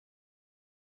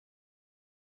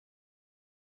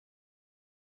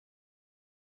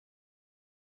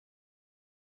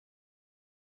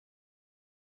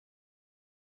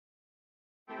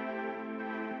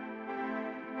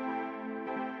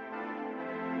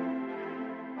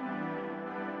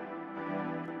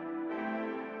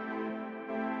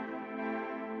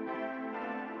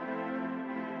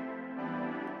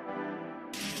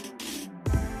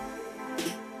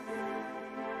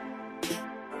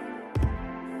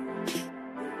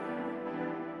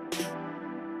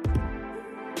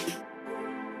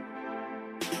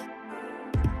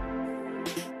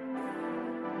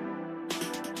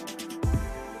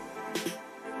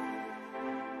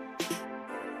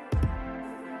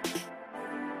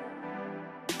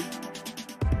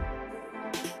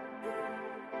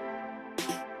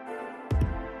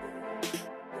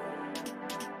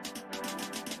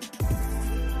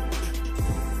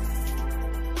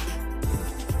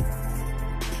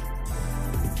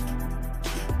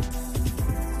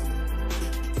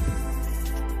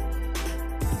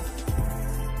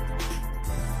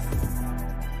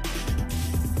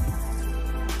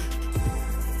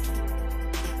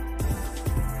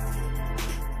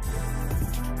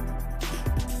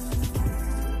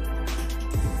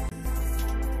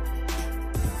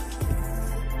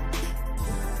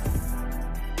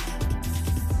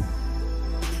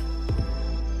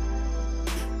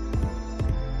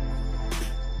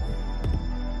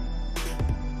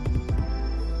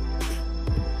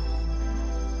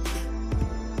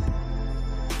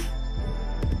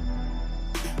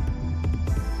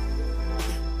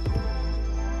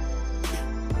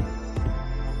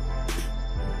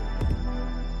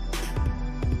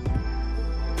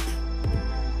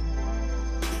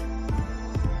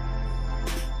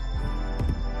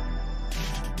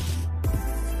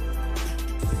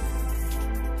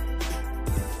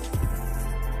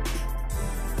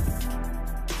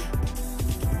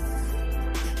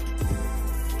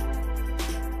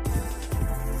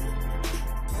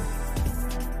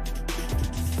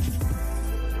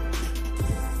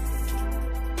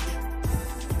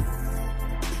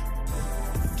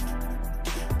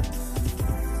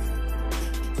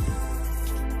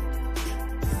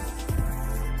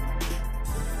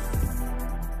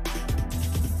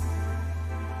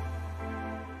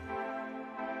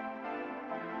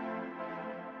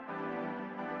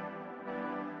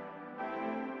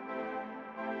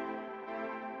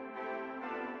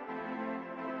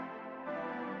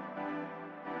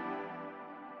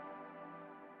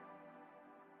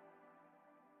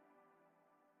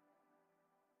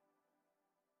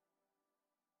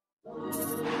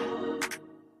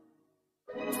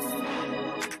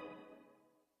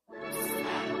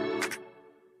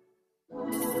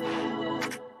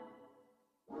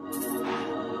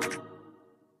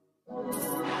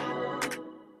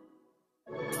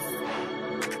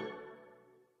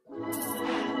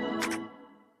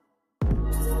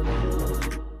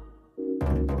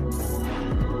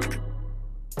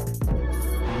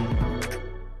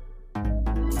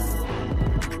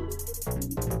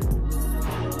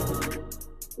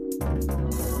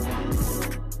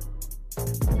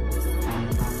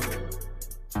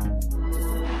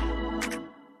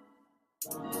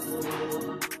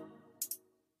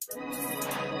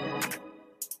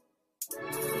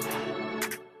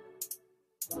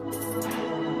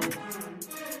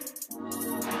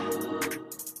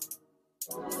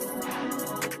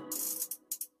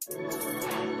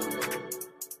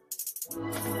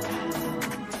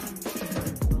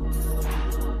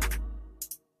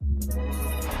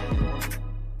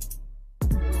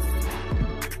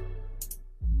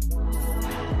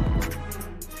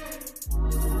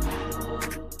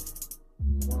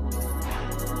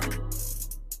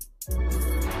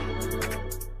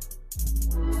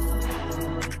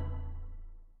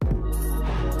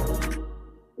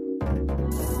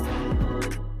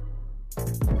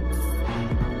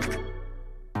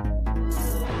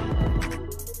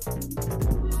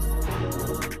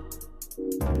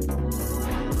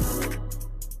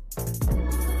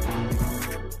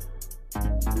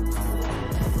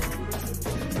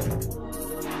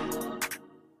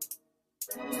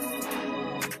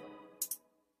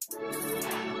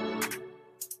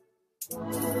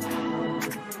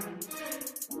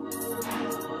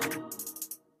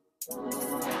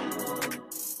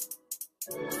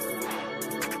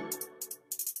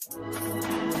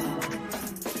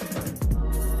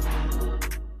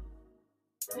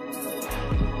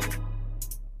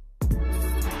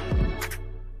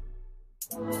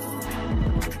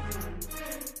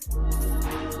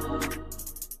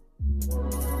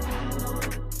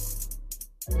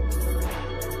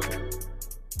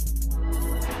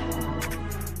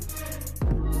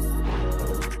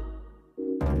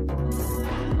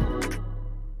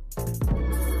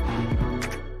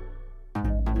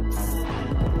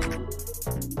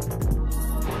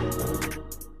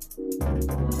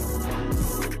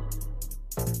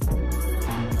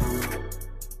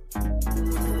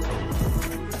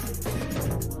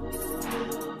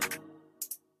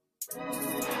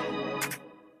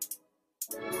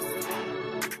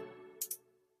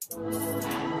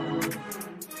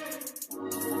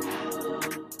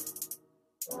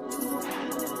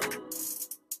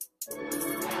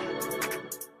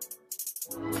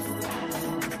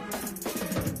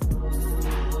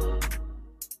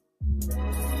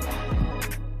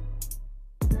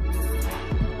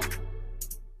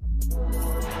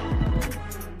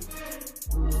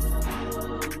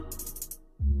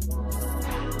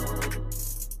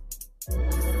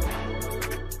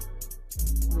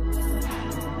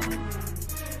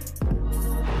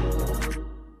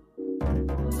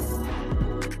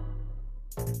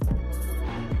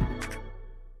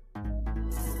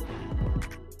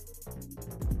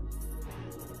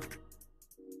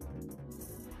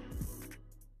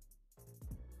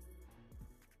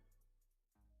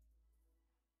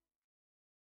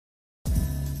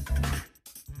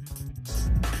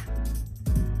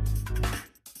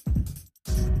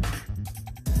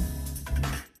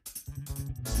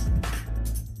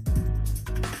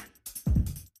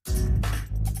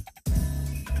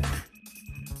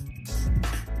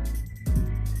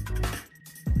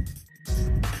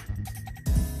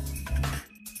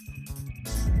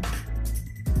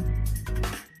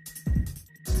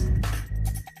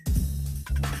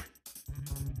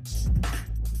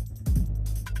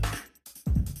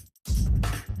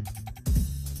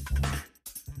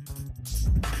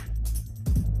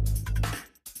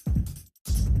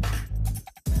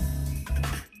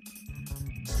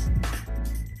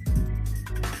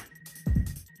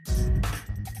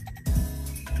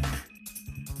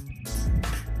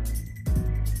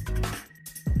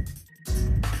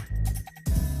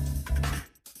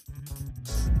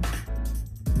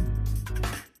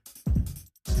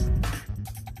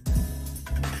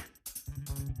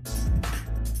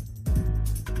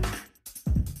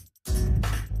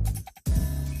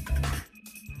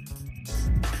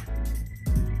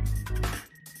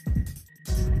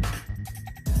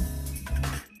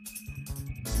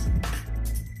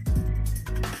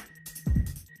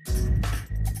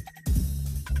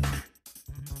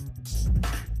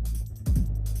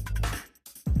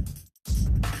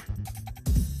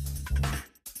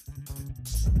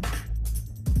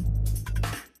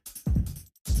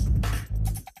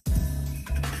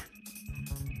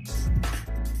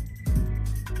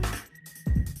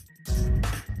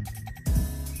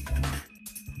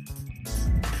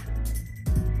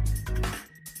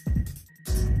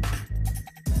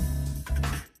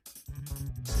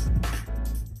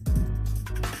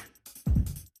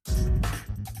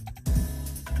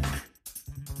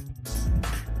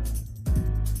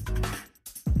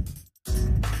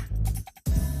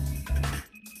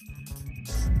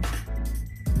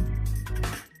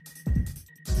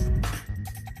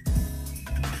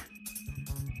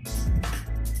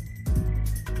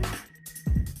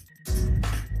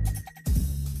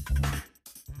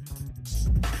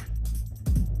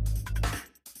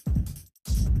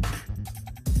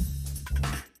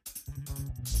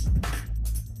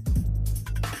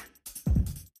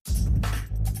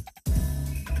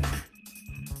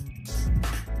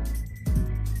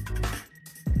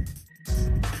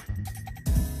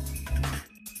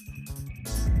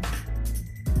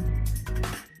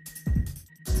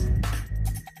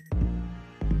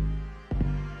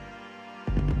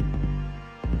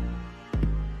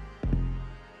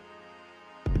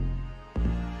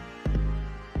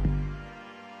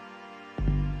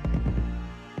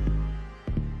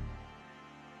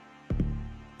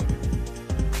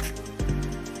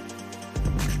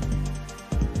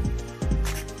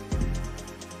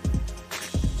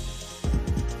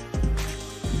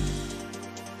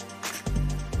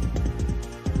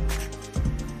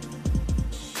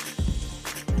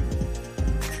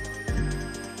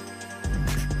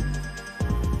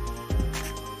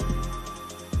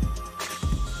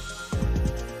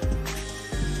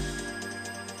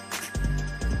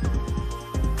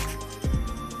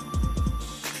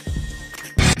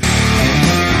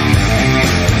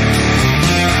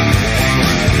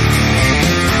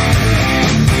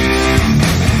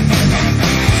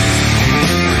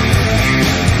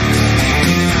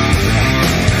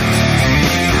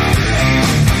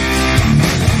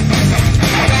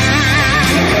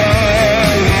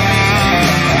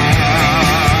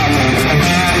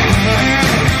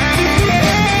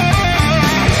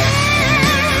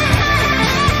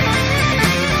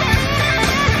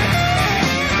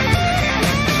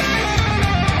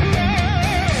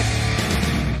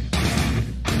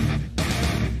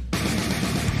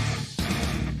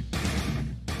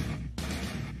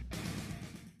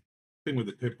Anything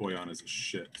with a Pip-Boy on is a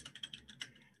shit.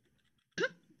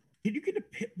 Did you get a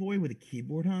Pip-Boy with a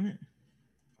keyboard on it?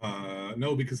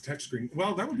 No, because touchscreen.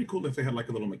 Well, that would be cool if they had like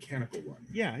a little mechanical one.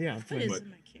 Yeah. What is in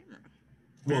my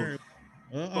camera?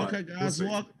 Well, okay, guys.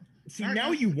 we'll see,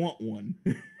 now you want one.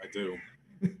 I do.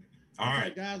 All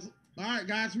right, guys. All right,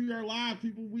 guys. We are live,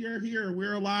 people. We are here.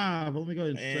 We're alive. Let me go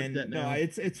ahead and shut that down. No,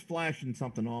 it's flashing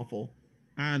something awful.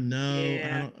 I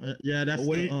know. Yeah, that's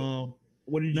what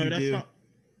did you do?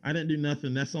 I didn't do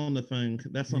nothing. That's on the thing.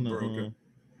 That's on the.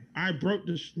 I broke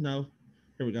the. No.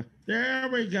 Here we go. There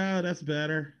we go. That's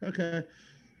better. Okay.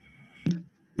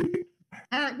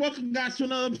 All right, welcome guys to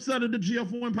another episode of the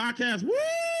GF1 podcast. Woo!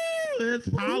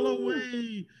 It's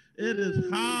Halloween. It is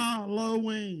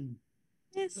Halloween.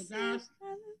 It's guys,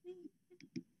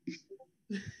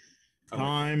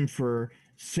 time for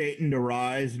Satan to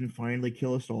rise and finally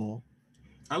kill us all.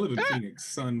 I live in Phoenix,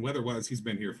 son. Weather-wise, he's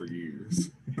been here for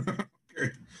years. Okay.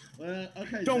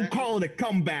 Okay. Don't call it a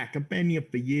comeback. I've been here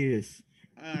for years.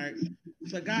 All right.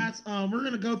 So guys, we're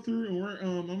gonna go through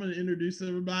and I'm gonna introduce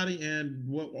everybody and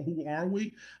who are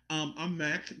we? I'm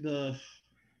Mac,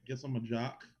 guess I'm a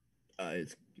jock.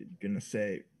 It's gonna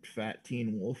say fat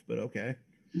teen wolf, but okay.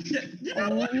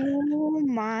 Oh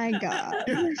my god.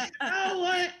 You know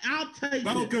what? I'll take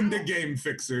Welcome to Game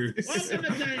Fixers. Welcome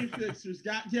to Game Fixers.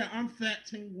 I'm Fat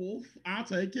Teen Wolf. I'll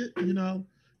take it, you know.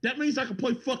 That means I can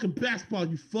play fucking basketball,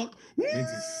 you fuck.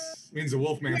 Means the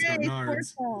Wolfman's got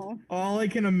nards. All I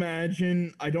can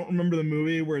imagine, I don't remember the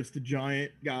movie where it's the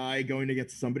giant guy going to get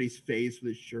somebody's face with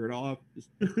his shirt off.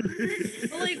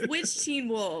 Well, like which Teen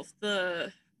Wolf?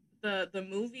 The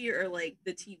movie or like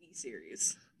the TV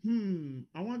series?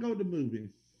 I want to go with the movie.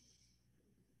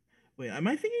 Wait, am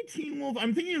I thinking Teen Wolf?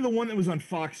 I'm thinking of the one that was on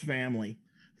Fox Family.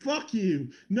 Fuck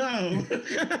you. No.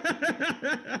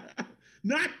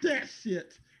 Not that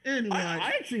shit. Anyway, I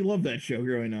actually loved that show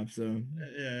growing up. So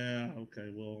yeah, okay.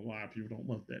 Well, a lot of people don't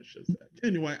love that shit.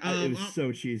 Anyway, it was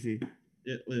so cheesy.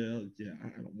 I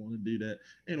don't want to do that.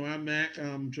 Anyway, I'm Mac.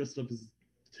 I'm dressed up as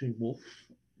Teen Wolf.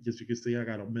 Guess you can see I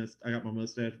got my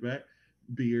mustache back,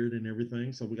 beard and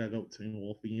everything. So we gotta go with Teen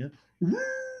Wolf again.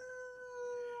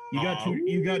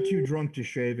 You got too drunk to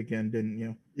shave again, didn't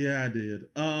you? Yeah, I did.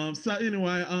 So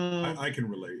anyway, I can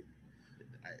relate.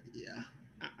 Yeah.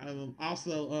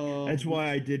 Also, that's why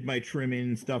I did my trimming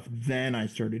and stuff. Then I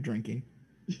started drinking.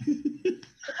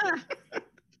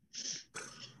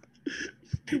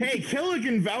 Hey,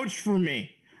 Killigan vouched for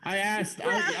me. I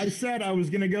said I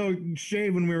was gonna go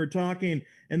shave when we were talking,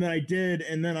 and then I did,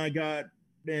 and then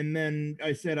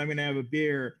I said I'm gonna have a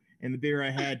beer, and the beer I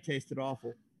had tasted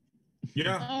awful.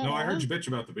 Yeah, no, I heard you bitch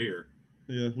about the beer.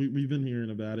 Yeah, we've been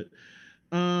hearing about it.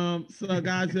 So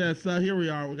guys, so here we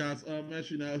are, guys. As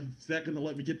you know, Zach gonna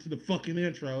let me get to the fucking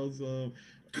intros.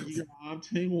 I'm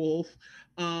Teen Wolf.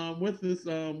 With this,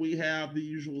 we have the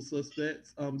usual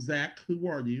suspects. Zach, who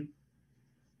are you?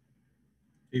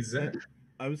 Hey, Zach.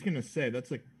 I was gonna say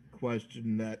that's a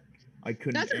question that I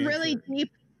couldn't. That's answer. a really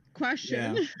deep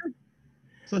question. Yeah.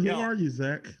 So who are you,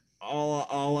 Zach?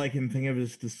 All I can think of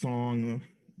is the song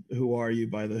 "Who Are You"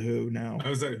 by The Who. Now I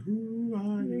was like, "Who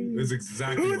are you?" That's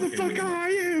exactly. Who the fuck are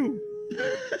you?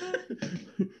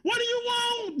 What do you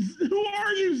want? Who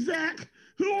are you, Zach?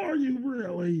 Who are you,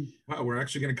 really? Wow, we're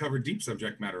actually going to cover deep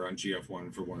subject matter on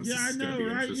GF1 for once. Yeah, I know,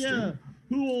 right? Yeah.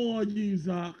 Who are you,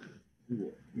 Zach?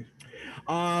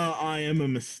 I am a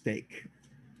mistake.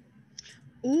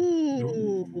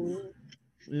 Ooh.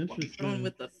 Interesting. Going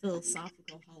with the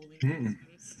philosophical Halloween.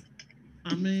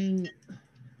 I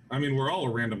mean, we're all a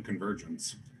random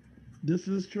convergence. This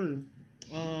is true.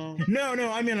 No.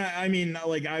 I mean,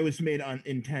 like I was made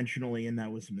unintentionally, and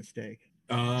that was a mistake.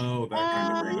 Oh, that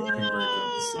kind of random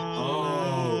convergence.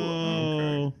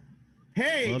 Oh.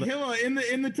 Okay. Hey, Hilla,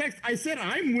 in the text, I said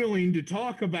I'm willing to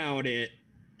talk about it.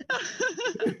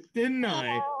 Didn't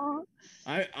I?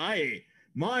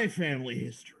 My family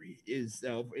history is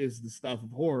the stuff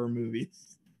of horror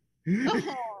movies.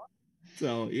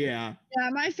 So yeah. Yeah,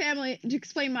 my family. To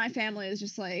explain my family is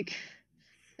just like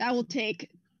that will take.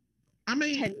 10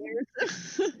 years.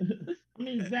 I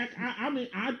mean, Zach.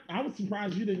 I was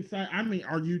surprised you didn't say. I mean,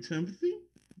 are you Timothy?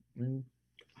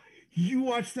 You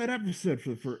watched that episode for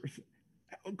the first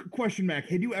question, Mac.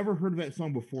 Had you ever heard of that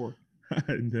song before? I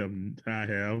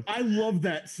have. I love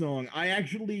that song. I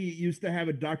actually used to have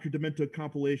a Dr. Demento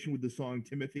compilation with the song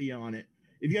Timothy on it.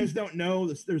 If you guys don't know,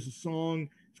 there's a song.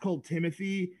 It's called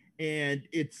Timothy, and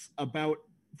it's about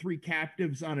 3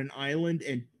 captives on an island,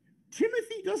 and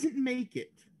Timothy doesn't make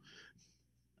it.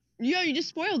 Yo, you just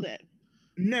spoiled it.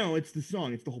 No, it's the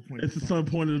song. It's the whole point. It's the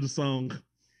sub point of the song.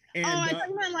 And, I thought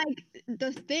you meant like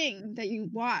the thing that you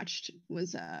watched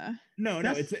was No,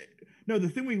 No, the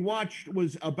thing we watched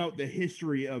was about the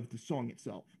history of the song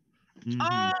itself. Mhm.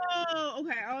 Oh,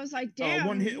 okay. I was like, damn.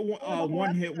 One hit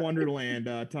Wonderland,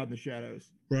 Todd in the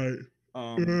Shadows. Right.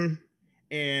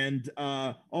 And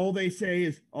all they say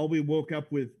is, all we woke up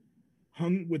with,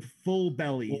 hung with full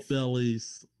bellies. Full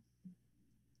bellies.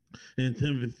 And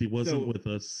Timothy wasn't with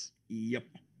us. Yep.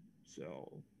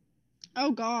 So.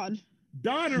 Oh God.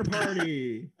 Donner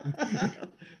Party.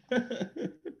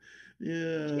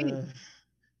 Yeah.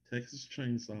 Texas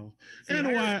Chainsaw. See,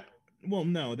 Anyway. Well,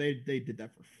 no, they did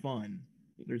that for fun.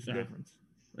 There's a difference.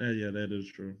 Yeah, that is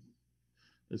true.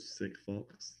 It's sick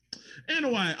fucks.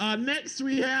 Anyway, next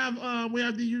we have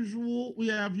the usual. We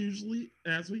have usually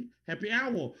Happy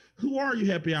Owl. Who are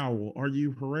you, Happy Owl? Are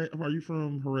you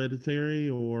from Hereditary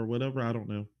or whatever? I don't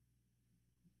know.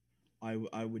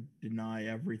 I would deny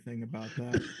everything about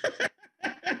that.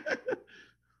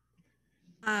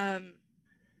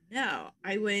 No,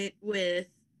 I went with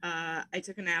I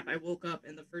took a nap, I woke up,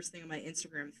 and the first thing on my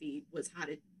Instagram feed was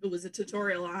a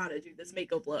tutorial on how to do this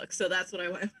makeup look. So that's what I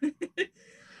went with.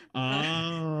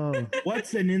 Oh.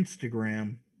 What's an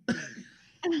Instagram?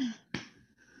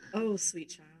 Oh, sweet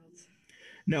child.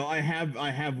 No, I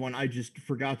have one. I just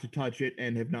forgot to touch it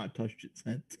and have not touched it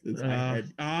since. Okay.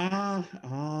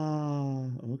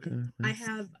 I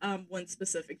have one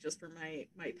specific just for my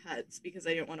pets because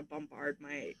I didn't want to bombard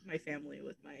my family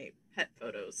with my pet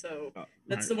photos. So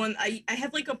that's the one I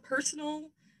have, like a personal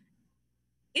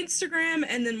Instagram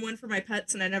and then one for my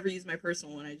pets, and I never use my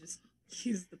personal one. I just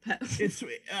use the pet.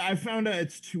 I found out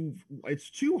it's too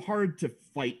hard to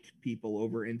fight people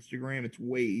over Instagram. It's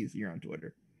way easier on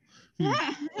Twitter.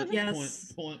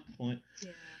 Yes. Point.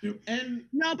 Yeah. And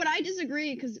no, but I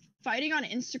disagree because fighting on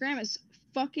Instagram is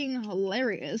fucking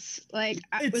hilarious. Like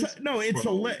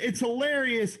it's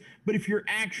hilarious, but if you're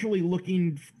actually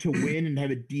looking to win and have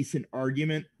a decent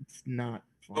argument, it's not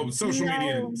fun. Oh, social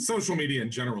media in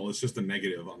general is just a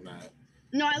negative on that.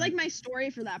 No, I like my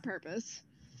story for that purpose.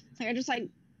 Like I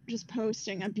just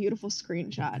posting a beautiful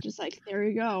screenshot, just like there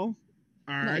you go.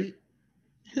 All right.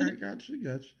 All right, gotcha.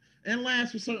 And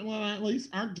last but certainly not least,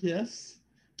 our guest,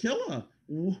 Killa.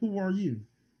 Who are you?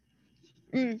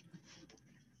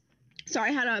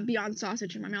 Sorry, I had a Beyond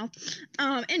sausage in my mouth.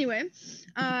 Anyway,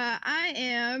 I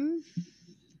am.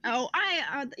 I'm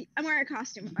wearing a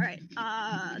costume. All right.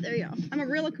 There you go. I'm a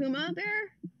real Akuma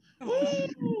bear. But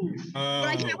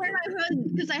I can't wear my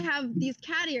hood because I have these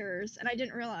cat ears, and I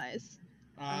didn't realize.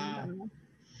 I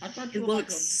thought it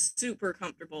looks super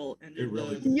comfortable, and it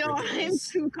really. Yo, I'm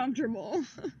too comfortable.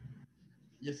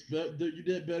 Yes, but you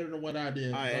did better than what I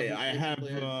did. I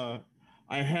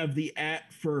have the @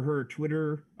 for her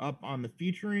Twitter up on the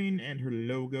featuring and her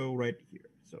logo right here.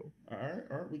 So all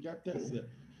right, we got that set.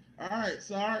 All right,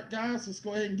 guys, let's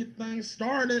go ahead and get things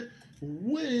started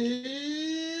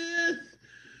with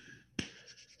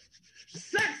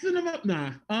sexing them up.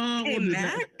 Hey,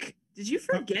 Mac, did you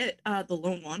forget the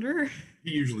Lone Wanderer?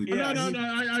 He usually does. No,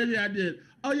 I did.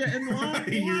 Oh yeah, and the Lone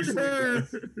Wanderer.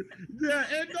 Yeah,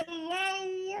 and the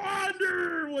Lone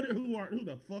Wanderer. Who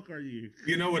the fuck are you?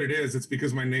 You know what it is? It's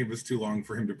because my name is too long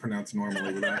for him to pronounce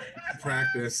normally without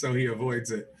practice, so he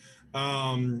avoids it.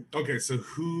 Okay, so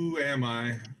who am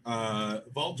I?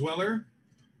 Vault Dweller.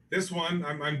 This one,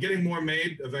 I'm getting more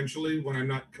made eventually when I'm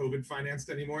not COVID financed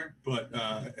anymore, but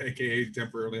aka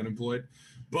temporarily unemployed.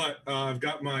 But I've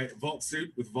got my Vault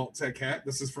suit with Vault Tech hat.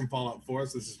 This is from Fallout 4,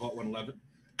 so this is Vault 111.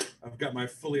 I've got my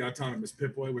fully autonomous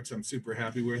Pip-Boy, which I'm super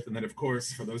happy with. And then, of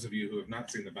course, for those of you who have not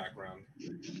seen the background,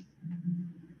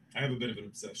 I have a bit of an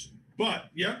obsession. But,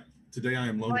 yeah, today I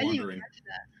am lone wandering.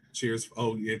 Cheers.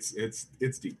 Oh, it's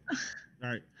deep.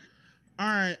 All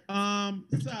right.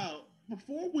 So,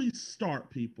 before we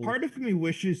start, people. Part of me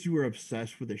wishes you were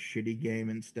obsessed with a shitty game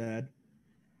instead.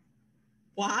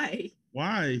 Why?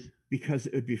 Because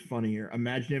it would be funnier.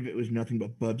 Imagine if it was nothing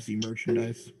but Bubsy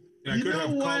merchandise. Yeah,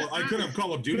 I could have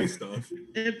Call of Duty stuff.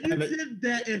 If you did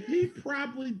that, if he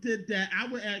probably did that, I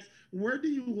would ask, where do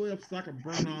you live so I can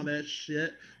burn all that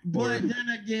shit? But then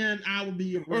again, I would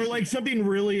be or like something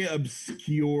really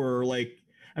obscure. Like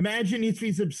imagine if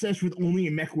he's obsessed with only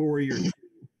a Mech Warrior.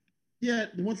 Yeah,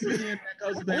 once again, that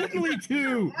goes back. Only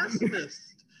two.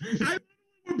 I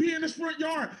would be in his front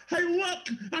yard. Hey, look,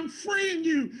 I'm freeing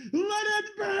you. Let it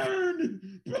burn.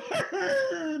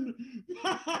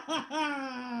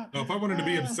 No, if I wanted to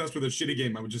be obsessed with a shitty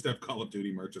game, I would just have Call of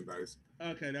Duty merchandise.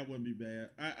 Okay, that wouldn't be bad.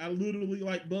 I literally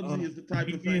like Bubsy is the type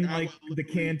of thing. Like the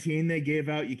canteen they gave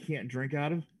out, you can't drink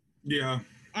out of. Yeah.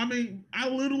 I mean, I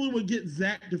literally would get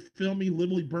Zach to film me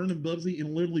literally burning Bubsy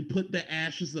and literally put the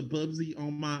ashes of Bubsy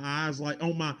on my eyes, like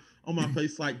on on my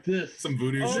face like this. Some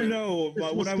voodoo Oh shit. no!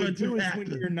 But what I would do is happen.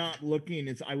 when you're not looking,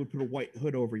 is I would put a white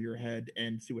hood over your head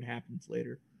and see what happens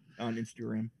later on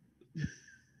Instagram.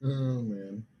 Oh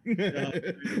man.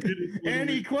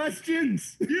 Any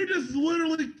questions? You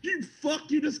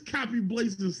just copy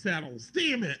Blazing Saddles.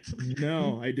 Damn it.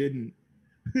 No, I didn't.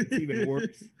 It's even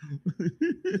worse.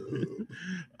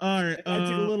 All right. I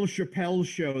took a little Chappelle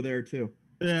show there too.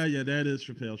 Yeah, that is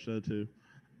Chappelle show too.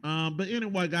 But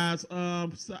anyway, guys,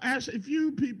 so actually, if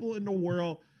you people in the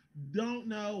world don't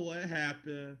know what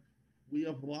happened, we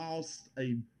have lost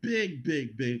a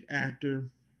big actor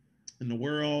in the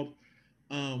world.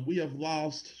 We have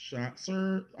lost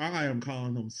Sir. I am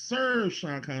calling him Sir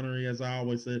Sean Connery, as I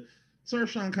always said. Sir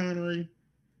Sean Connery,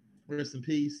 rest in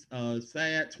peace.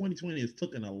 Sad. 2020 has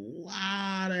taken a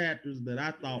lot of actors, but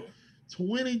I thought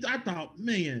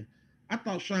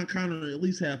Sean Connery at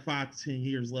least had 5 to 10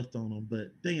 years left on him.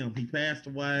 But damn, he passed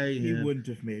away. He wouldn't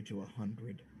have made to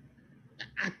 100.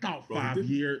 I thought 5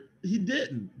 years. He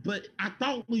didn't, but I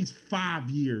thought at least 5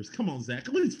 years. Come on, Zach.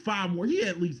 At least 5 more. He had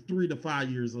at least 3 to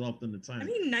 5 years left in the time. I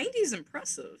mean, 90 is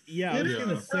impressive. Yeah, I was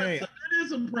gonna say it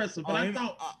is impressive, but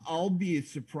I'll be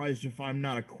surprised if I'm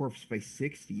not a corpse by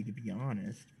 60, to be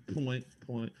honest. Point.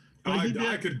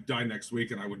 I could die next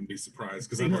week and I wouldn't be surprised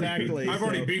because I've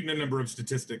already beaten a number of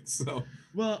statistics. So,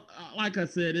 well, like I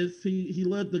said, he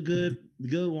lived a good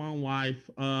long life.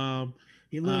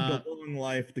 He lived a long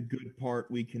life. The good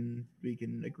part we can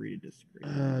agree to disagree.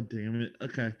 Damn it.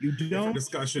 Okay. You don't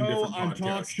discussion go different on podcast.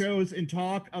 talk shows and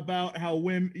talk about how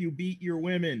you beat your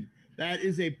women. That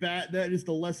is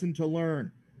the lesson to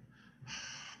learn.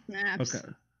 Snaps. Okay.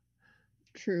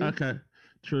 True. Okay.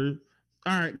 True.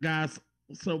 All right, guys.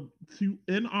 So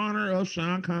in honor of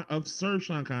Sir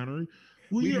Sean Connery,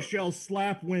 we shall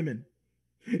slap women.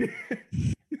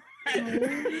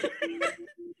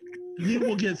 You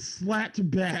will get slapped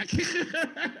back.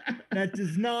 That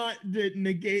does not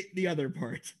negate the other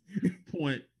part.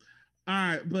 Point. All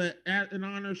right, but in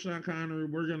honor of Sean Connery,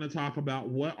 we're going to talk about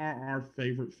what are our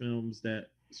favorite films that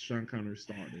Sean Connery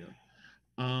starred in.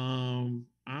 I'm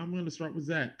going to start with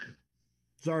Zach.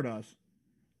 Zardoz.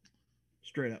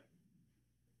 Straight up.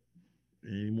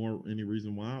 Any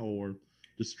reason why, or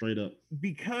just straight up?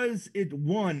 Because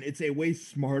it's a way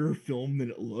smarter film than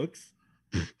it looks.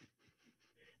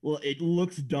 Well, it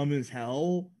looks dumb as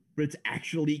hell, but it's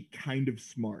actually kind of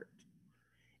smart.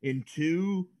 And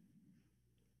 2,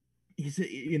 he's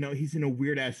in a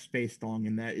weird ass space thong,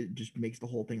 and that it just makes the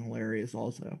whole thing hilarious.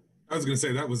 Also, I was gonna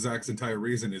say that was Zach's entire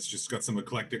reason. It's just got some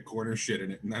eclectic corner shit in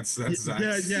it, and that's Zach's. Yeah,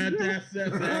 that's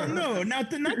no,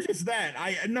 not just that.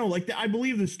 I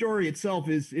believe the story itself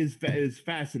is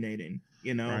fascinating.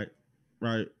 You know,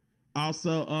 right.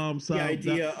 Also, so the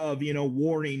idea of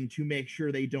warning to make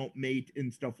sure they don't mate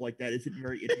and stuff like that isn't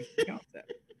very interesting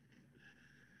concept.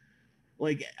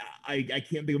 Like, I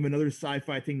can't think of another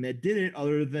sci-fi thing that did it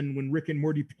other than when Rick and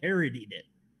Morty parodied it.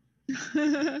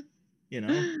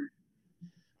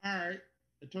 All right,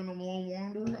 Eternal Lone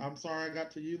Wanderer. I'm sorry I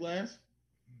got to you last.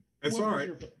 It's all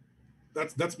right.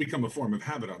 That's become a form of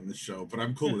habit on this show, but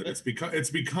I'm cool with it.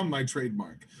 It's become my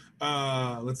trademark.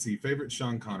 Let's see. Favorite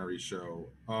Sean Connery show.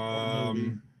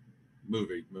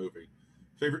 Movie.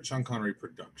 Favorite Sean Connery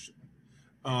production.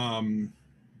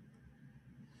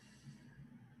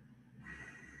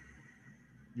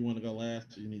 You want to go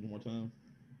last? Or you need more time?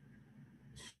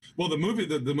 Well, the movie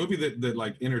that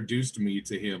like introduced me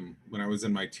to him when I was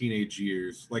in my teenage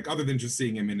years, like other than just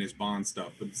seeing him in his Bond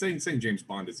stuff, but saying James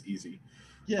Bond is easy.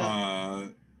 Yeah.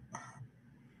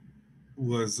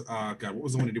 Was God, what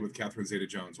was the one to do with Catherine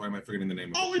Zeta-Jones? Why am I forgetting the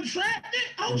name of it? Entrapment!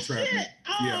 Oh, Entrapment. shit!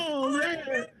 Oh,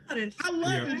 man. I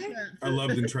love Entrapment. I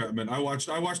loved Entrapment. I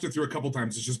watched it through a couple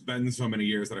times. It's just been so many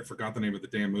years that I forgot the name of the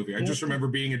damn movie. I just remember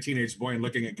being a teenage boy and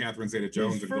looking at Catherine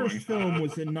Zeta-Jones His and first going, film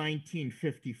was in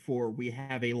 1954. We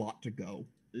have a lot to go.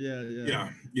 Yeah.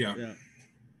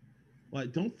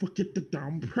 Like, don't forget the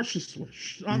damn precious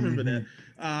switch. I remember that.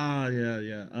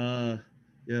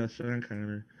 Yeah, Sean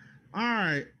Connery. All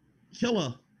right.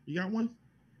 Killer, you got one?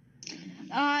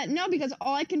 No, because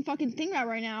all I can fucking think about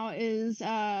right now is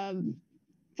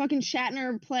fucking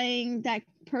Shatner playing that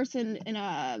person in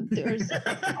there's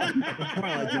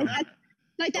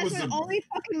like that's my only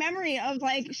fucking memory of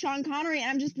like Sean Connery, and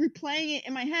I'm just replaying it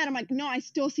in my head. I'm like, no, I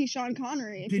still see Sean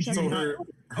Connery. So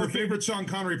her favorite Sean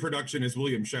Connery production is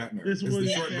William Shatner. Is the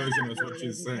short version of what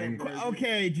she's saying.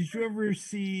 Okay, did you ever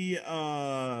see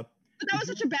But that was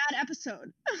such a bad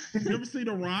episode. You ever see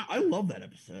The Rock? I love that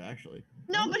episode, actually.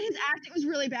 No, but his acting was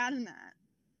really bad in that.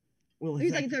 Well,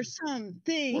 he's like, there's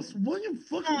something. What's William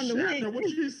fucking Shatner? What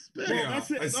you expect? Well, that's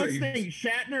the thing.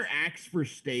 Shatner acts for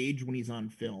stage when he's on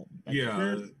film.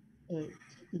 Yeah.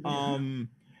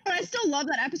 But I still love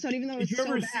that episode, even though Did it's you so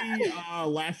ever bad. see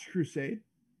Last Crusade?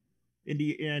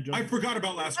 Indiana Jones. I forgot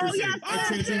about Last Oh, Crusade. yes.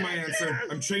 I'm changing Oh, my answer.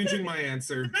 I'm changing my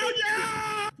answer. Oh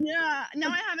yeah! Yeah, now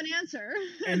I have an answer.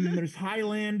 And then there's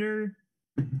Highlander.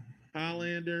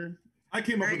 Highlander. I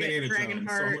came up with Indiana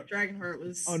Jones. So Dragonheart. Dragonheart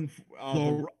was.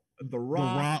 The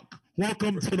Rock.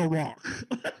 Welcome to the Rock.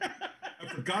 I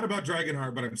forgot about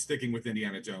Dragonheart, but I'm sticking with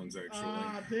Indiana Jones actually.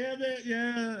 Damn it!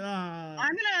 Yeah.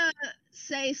 I'm gonna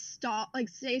say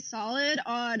stay solid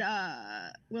on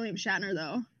William Shatner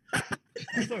though.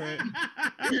 It's all right.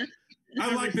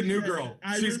 I like the new girl.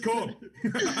 She's cool.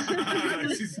 I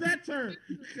She's, respect her.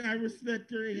 I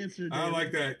respect your answer. I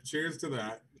like that. Cheers to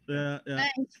that. Yeah.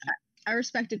 Thanks. I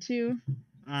respect it too.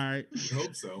 All right. I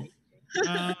hope so.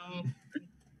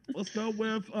 Let's go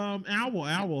with Owl.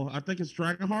 Owl. I think it's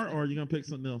Dragonheart, or are you gonna pick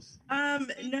something else?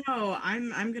 No,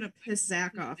 I'm gonna piss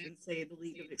Zach off and say The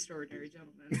League of Extraordinary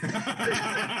Gentlemen.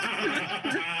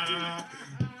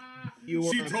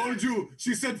 She told you.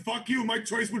 She said, "Fuck you." My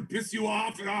choice would piss you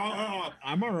off.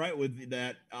 I'm all right with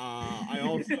that. I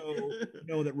also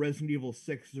know that Resident Evil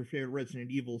 6 is her favorite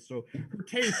Resident Evil, so her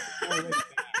taste is already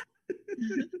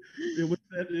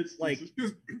bad. It's like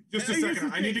just a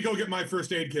second. I need to go get my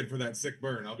first aid kit for that sick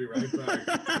burn. I'll be right back.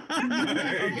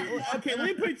 Okay, let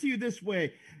me put it to you this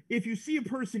way: if you see a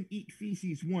person eat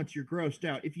feces once, you're grossed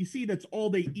out. If you see that's all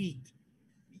they eat,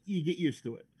 you get used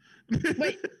to it.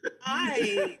 Wait,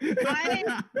 I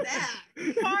that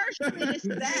partially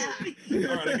that.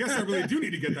 All right, I guess I really do need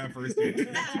to get that first aid kit.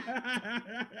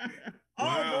 Oh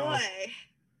Wow. boy.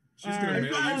 She's gonna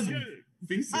mail you some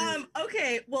feces.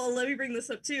 Okay, well, let me bring this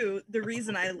up too. The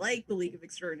reason I like The League of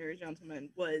Extraordinary Gentlemen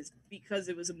was because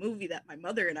it was a movie that my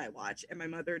mother and I watched, and my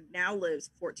mother now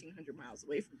lives 1,400 miles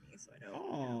away from me, so I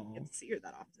don't get to see her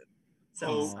that often.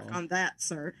 So suck on that,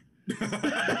 sir.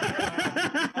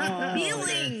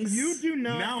 Feelings. You do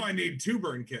not. Now I need 2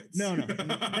 burn kits. No.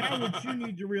 Now what you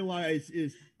need to realize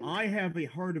is I have a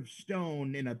heart of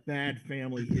stone and a bad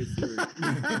family history.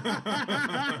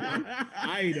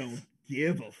 I don't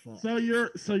give a fuck. So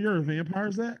you're a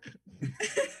vampire, Zach?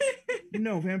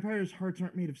 No, vampires' hearts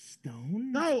aren't made of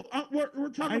stone. No, we're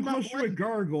talking I'm about close to a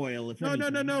gargoyle. If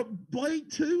anything. No.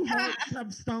 Blade 2 hearts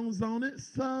have stones on it,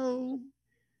 so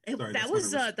Sorry, that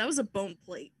was a bone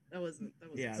plate. That wasn't.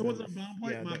 Yeah, it was a bomb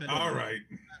plate. yeah, My bad. All right.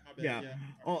 My bad, Yeah. yeah.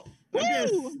 Oh,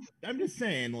 I'm just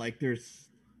saying, like, there's.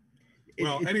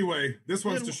 Well, anyway, this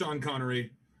one's to Sean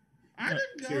Connery. I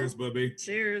didn't go. Cheers, Bubby.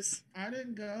 Cheers. I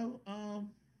didn't go.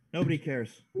 Nobody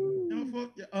cares. No,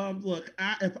 fuck. Look,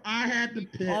 if I had to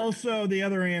pick, Also, the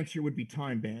other answer would be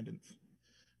Time Bandits.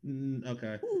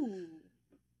 Okay. Ooh.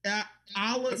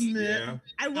 I'll admit, Yeah.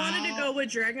 I wanted to go with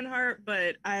Dragonheart,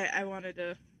 but I wanted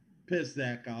to piss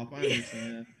Zach off. I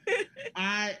understand.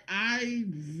 I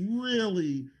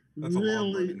really, That's a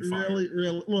long really, burning fire.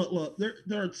 really look.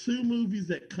 There are 2 movies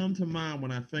that come to mind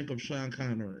when I think of Sean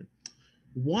Connery.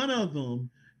 One of them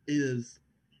is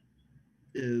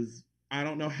I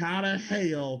don't know how the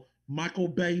hell Michael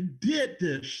Bay did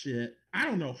this shit. I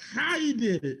don't know how he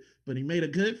did it, but he made a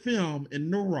good film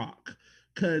in The Rock.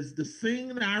 Because the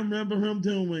scene I remember him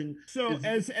doing. So,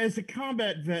 as a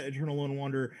combat veteran, Lone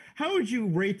Wonder, how would you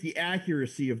rate the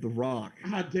accuracy of The Rock?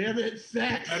 Ah, damn it,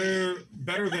 Zach.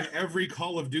 Better than every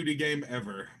Call of Duty game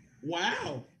ever.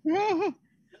 Wow. Oh.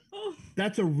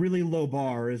 That's a really low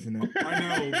bar, isn't it?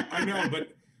 I know,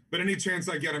 but any chance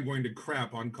I get, I'm going to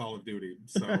crap on Call of Duty.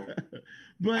 So,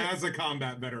 But as a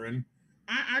combat veteran,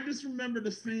 I just remember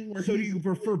the scene where So, do you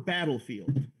prefer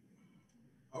Battlefield?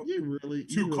 you really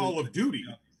Call of Duty.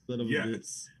 son of a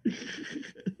Yes.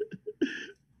 bitch.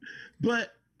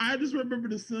 But I just remember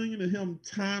the scene of him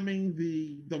timing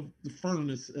the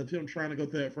furnace, of him trying to go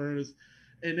through that furnace,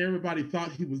 and everybody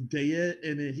thought he was dead,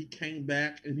 and then he came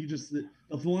back, and he just the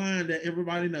line that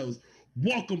everybody knows,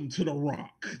 "Welcome to the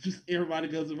Rock." Just everybody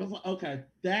goes, I was like, okay,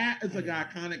 that is an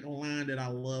iconic line that I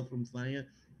love from saying.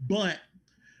 But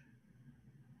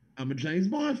I'm a James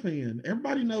Bond fan.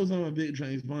 Everybody knows I'm a big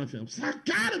James Bond fan, so I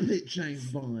gotta pick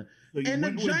James Bond.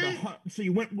 So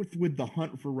you went with the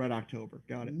Hunt for Red October.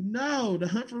 Got it. No, The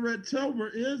Hunt for Red October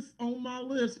is on my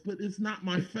list, but it's not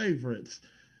my favorite.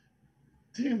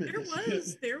 Damn it!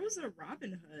 There was a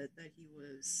Robin Hood that he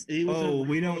was.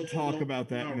 We don't talk about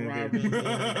that movie.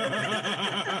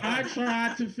 I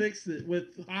tried to fix it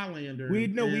with Highlander. We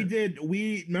did.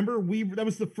 That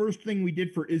was the first thing we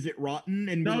did for Is It Rotten?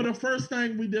 And the first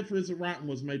thing we did for Is It Rotten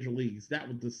was Major Leagues. That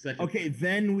was the second. Okay,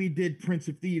 then we did Prince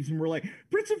of Thieves, and we're like,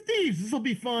 Prince of Thieves, this will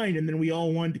be fine. And then we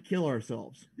all wanted to kill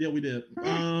ourselves. Yeah, we did.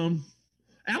 Alan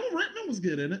Rickman was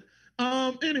good in it.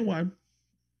 Anyway.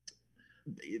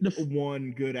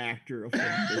 one good actor a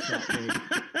film does not make.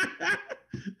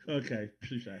 Okay,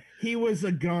 touche. He was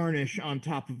a garnish on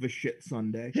top of a shit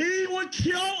sundae. He would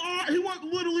he would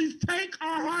literally take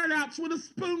our heart outs with a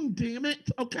spoon, damn it.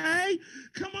 Okay?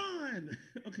 Come on.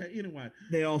 Okay, anyway.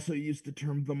 They also used the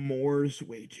term the Moors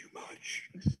way too much.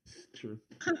 True.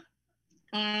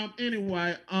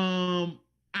 Anyway, I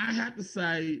have to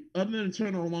say, other than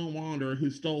Eternal Lone Wanderer, who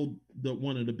stole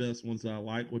one of the best ones that I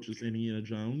like, which is Indiana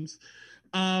Jones,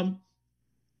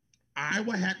 I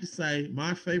would have to say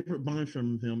my favorite Bond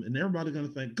film of him, and everybody's gonna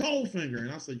think Goldfinger,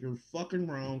 and I say you're fucking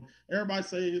wrong. Everybody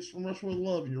say it's From Russia with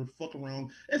Love, and you're fucking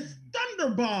wrong. It's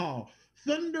Thunderball.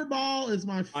 Thunderball is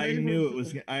my favorite. I knew it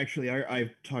was actually.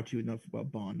 I've talked to you enough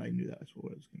about Bond. I knew that's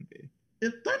what it was going to be.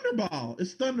 It's Thunderball.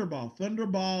 It's Thunderball.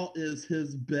 Thunderball is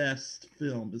his best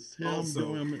film. It's him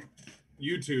Also, doing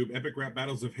YouTube, Epic Rap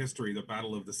Battles of History, the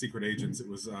Battle of the Secret Agents. It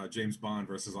was James Bond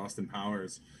versus Austin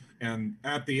Powers. And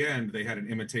at the end, they had an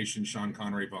imitation Sean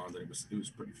Connery Bond, and it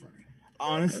was pretty funny.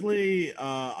 Honestly,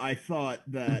 I thought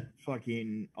that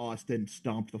fucking Austin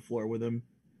stomped the floor with him.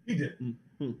 He did.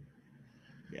 Mm-hmm.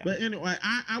 Yeah. But anyway,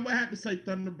 I would have to say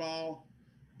Thunderball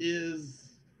is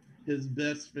his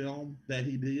best film that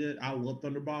he did. I love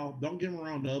Thunderball. Don't get me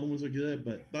wrong, the other ones are good,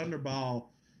 but Thunderball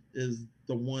is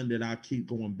the one that I keep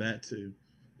going back to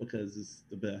because it's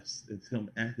the best. It's him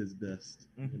at his best,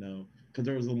 you know. Because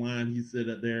there was a line he said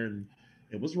up there, and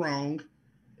it was wrong.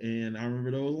 And I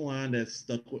remember there was a line that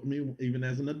stuck with me even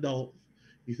as an adult.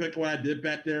 You think what I did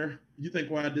back there? You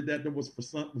think what I did that there was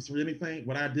for anything?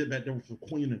 What I did back there was for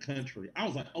Queen and Country. I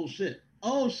was like, oh shit.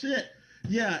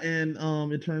 Yeah, and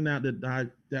it turned out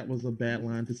that that was a bad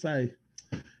line to say.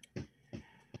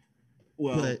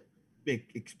 Well, but,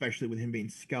 especially with him being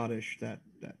Scottish, that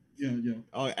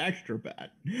extra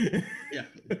bad.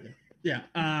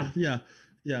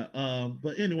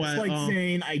 But anyway, it's like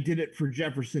saying I did it for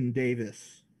Jefferson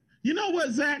Davis. You know what,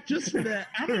 Zach? Just for that,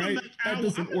 that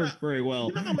doesn't work very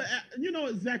well. You know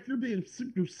what, Zach? You're being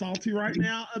super salty right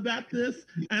now about this,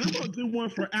 and I'm gonna do one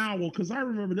for Owl because I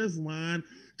remember this line: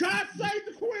 "God save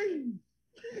the Queen."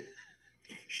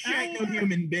 She ain't no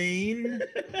human being.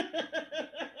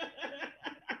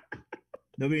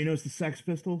 Nobody knows the Sex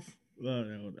Pistols.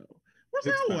 No.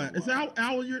 Where's Owl at? Is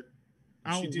Owl your?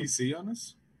 Is she DC on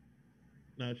us?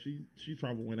 No, she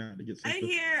probably went out to get some. I'm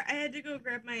here. I had to go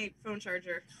grab my phone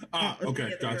charger.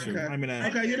 Okay, gotcha. Okay. I'm gonna.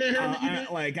 Okay, you didn't hear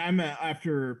me. I'm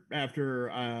after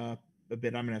a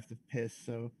bit. I'm gonna have to piss.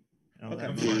 So.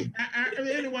 Okay.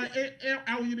 Anyway,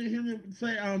 Al, you didn't hear me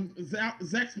say.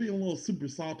 Zach's being a little super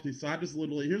salty, so I just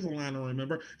literally here's a line I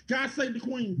remember. God save the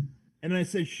Queen. And I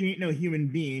said she ain't no human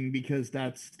being because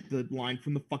that's the line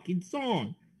from the fucking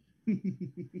song.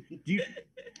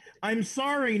 I'm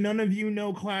sorry, none of you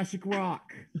know classic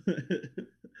rock. All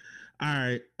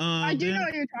right. I do know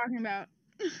what you're talking about.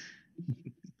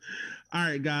 All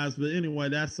right, guys. But anyway,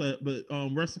 that's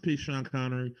rest in peace, Sean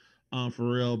Connery.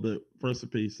 For real, but rest in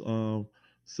peace. So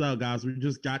guys, we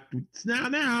just got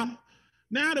now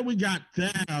that we got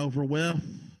that over with,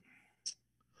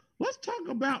 let's talk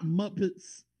about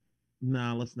Muppets.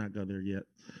 Nah, let's not go there yet.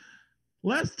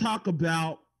 Let's talk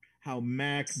about how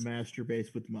Mac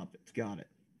masturbates with Muppets. Got it.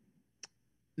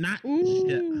 Not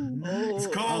shit.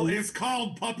 It's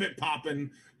called puppet popping.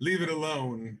 Leave it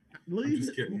alone. I'm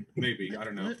just kidding. Maybe. I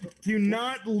don't know. Do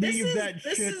not leave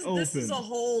shit open. This is a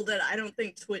hole that I don't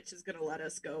think Twitch is gonna let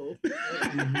us go. No,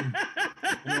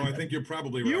 I think you're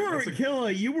probably right. Killa,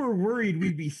 you were worried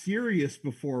we'd be serious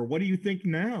before. What do you think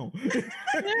now?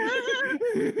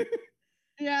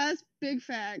 Yeah, that's big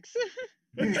facts.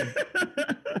 All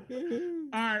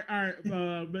right.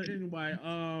 But anyway,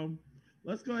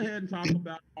 let's go ahead and talk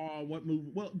about what movie.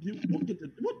 Well, do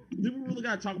we really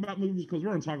got to talk about movies because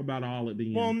we're gonna talk about all at the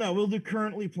end? Well, no, we'll do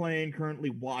currently playing, currently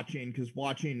watching, because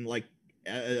watching like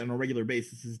on a regular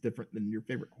basis is different than your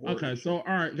favorite horror. Okay, so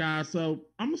all right, guys. So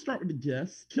I'm gonna start with the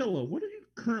guest. Killa, what are you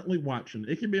currently watching?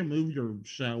 It can be a movie or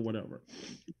show, whatever.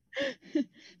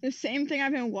 The same thing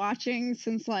I've been watching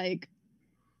since like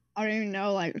I don't even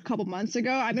know, like a couple months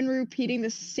ago. I've been repeating the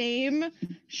same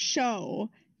show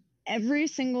every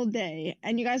single day,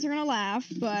 and you guys are gonna laugh,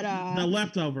 but The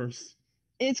Leftovers.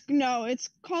 It's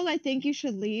called I Think You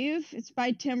Should Leave. It's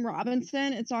by Tim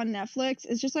Robinson. It's on Netflix.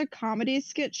 It's just a comedy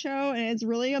skit show, and it's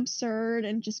really absurd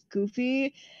and just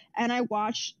goofy. And I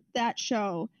watch that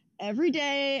show every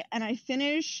day, and I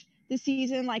finish the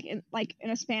season in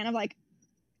a span of like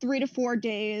 3 to 4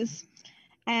 days,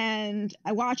 and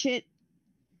I watch it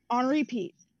on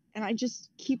repeat, and I just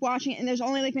keep watching it. And there's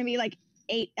only like maybe like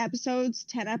 8 episodes,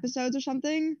 10 episodes or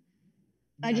something.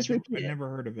 I just repeat it. I've never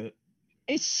heard of it.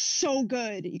 It's so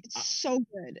good. It's so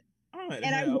good. Oh,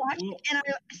 And I watch it and I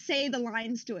say the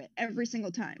lines to it every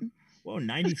single time. Well,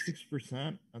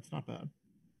 96%. That's not bad.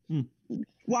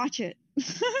 Watch it.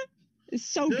 It's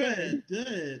so good.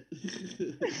 Good.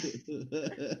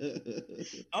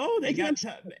 Oh, they got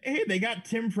they got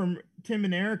Tim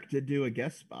and Eric to do a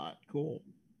guest spot. Cool.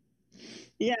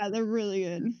 Yeah, they're really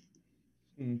good.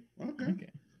 Okay.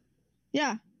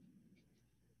 Yeah.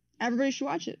 Everybody should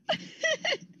watch it.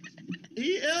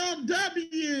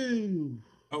 ELW.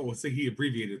 Oh, well, see, he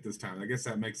abbreviated it this time. I guess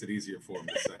that makes it easier for him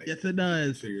to say. Yes, it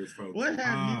does. Cheers, folks.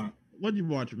 What you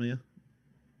watch, Mia?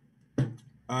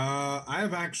 I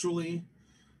have actually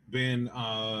been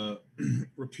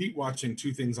repeat watching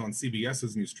two things on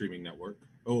CBS's new streaming network.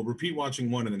 Oh, repeat watching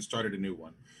one and then started a new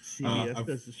one. CBS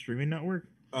does the streaming network?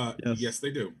 Yes,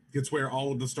 they do. It's where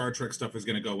all of the Star Trek stuff is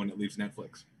going to go when it leaves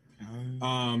Netflix.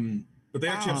 But they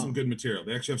actually have some good material.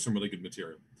 They actually have some really good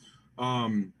material.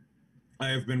 I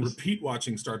have been repeat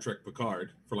watching Star Trek Picard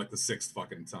for like the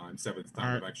seventh time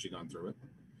I've actually gone through it.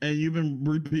 And you've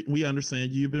been we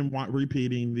understand you've been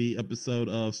repeating the episode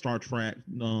of Star Trek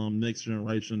Next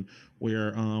Generation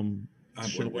where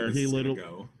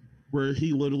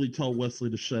he literally told Wesley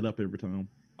to shut up every time.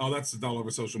 Oh, that's all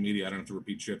over social media. I don't have to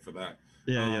repeat shit for that.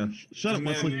 Yeah. Shut up,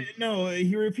 Wesley. No,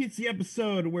 he repeats the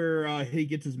episode where he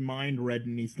gets his mind read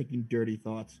and he's thinking dirty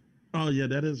thoughts. Oh yeah,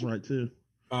 that is right too.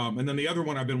 And then the other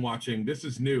one I've been watching, this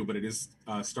is new, but it is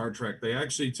Star Trek. They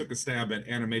actually took a stab at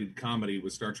animated comedy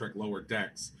with Star Trek Lower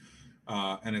Decks.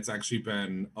 And it's actually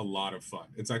been a lot of fun.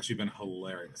 It's actually been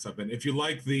hilarious. If you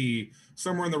like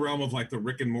somewhere in the realm of like the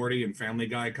Rick and Morty and Family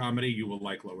Guy comedy, you will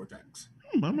like Lower Decks.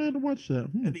 I'm going to watch that.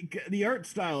 The art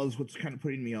style is what's kind of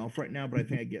putting me off right now, but I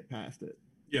think I get past it.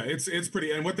 Yeah, it's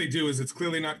pretty. And what they do is it's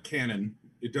clearly not canon.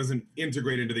 It doesn't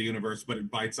integrate into the universe, but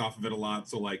it bites off of it a lot.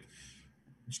 So like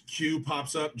Q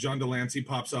pops up, John Delancey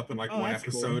pops up in like one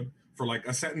episode. Cool. For like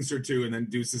a sentence or two and then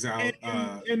deuces out.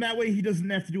 And that way he doesn't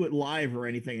have to do it live or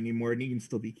anything anymore, and he can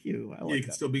still be Q. He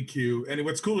can still be Q. And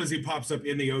what's cool is he pops up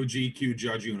in the OG Q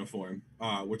judge uniform,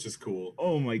 which is cool.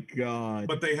 Oh my god!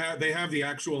 But they have the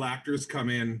actual actors come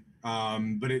in.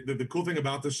 But the cool thing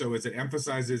about the show is it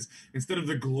emphasizes, instead of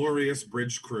the glorious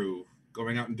bridge crew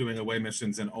going out and doing away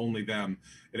missions and only them,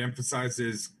 it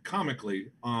emphasizes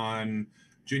comically on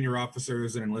junior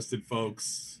officers and enlisted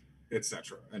folks,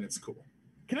 etc. And it's cool.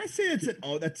 Can I say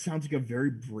that sounds like a very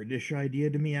British idea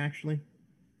to me, actually?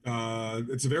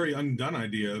 It's a very undone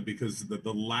idea because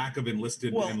the lack of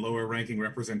enlisted and lower ranking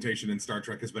representation in Star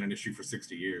Trek has been an issue for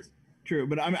 60 years. True,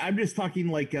 but I'm just talking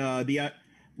like the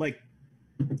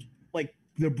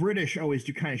British always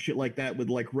do kind of shit like that with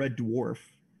like Red Dwarf.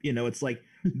 You know, it's like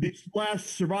this last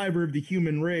survivor of the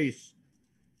human race.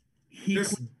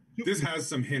 This has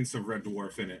some hints of Red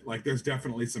Dwarf in it. Like, there's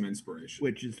definitely some inspiration.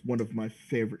 Which is one of my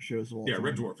favorite shows of all time. Yeah,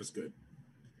 Red Dwarf is good.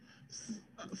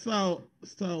 So,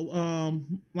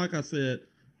 like I said,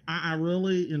 I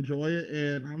really enjoy it,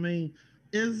 and I mean,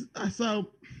 is the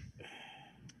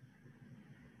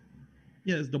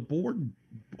board?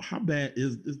 How bad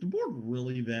is the board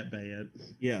really that bad?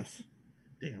 Yes.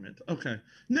 Damn it. Okay.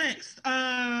 Next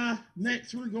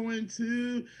we're going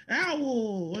to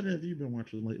Owl. What have you been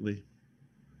watching lately?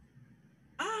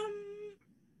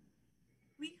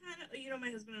 We kind of, my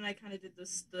husband and I kind of did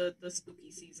this the spooky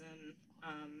season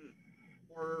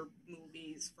horror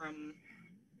movies from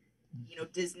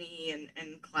Disney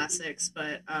and classics,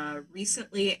 but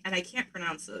recently, and I can't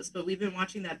pronounce this, but we've been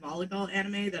watching that volleyball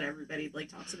anime that everybody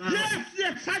talks about.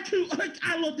 Yes, I too.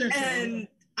 I love that show. And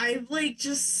I'm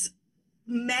just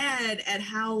mad at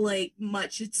how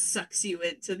much it sucks you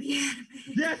into the anime.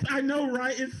 Yes, I know,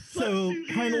 right? It's so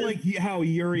kind of like how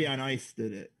Yuri on Ice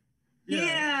did it.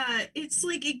 Yeah, it's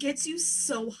it gets you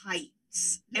so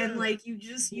hyped, and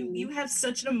you have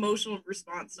such an emotional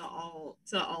response to all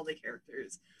the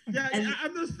characters. Yeah,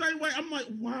 I'm the same way. I'm like,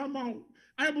 why am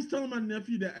I was telling my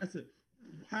nephew that. I said,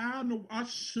 I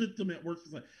shit them at work.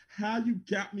 It's like, how you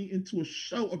got me into a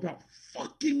show about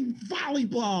fucking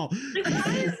volleyball?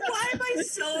 Why am I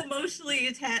so emotionally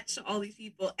attached to all these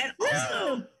people? And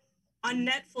also, on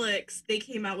Netflix, they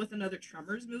came out with another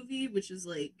Tremors movie, which is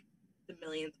the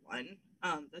millionth one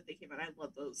that they came out. I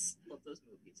love those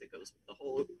movies. It goes with the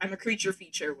whole I'm a creature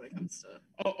feature when it comes to.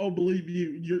 Oh, believe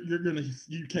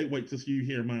you can't wait till you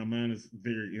hear mine. Mine is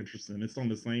very interesting. It's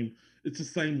the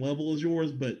same level as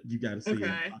yours, but you got to see it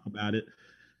and talk about it.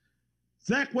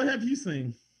 Zach, what have you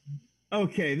seen?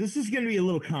 Okay, this is going to be a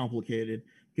little complicated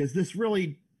because this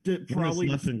really probably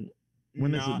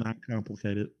when is it not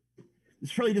complicated?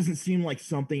 This probably doesn't seem like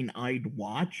something I'd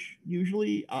watch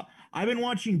usually. I've been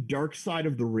watching Dark Side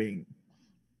of the Ring,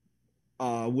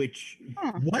 which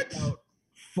what?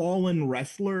 fallen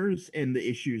wrestlers and the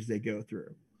issues they go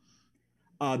through.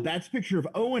 That's a picture of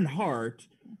Owen Hart,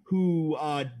 who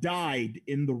died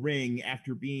in the ring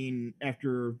after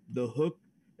the hook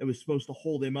that was supposed to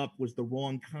hold him up was the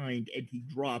wrong kind, and he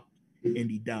dropped and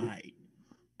he died.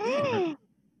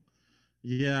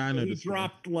 Yeah, I know. He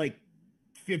dropped like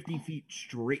 50 feet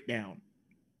straight down.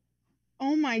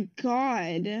 Oh my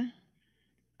god.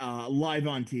 Live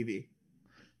on TV.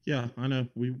 Yeah, I know.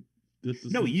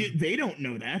 They don't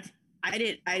know that. I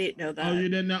didn't know that. Oh, you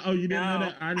didn't know? Oh, you didn't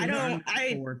know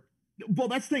that? Well,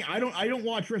 that's the thing. I don't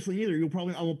watch wrestling either.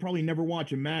 I will probably never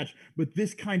watch a match, but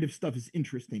this kind of stuff is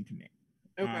interesting to me.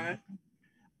 Okay.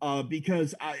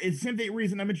 Because it's the same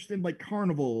reason I'm interested in like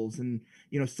carnivals and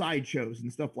sideshows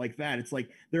and stuff like that. It's like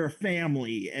they're a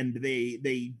family and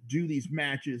they do these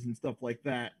matches and stuff like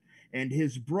that. And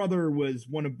his brother was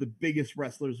one of the biggest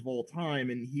wrestlers of all time,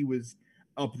 and he was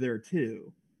up there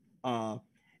too.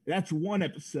 That's one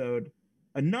episode.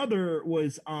 Another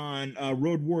was on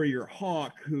Road Warrior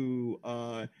Hawk, who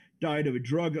died of a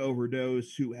drug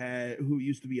overdose, who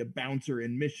used to be a bouncer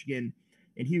in Michigan,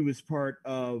 and he was part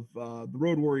of the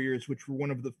Road Warriors, which were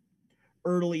one of the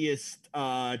earliest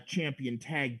champion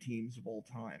tag teams of all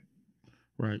time.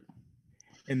 Right.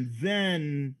 And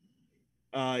then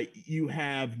you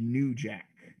have New Jack.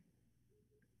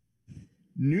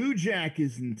 New Jack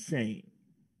is insane.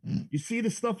 You see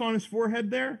the stuff on his forehead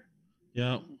there?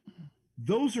 Yeah.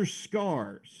 Those are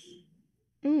scars.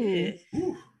 Ooh.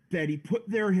 That he put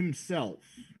there himself.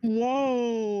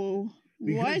 Whoa.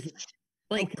 What?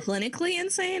 Like clinically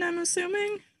insane, I'm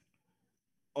assuming?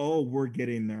 Oh, we're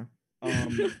getting there.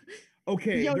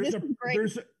 Okay, Yo,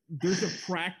 there's a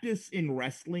practice in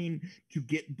wrestling to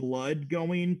get blood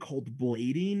going called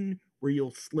blading, where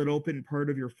you'll slit open part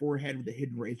of your forehead with a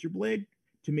hidden razor blade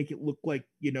to make it look like,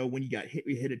 when you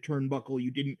hit a turnbuckle, you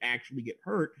didn't actually get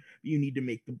hurt. But you need to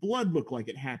make the blood look like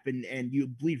it happened, and you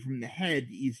bleed from the head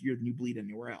easier than you bleed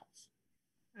anywhere else.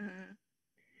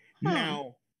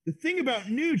 Now, the thing about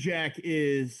New Jack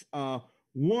is,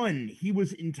 one, he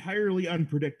was entirely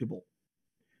unpredictable.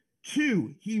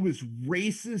 Two, he was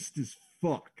racist as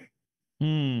fuck.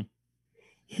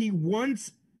 He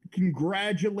once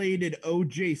congratulated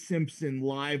O.J. Simpson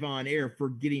live on air for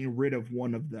getting rid of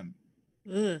one of them.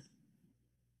 Ugh.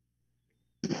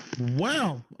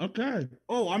 Well, okay.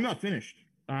 Oh, I'm not finished.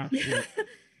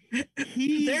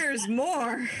 There's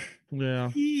more. Yeah.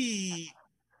 He,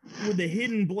 with a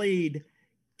hidden blade,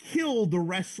 killed the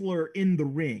wrestler in the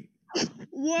ring.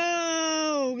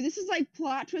 Whoa! This is like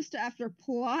plot twist after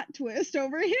plot twist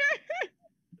over here.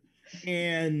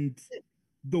 And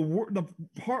the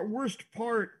worst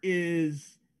part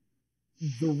is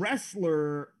the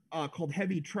wrestler called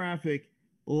Heavy Traffic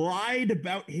lied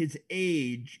about his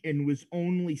age and was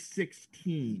only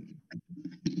 16.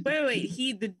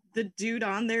 Wait, the dude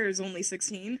on there is only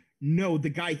 16? No, the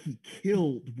guy he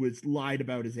killed lied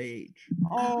about his age.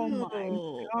 Oh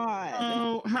my god.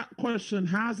 Oh, question.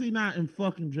 How's he not in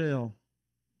fucking jail?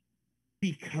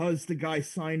 Because the guy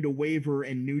signed a waiver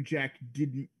and New Jack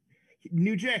didn't.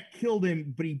 New Jack killed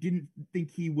him, but he didn't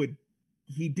think he would.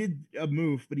 He did a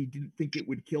move, but he didn't think it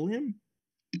would kill him.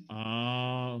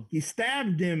 He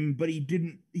stabbed him, but he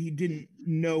didn't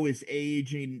know his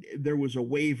age, and there was a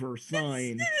waiver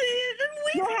signed.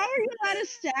 Well, how are you allowed to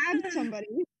stab somebody?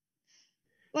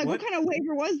 Like, what kind of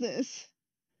waiver was this?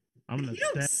 You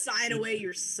don't sign away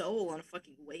your soul on a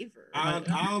fucking waiver.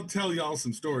 I'll tell y'all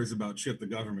some stories about shit the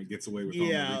government gets away with on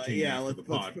the routine after the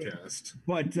podcast.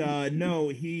 But no,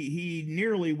 he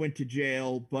nearly went to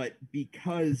jail, but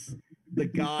because the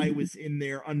guy was in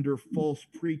there under false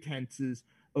pretenses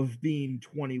of being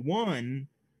 21,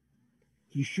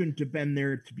 he shouldn't have been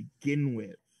there to begin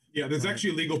with. Yeah, there's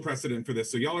actually a legal precedent for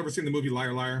this. So y'all ever seen the movie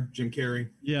Liar Liar, Jim Carrey?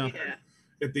 Yeah.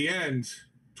 At the end,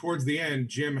 towards the end,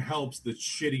 Jim helps the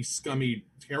shitty, scummy,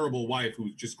 terrible wife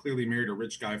who just clearly married a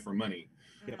rich guy for money,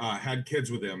 had kids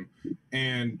with him.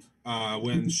 And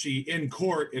when she, in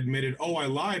court, admitted, oh, I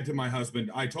lied to my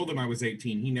husband. I told him I was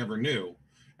 18. He never knew.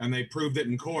 And they proved it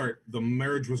in court. The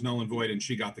marriage was null and void, and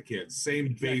she got the kids.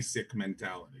 Same basic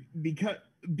mentality.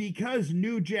 Because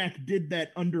New Jack did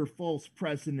that under false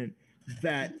precedent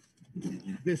that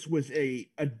this was a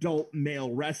adult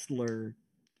male wrestler,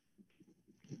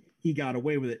 he got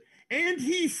away with it. And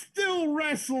he still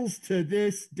wrestles to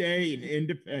this day in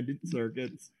independent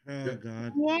circuits. Oh,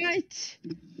 God. What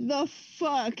the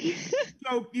fuck?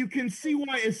 So you can see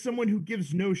why, as someone who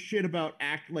gives no shit about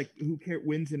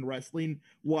wins in wrestling,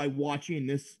 why watching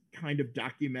this kind of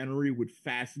documentary would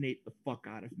fascinate the fuck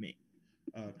out of me.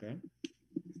 Okay.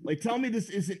 Like, tell me this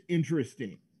isn't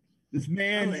interesting. This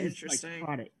man is interesting.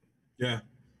 psychotic. Yeah.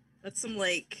 That's some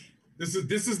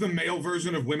This is the male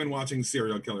version of women watching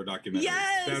serial killer documentaries.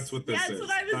 Yes, that's what this is.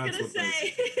 That's what I was gonna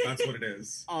say. That's what it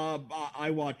is. I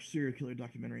watch serial killer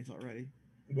documentaries already.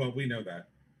 Well, we know that.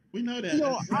 We know that.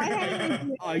 No,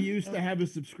 I used to have a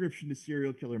subscription to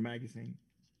Serial Killer magazine.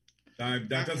 That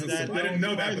doesn't. I didn't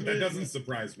know that, but that doesn't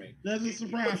surprise me. Doesn't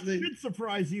surprise me. What should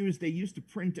surprise you is they used to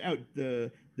print out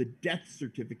the death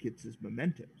certificates as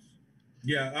mementos.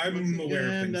 Yeah, I'm aware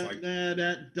of things like that.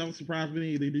 That don't surprise me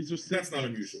either. These are that's not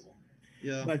unusual.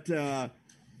 Yeah, but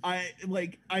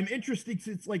I'm interested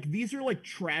since like these are like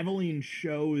traveling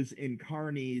shows in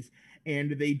carnies,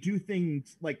 and they do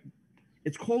things like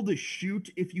it's called a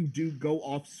shoot if you do go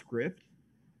off script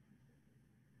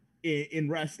in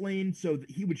wrestling. So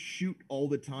he would shoot all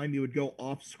the time. He would go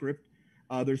off script.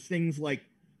 There's things like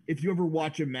if you ever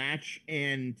watch a match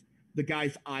and the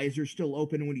guy's eyes are still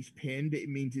open when he's pinned, it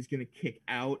means he's going to kick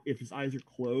out. If his eyes are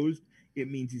closed, it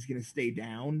means he's going to stay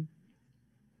down.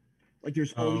 Like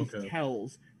there's all these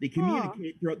tells. They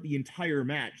communicate throughout the entire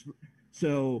match.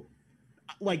 So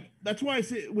like that's why I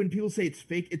say when people say it's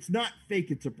fake, it's not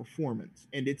fake, it's a performance.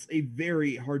 And it's a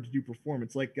very hard to do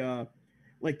performance. Like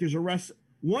there's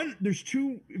there's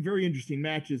two very interesting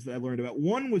matches that I learned about.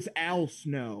 One was Al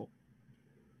Snow,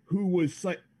 whose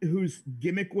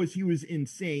gimmick was he was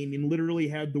insane and literally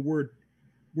had the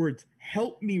words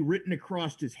 "help me" written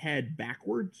across his head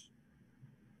backwards.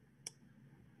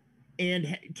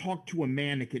 And talked to a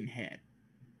mannequin head.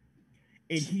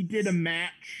 And he did a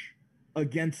match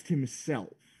against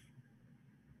himself.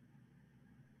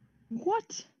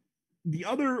 What? The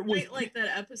other was like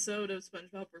that episode of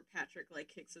SpongeBob where Patrick like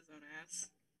kicks his own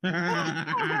ass.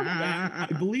 I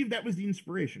believe that was the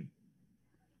inspiration.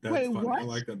 That's Wait, fun. what? I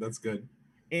like that. That's good.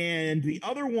 And the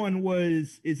other one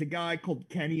is a guy called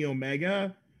Kenny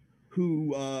Omega,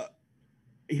 who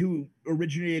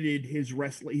originated his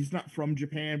wrestling. He's not from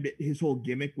Japan, but his whole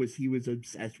gimmick was he was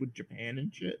obsessed with Japan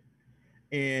and shit.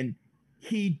 And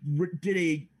he did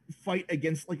a fight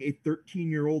against like a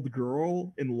 13-year-old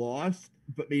girl and lost,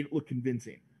 but made it look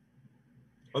convincing.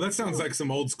 Oh, that sounds like some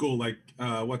old school, like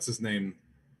what's his name,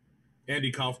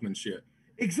 Andy Kaufman shit.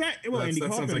 Exactly. Well,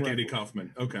 that sounds like Andy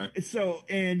Kaufman. Okay. So,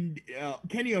 and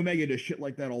Kenny Omega does shit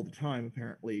like that all the time.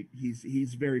 Apparently,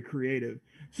 he's very creative.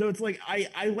 So it's like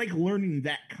I like learning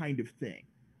that kind of thing.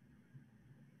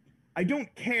 I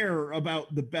don't care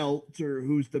about the belts or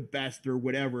who's the best or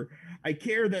whatever. I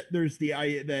care that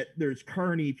there's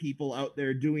carny people out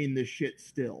there doing this shit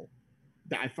still.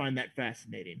 I find that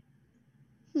fascinating.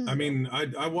 I mean,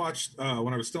 I watched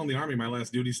when I was still in the Army. My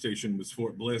last duty station was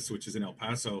Fort Bliss, which is in El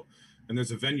Paso. And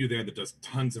there's a venue there that does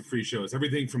tons of free shows,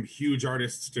 everything from huge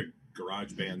artists to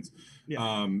garage bands,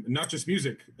 not just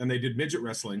music. And they did midget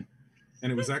wrestling, and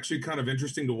it was actually kind of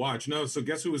interesting to watch. No, so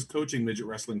guess who was coaching midget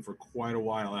wrestling for quite a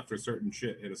while after certain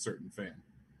shit hit a certain fan?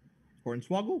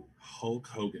 Hornswoggle? Hulk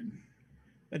Hogan.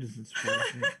 That doesn't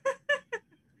surprise me.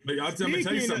 But I'm gonna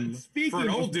tell you something. For an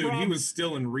old dude, he was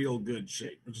still in real good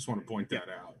shape. I just want to point that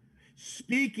out.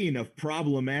 Speaking of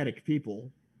problematic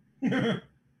people.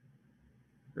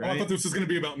 Right? Oh, I thought this was going to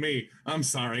be about me. I'm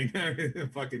sorry.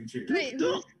 Fucking cheers. Wait,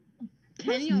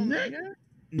 Kenny Omega?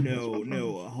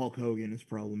 No, Hulk Hogan is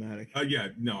problematic. Yeah,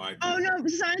 no, Oh no,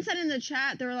 someone said in the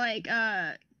chat they were like,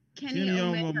 Kenny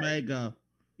Omega.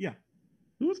 Yeah.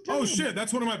 Oh shit,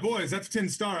 that's one of my boys. That's Tin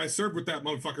Star. I served with that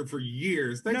motherfucker for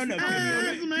years. Thanks no,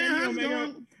 Kenny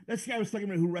Omega. That's the guy I was talking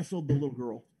about who wrestled the little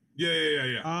girl.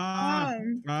 Yeah.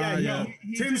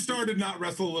 Tim Star did not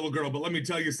wrestle a little girl, but let me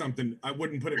tell you something. I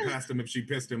wouldn't put it past him if she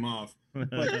pissed him off.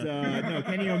 But no,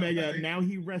 Kenny Omega, now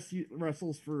he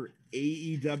wrestles for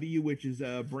AEW, which is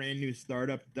a brand new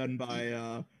startup done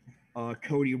by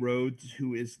Cody Rhodes,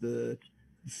 who is the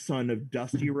son of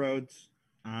Dusty Rhodes.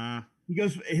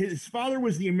 His father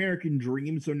was the American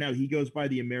Dream, so now he goes by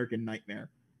the American Nightmare.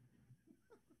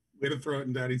 Way to throw it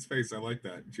in Daddy's face. I like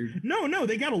that. No,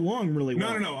 they got along really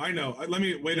well. No, I know. Let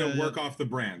me to work off the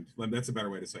brand. That's a better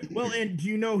way to say it. Well, and do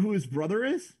you know who his brother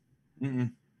is?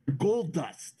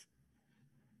 Goldust.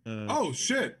 Oh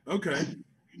shit. Okay.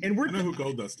 And I know who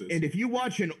Goldust is. And if you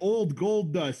watch an old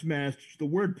Goldust match, the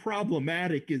word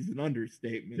 "problematic" is an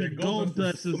understatement. Yeah,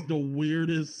 Goldust is the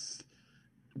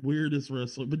weirdest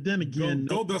wrestler. But then again,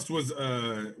 Goldust was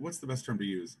what's the best term to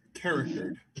use?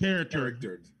 Charactered.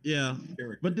 Yeah.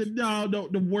 Charactered. But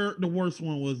the worst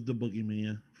one was the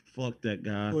Boogeyman. Fuck that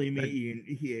guy. Well,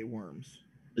 he ate worms.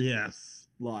 Yes.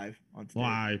 Live on stage.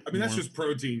 I mean, that's just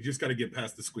protein. You just got to get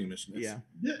past the squeamishness. Yeah.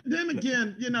 Then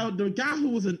again, the guy who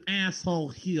was an asshole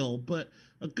heel, but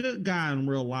a good guy in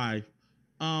real life.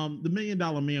 The $1 Million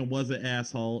Man was an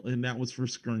asshole, and that was for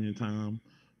screen time.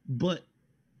 But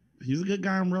he's a good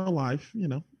guy in real life,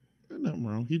 nothing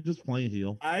wrong. He's just playing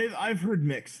heel. I've heard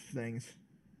mixed things.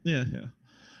 Yeah.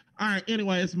 All right.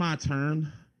 Anyway, it's my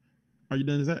turn. Are you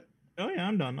done? Is that? Oh yeah,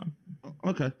 I'm done.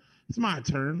 Okay. It's my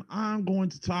turn. I'm going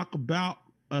to talk about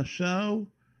a show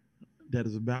that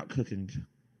is about cooking.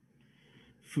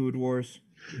 Food Wars.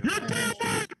 Food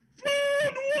Wars!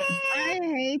 I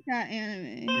hate that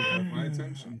anime. You have my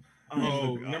attention.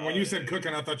 Oh, no, when you said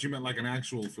cooking, I thought you meant like an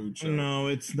actual food show. No,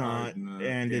 it's not.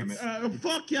 And damn it's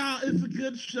fuck y'all. It's a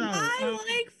good show. I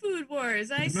like Food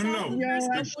Wars. I saw no. the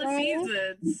first couple of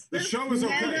seasons. The show is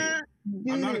okay. Yeah,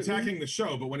 I'm not dude. attacking the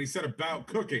show, but when he said about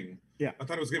cooking, yeah, I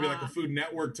thought it was gonna be like a Food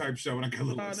Network type show, and I got a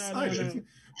little excited.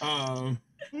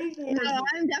 Food Wars. No,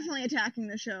 I'm definitely attacking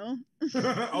the show.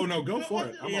 Oh no, go for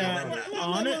it. I'm Yeah.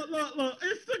 all about it. Look.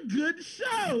 It's a good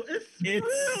show. It's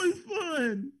really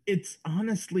fun. It's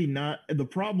honestly not. The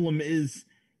problem is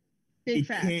Big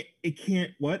facts. It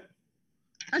can't. What?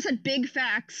 I said big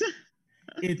facts.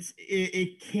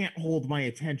 It can't hold my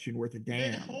attention worth a It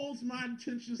damn. holds my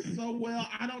attention so well.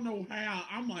 I don't know how.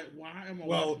 I'm like, why am I?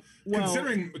 Well,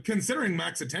 considering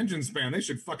Mac's attention span, they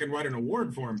should fucking write an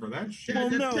award for him for that shit. Well,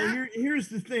 no. Here's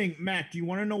the thing, Mac. Do you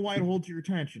want to know why it holds your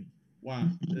attention? Why?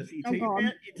 You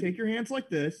you take your hands like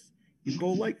this. You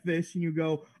go like this, and you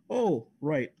go, "Oh,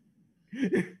 right."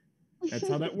 That's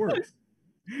how that works.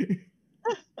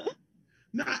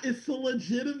 Nah, it's a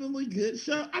legitimately good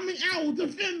show. I mean, Al,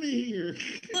 defend me here.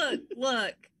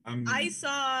 Look. I think I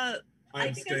saw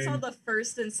abstain. the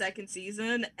first and second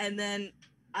season, and then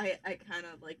I kind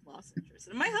of like lost interest.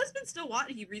 And my husband still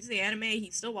he reads the anime,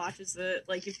 he still watches it.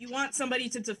 Like, if you want somebody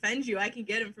to defend you, I can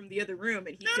get him from the other room,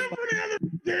 and he can.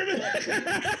 Damn it!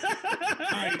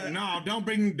 Hey, no, don't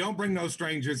bring no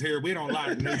strangers here. We don't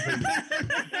like new people.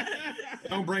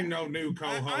 Don't bring no new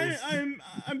co-hosts.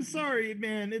 I'm sorry,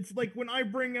 man. It's like when I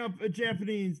bring up a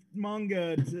Japanese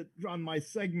manga on my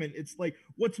segment, it's like,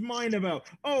 what's mine about?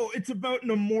 Oh, it's about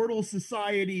an immortal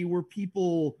society where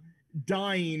people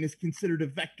dying is considered a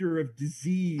vector of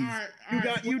disease.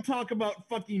 You talk about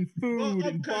fucking food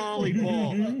and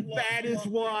volleyball. That is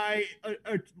why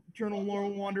Eternal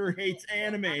Wanderer hates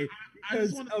anime,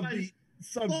 because of the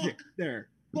subject there.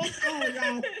 Fuck all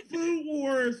y'all. Food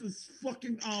Wars is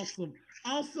fucking awesome.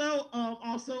 Also,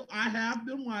 I have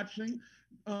been watching.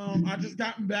 I just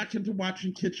gotten back into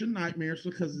watching Kitchen Nightmares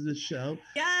because of this show.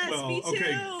 Yes, me too.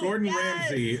 Okay,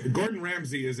 Gordon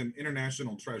Ramsay is an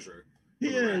international treasure. He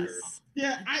is.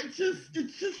 Yeah, it's just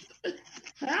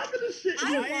having a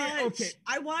shit.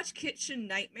 I watch Kitchen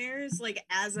Nightmares like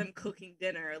as I'm cooking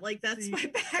dinner. Like, that's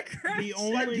my background. The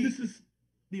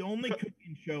only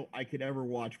cooking show I could ever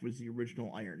watch was the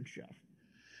original Iron Chef.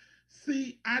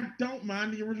 See, I don't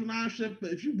mind the original Iron Chef,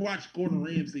 but if you watch Gordon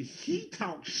Ramsay, he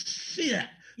talks shit.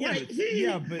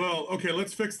 Well, okay,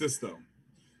 let's fix this though.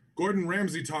 Gordon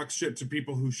Ramsay talks shit to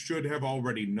people who should have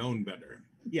already known better.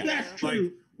 Yeah, that's true.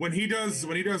 Like when he does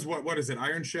what is it?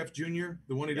 Iron Chef Junior,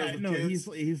 the one he does with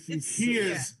kids. He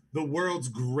is the world's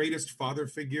greatest father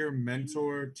figure,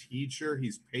 mentor, teacher.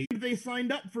 He's paid. They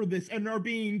signed up for this and are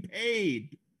being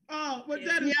paid. Oh, but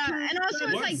that is true. And also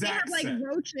it's What like Zach they have said. like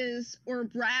roaches or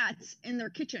rats in their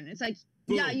kitchen. It's like,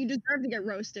 Boom. yeah, you deserve to get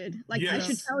roasted. Like, I Yes.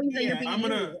 should tell you that you're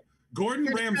being Gordon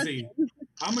You're Ramsay.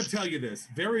 I'm gonna tell you this.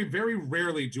 Very, very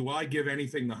rarely do I give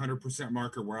anything the 100%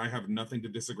 marker where I have nothing to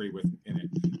disagree with in it.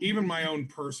 Even my own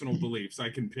personal beliefs, I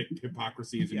can pick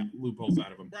hypocrisies and loopholes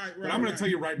out of them. But I'm gonna tell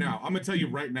you right now.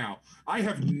 I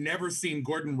have never seen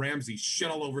Gordon Ramsay shit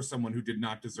all over someone who did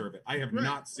not deserve it. I have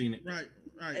not seen it. Right.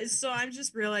 So I'm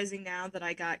just realizing now that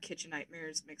I got Kitchen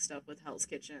Nightmares mixed up with Hell's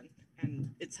Kitchen,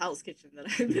 and it's Hell's Kitchen that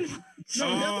I've been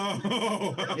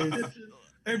watching.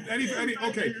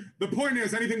 Okay. The point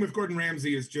is, anything with Gordon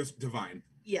Ramsay is just divine.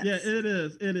 Yes. Yeah, it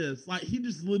is. Like, he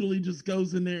just literally just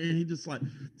goes in there and he just like,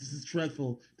 this is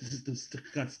dreadful. This is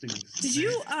disgusting. Did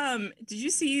you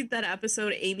see that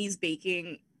episode, Amy's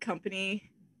Baking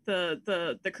Company?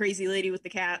 The crazy lady with the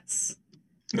cats?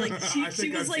 Like,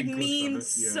 she was like memed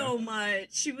so much.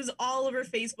 She was all over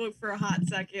Facebook for a hot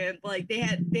second. Like, she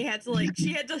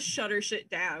had to shut her shit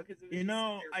down because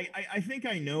I think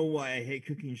I know why I hate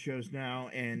cooking shows now,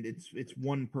 and it's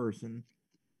one person.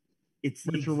 It's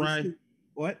Rachel Ray.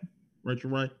 What? Rachel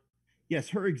Ray. Yes,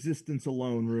 her existence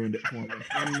alone ruined it for me.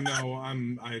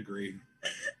 I agree.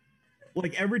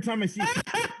 Like, every time I see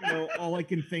a show, all I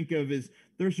can think of is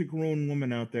there's a grown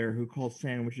woman out there who calls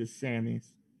sandwiches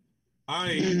Sammys. All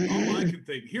I can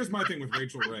think. Here's my thing with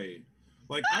Rachel Ray.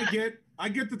 Like, I get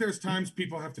that there's times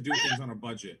people have to do things on a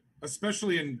budget,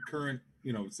 especially in current,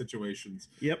 situations.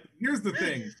 Yep. Here's the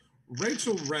thing.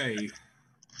 Rachel Ray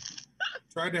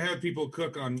tried to have people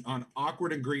cook on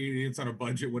awkward ingredients on a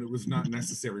budget when it was not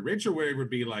necessary. Rachel Ray would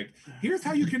be like, here's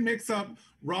how you can mix up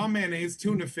raw mayonnaise,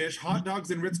 tuna fish, hot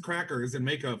dogs, and Ritz crackers and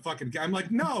make a fucking... I'm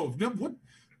like, no, what?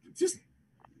 Just,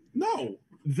 no.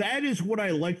 That is what I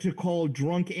like to call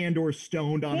drunk and or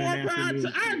stoned on an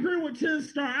afternoon. I agree with 10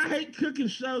 Star. I hate cooking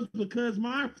shows because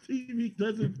my TV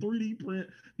doesn't 3D print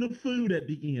the food at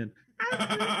the end. That's a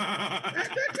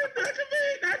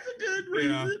good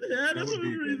reason. Yeah, that's a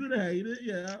good reason to hate it.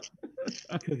 Yeah.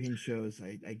 Cooking shows,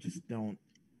 I just don't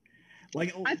like.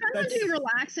 I find them to be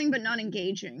relaxing but not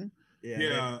engaging.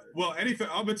 Yeah. Well, anything.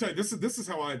 I'm gonna tell you. This is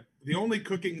how the only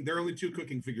cooking. There are only 2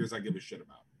 cooking figures I give a shit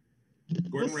about.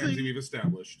 Gordon Ramsay, we've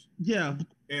established. Yeah.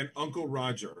 And Uncle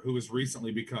Roger, who has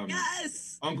recently become.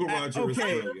 Yes. Uncle Roger is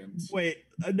brilliant. Wait,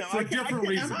 no, for different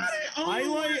reasons.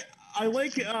 I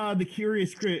like the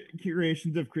curious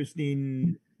creations of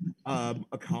Christine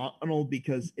O'Connell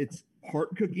because it's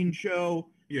part cooking show.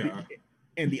 Yeah.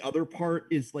 And the other part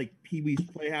is like Pee-wee's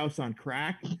Playhouse on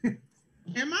crack.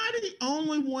 Am I the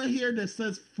only one here that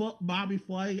says fuck Bobby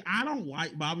Flay? I don't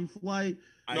like Bobby Flay.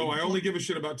 No, I only give a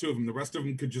shit about 2 of them. The rest of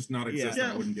them could just not exist.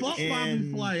 Yeah, fuck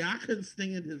Bobby Flay. I couldn't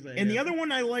stand his ass. And the other one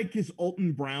I like is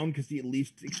Alton Brown because he at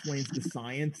least explains the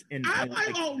science. And I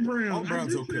like Alton Brown. Alton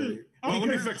Brown's okay. Well, let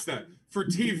me fix that. For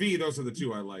TV, those are the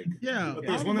 2 I like. Yeah. But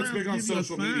there's one that's big on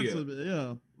social media.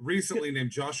 Yeah. Recently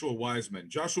named Joshua Wiseman.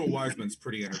 Joshua Wiseman's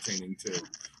pretty entertaining too.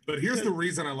 But here's the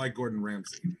reason I like Gordon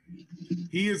Ramsay.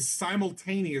 He is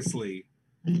simultaneously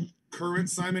current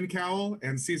Simon Cowell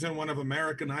and season 1 of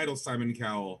American Idol Simon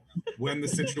Cowell when the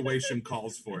situation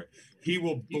calls for it. He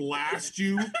will blast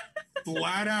you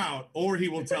flat out, or he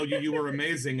will tell you you were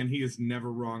amazing, and he is never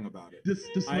wrong about it. This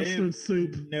mushroom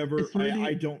soup.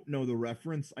 I don't know the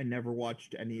reference. I never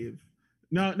watched any of.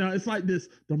 No, it's like this.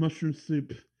 The mushroom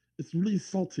soup. It's really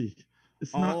salty.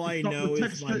 It's all not, I know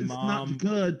is my mom not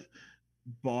good.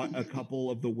 Bought a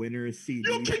couple of the winners CDs.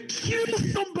 You can kill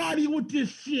somebody with this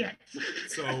shit.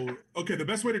 So, okay, the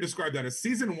best way to describe that is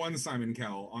season 1 Simon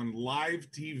Cowell on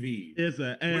live TV is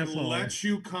an asshole. Let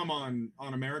you come on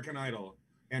American Idol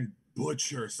and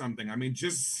butcher something. I mean,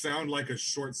 just sound like a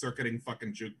short-circuiting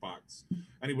fucking jukebox.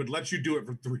 And he would let you do it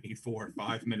for 3, 4,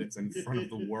 5 minutes in front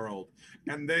of the world,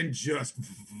 and then just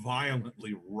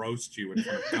violently roast you in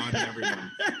front of God and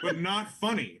everyone. But not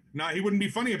funny. He wouldn't be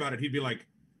funny about it. He'd be like,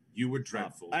 "You were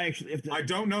dreadful. I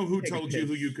don't know who told you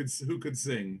who could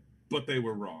sing, but they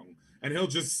were wrong." And he'll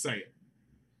just say it.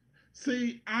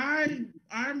 See, I'm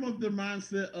of the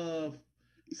mindset of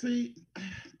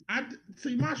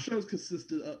my shows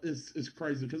consisted of is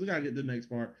crazy because we gotta get to the next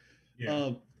part.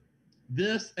 Yeah.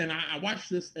 This and I watch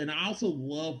this, and I also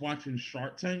love watching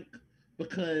Shark Tank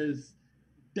because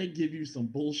they give you some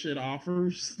bullshit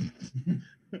offers.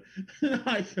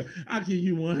 Like, I'll give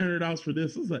you $100 for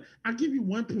this. It's like, I'll give you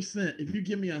 1% if you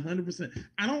give me 100%.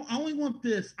 I only want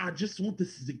this. I just want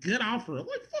this as a good offer. I'm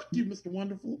like, fuck you, Mr.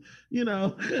 Wonderful. You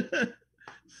know.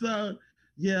 So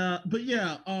yeah, but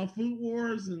yeah, Food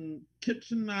Wars and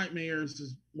Kitchen Nightmares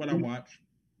is what I watch.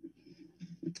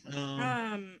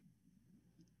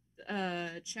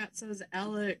 Chat says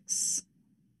Alex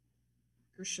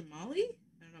Gershamali,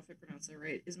 I don't know if I pronounced that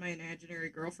right, is my imaginary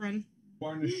girlfriend.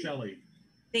 Barna Shelley.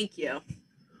 Thank you.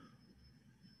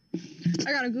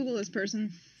 I gotta Google this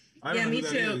person. Yeah, me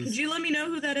too. Could you let me know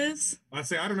who that is? I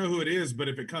say I don't know who it is, but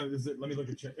if it comes, let me look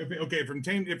at chat. If it came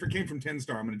from 10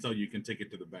 Star, I'm going to tell you can take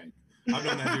it to the bank. I've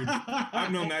known that dude.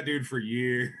 I've known that dude for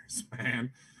years,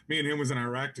 man. Me and him was in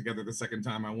Iraq together the second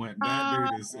time I went. That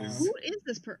dude is. Who is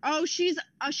this person? Oh, she's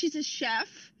a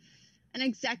chef, an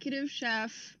executive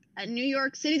chef at New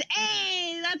York City.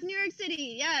 Hey, that's New York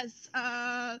City. Yes.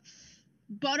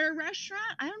 Butter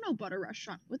Restaurant? I don't know Butter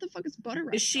Restaurant. What the fuck is Butter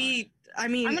Restaurant? Is she, I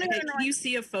mean, can you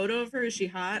see a photo of her? Is she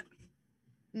hot?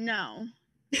 No.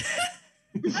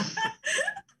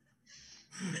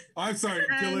 I'm sorry,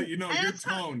 Killa. You know,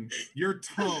 your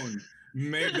tone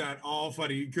made that all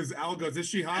funny because Al goes, "Is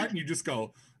she hot?" And you just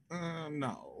go,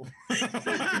 no.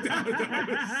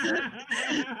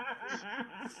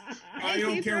 I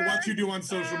don't care what you do on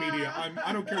social media.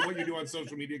 I don't care what you do on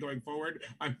social media going forward.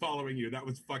 I'm following you. That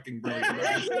was fucking brilliant.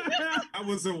 That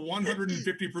was a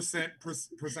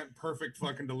 150% perfect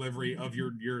fucking delivery of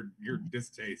your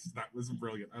distaste. That was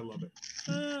brilliant. I love it.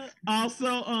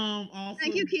 Also,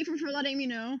 thank you, Kiefer, for letting me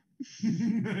know.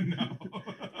 No.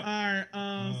 All right.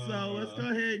 So let's go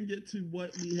ahead and get to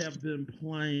what we have been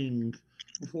playing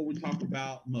before we talk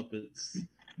about Muppets.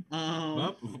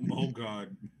 Oh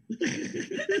God.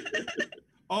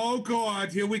 Oh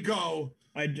God, here we go.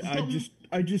 I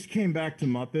just came back to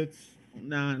Muppets.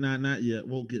 Nah, not yet.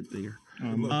 We'll get there.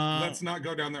 Look, let's not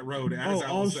go down that road. As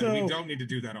Al said, we don't need to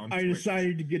do that on I Twitch.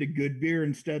 decided to get a good beer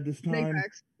instead this time.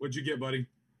 What'd you get, buddy?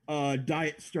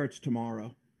 Diet starts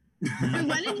tomorrow. When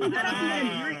did you get up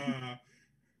and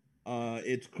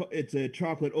drink? It's a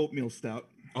chocolate oatmeal stout.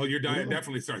 Oh, your diet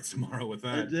definitely starts tomorrow with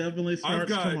that. It definitely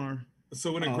starts tomorrow.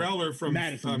 So in a growler from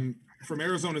Madison. From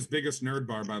Arizona's biggest nerd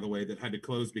bar, by the way, that had to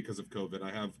close because of COVID, I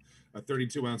have a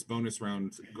 32-ounce bonus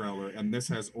round growler, and this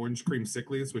has orange cream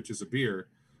sicklies, which is a beer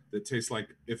that tastes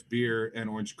like if beer and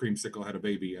orange creamsicle had a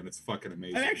baby, and it's fucking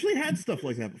amazing. I've actually had stuff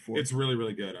like that before. It's really,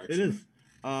 really good, actually. It is.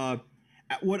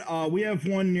 We have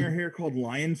one near here called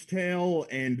Lion's Tail,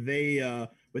 and they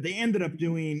what they ended up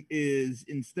doing is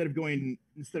instead of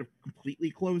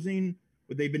completely closing,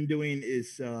 what they've been doing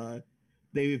is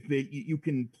you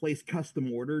can place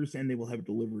custom orders and they will have it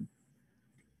delivered.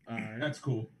 All right. That's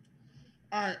cool.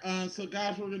 All right, so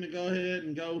guys, we're gonna go ahead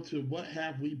and go to what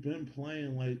have we been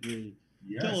playing lately.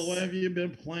 Yes. Tell us, what have you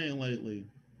been playing lately?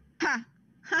 Ha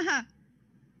ha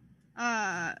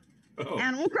ha.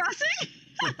 Animal Crossing.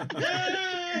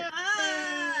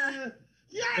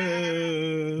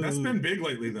 That's been big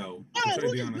lately, though. Oh, To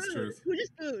tell you the honest truth. Who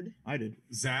just booed? I did.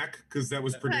 Zach, because that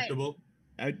was predictable.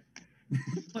 Do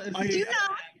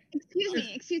not. Excuse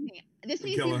me. This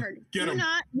needs to be heard. Get Do him.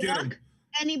 not Get yuck him.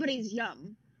 anybody's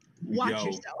yum. Watch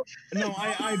yourself. No,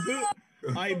 I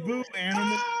boo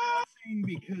Animal Crossing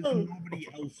because nobody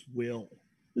else will.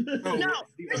 Oh, No,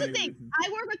 here's the thing. I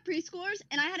work with preschoolers,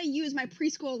 and I had to use my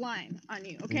preschool line on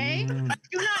you. Okay? Do not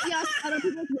yuck other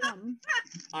people's yum.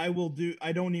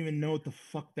 I don't even know what the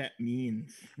fuck that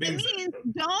means. It means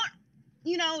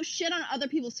don't, shit on other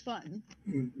people's fun.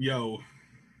 Yo.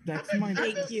 That's my.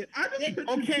 Thank you.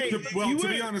 Okay. Well, to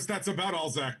be honest, that's about all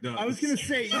Zach does. I was gonna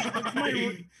say, that's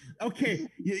my. Okay,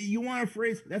 you want a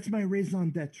phrase? That's my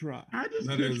raison d'etre.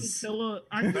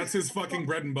 That's his fucking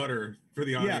bread and butter for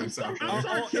the audience out there.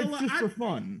 It's just for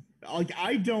fun. Like,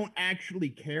 I don't actually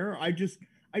care. I just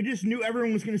knew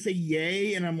everyone was gonna say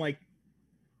yay, and I'm like,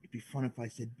 it'd be fun if I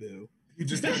said boo. He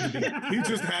just had to be. I'm that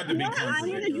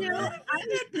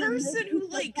person who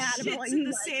shits in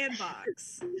the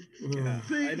sandbox.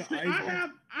 I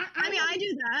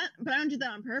do that, but I don't do that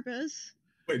on purpose.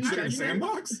 Wait, shit in the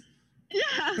sandbox?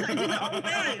 Yeah.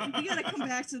 Hey, we gotta come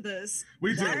back to this.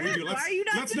 We do. Why are you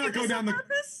not Let's doing not go this down on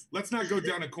purpose? Let's not go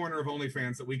down a corner of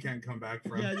OnlyFans that we can't come back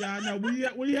from. Yeah, I know. We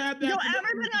had that. No,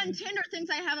 everybody on Tinder thinks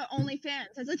I have an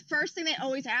OnlyFans. That's the first thing they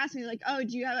always ask me, like, "Oh,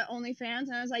 do you have an OnlyFans?"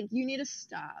 And I was like, "You need to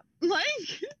stop."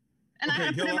 And I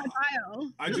had to put in my bio.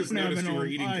 I just noticed you were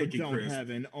eating Cookie Crisp. I don't have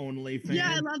an OnlyFans.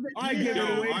 Yeah, I love it. I get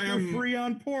it away for free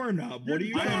on Pornhub. What are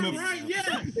you talking about?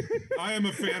 I am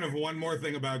a fan of one more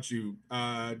thing about you.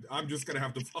 I'm just gonna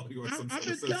have to follow you on some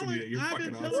social media. You're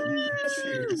fucking awesome.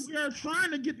 Cheers. We are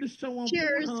trying to get this show on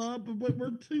Pornhub, but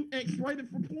we're too X-rated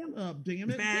for Pornhub.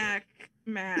 Damn it,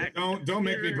 Mac. Don't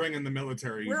make me bring in the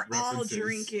military. We're references. all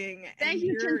drinking. Thank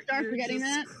you, Tim Star, for getting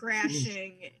that.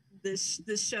 Crashing. This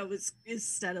show is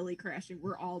steadily crashing.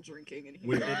 We're all drinking in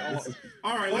here.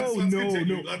 All right, let's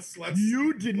continue. Let's.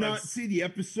 You did not see the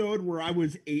episode where I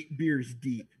was 8 beers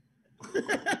deep.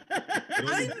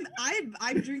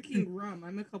 I'm drinking rum.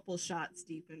 I'm a couple shots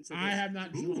deep into this. I have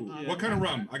not. What kind of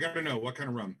rum? I gotta know. What kind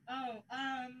of rum?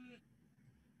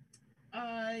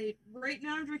 Right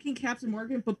now I'm drinking Captain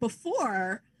Morgan, but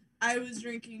before I was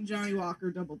drinking Johnny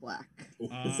Walker Double Black.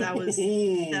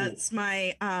 That's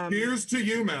my Here's to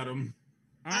you, madam.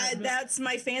 That's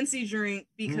my fancy drink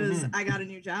because I got a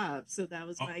new job, so that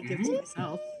was my gift to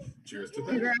myself. Cheers to that.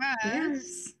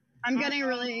 Congrats. I'm getting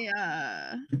really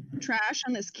trash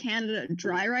on this Canada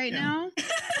Dry right now.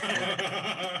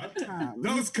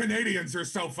 Those Canadians are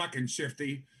so fucking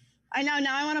shifty. I know.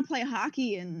 Now I want to play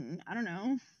hockey, and I don't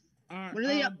know.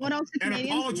 What else do and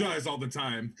Canadians apologize all the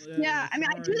time. Yeah, I mean,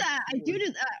 I do that. I do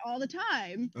that all the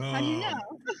time. How do you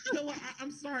know? I'm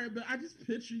sorry, but I just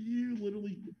picture you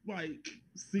literally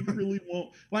secretly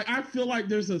I feel like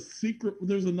there's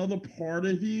another part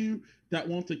of you that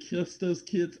wants to kiss those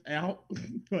kids out.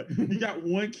 But you got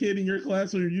one kid in your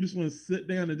classroom, you just want to sit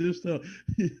down and just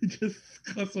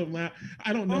cuss them out.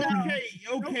 I don't know.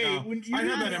 Okay. When you I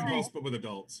have that impulse, but with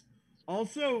adults.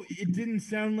 Also, it didn't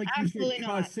sound like you said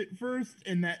cuss it first,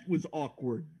 and that was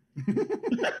awkward.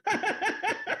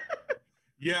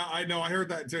 Yeah, I know. I heard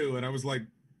that too, and I was like,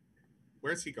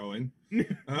 "Where's he going?"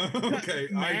 Okay.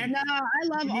 I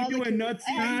love all the kids.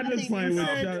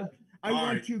 I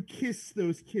want to kiss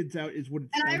those kids out. Is what.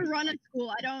 And I run a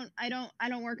school. I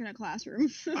don't work in a classroom.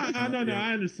 I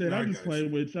understand. I'm just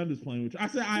playing with you. I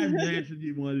said I imagined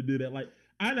you wanted to do that.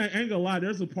 I ain't gonna lie.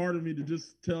 There's a part of me to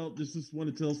just want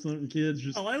to tell certain kids.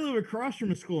 I live across from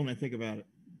a school, and I think about it.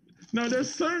 No,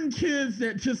 there's certain kids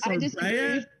that just are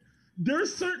bad.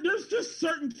 There's just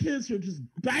certain kids who are just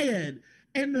bad.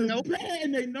 And they're bad,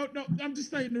 and they no. I'm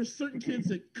just saying, there's certain kids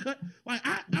that cut. Like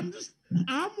I'm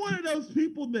one of those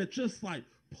people that just like,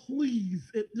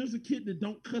 please. If there's a kid that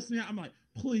don't cuss me out, I'm like,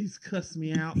 please cuss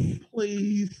me out,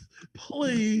 please.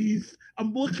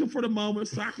 I'm looking for the moment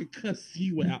so I can cuss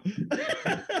you out.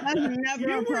 That's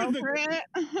never appropriate.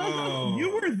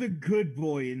 You were the good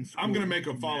boy in school. I'm gonna make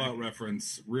a Fallout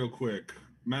reference real quick.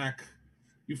 Mac,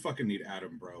 you fucking need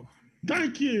Adam, bro.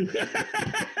 Thank you.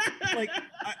 Like,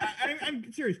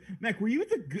 I'm serious. Mac, were you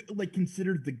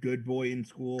considered the good boy in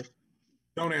school?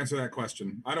 Don't answer that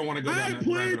question. I don't want to go down that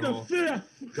rabbit hole.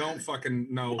 Don't fucking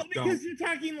no. Well, because you're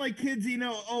talking like kids,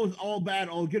 it's all bad,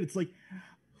 all good. It's like,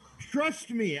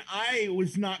 trust me, I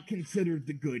was not considered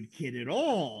the good kid at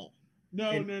all.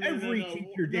 No. Every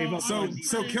teacher gave up.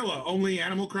 So Killa, only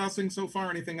Animal Crossing so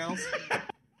far? Anything else?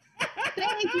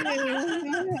 Thank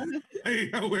you.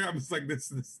 Hey, I'm just like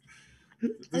this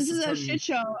This is a shit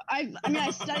show. I mean, I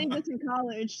studied this in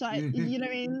college, so you know what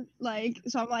I mean? Like,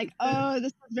 so I'm like, oh,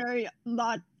 this is very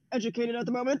not educated at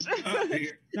the moment.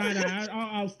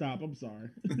 I'll stop. I'm sorry.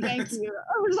 Thank you.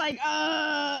 I was like,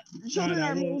 children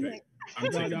are amazing.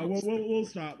 We'll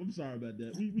stop. I'm sorry about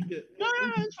that. We get no,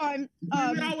 it's fine.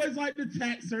 We always like to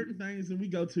attack certain things, and we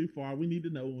go too far. We need to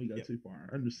know when we go too far.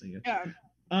 I understand. Yeah.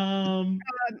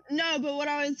 No, but what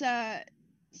I was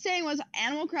saying was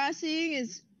Animal Crossing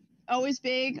is always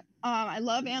big. I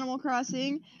love Animal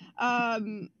Crossing.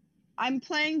 I'm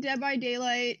playing Dead by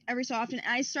Daylight every so often,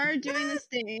 and I started doing this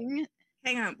thing.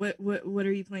 Hang on, what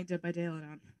are you playing Dead by Daylight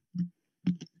on?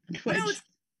 Twitch. No,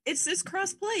 it's this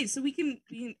crossplay, so we can.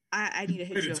 I need to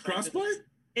hit you. It's crossplay?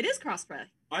 It is crossplay.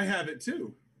 I have it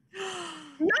too. No!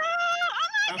 Oh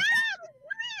my god!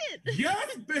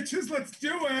 Yes, bitches, let's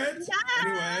do it. Yeah.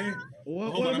 Anyway,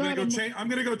 hold on, I'm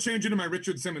gonna go change into my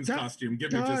Richard Simmons costume.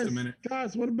 Give me just a minute.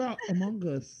 Guys, what about Among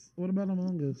Us?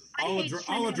 I'll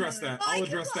address that. I'll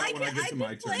address that when I get to my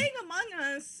turn. Playing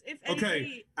Among Us. If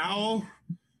okay, Owl,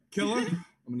 Killa, I'm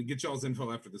gonna get y'all's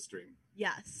info after the stream.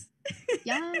 Yes.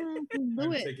 Yeah, I'm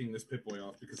taking this Pip-Boy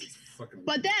off because it's fucking.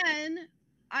 But then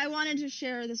I wanted to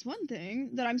share this one thing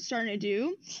that I'm starting to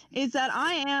do is that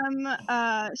I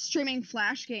am streaming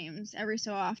Flash games every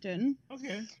so often.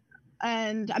 Okay.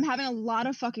 And I'm having a lot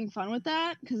of fucking fun with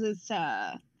that because it's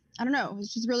I don't know,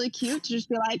 it's just really cute to just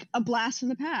be like a blast from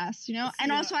the past, you know?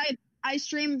 And also I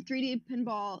stream 3D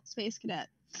Pinball Space Cadet.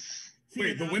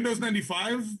 Wait, the Windows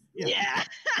 95? Yeah.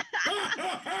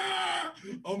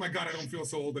 Oh my god, I don't feel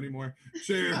so old anymore.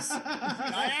 Cheers.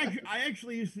 I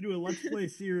actually used to do a Let's Play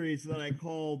series that I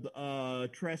called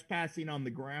Trespassing on the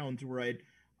Grounds, where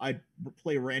I'd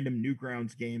play random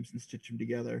Newgrounds games and stitch them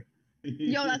together.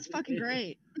 Yo, that's fucking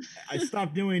great. I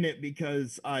stopped doing it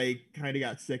because I kind of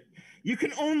got sick. You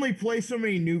can only play so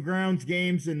many Newgrounds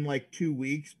games in like 2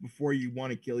 weeks before you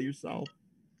want to kill yourself.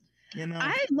 You know?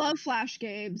 I love Flash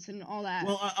games and all that.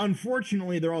 Well,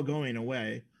 unfortunately, they're all going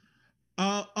away.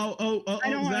 I don't Zach,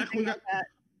 want to about that.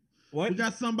 What? We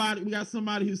got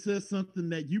somebody who says something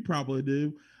that you probably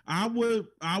do. I would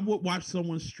watch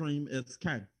someone stream SK.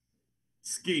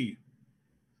 Ski.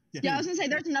 Yeah, I was gonna say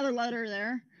there's another letter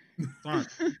there. Sorry.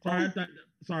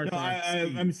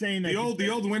 I'm saying that the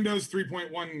old Windows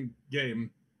 3.1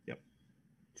 game.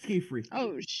 Ski free.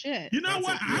 Oh shit! You know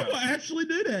what? I will actually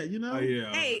do that. You know.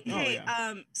 Yeah. Hey.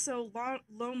 So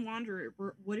Lone Wanderer,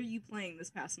 what are you playing this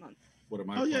past month? What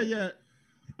am I? Oh playing? yeah.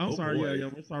 I'm sorry. Boy. Yeah.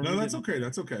 I'm sorry. No, that's okay.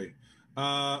 That's okay.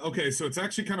 Okay, so it's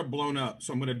actually kind of blown up.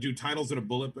 So I'm gonna do titles in a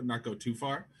bullet, but not go too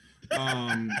far.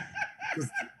 I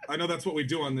know that's what we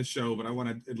do on this show, but I want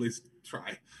to at least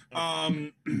try.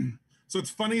 So it's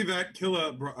funny that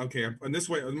Killa. Okay, on this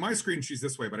way, on my screen she's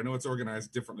this way, but I know it's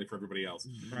organized differently for everybody else.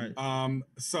 Right.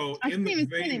 So I can't even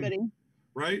see anybody.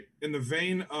 Right in the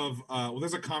vein of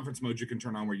there's a conference mode you can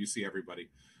turn on where you see everybody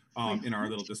in our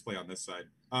little display on this side.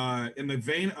 In the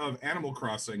vein of Animal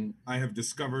Crossing, I have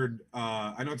discovered.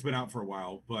 I know it's been out for a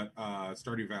while, but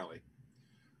Stardew Valley.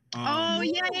 Yeah.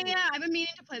 I've been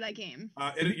meaning to play that game.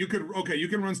 You can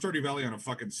run Stardew Valley on a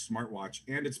fucking smartwatch,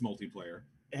 and it's multiplayer.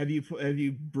 Have you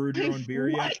brewed your own beer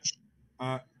yet?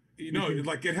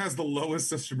 Like it has the lowest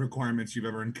system requirements you've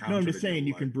ever encountered. No, I'm just saying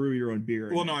you can brew your own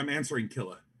beer. Well, no, I'm answering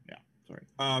Killa. Yeah, sorry.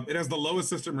 It has the lowest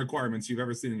system requirements you've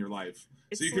ever seen in your life,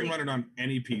 so you can run it on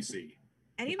any PC.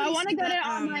 I want to get it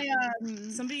on my.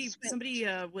 Somebody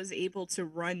was able to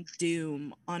run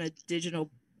Doom on a digital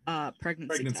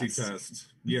pregnancy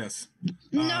test. Yes.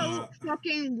 No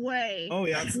fucking way. Oh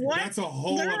yeah. That's a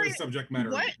whole other subject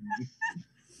matter. What?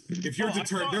 If you're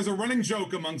deterred, there's a running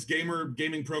joke amongst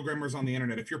gaming programmers on the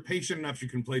internet. If you're patient enough, you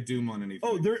can play Doom on anything.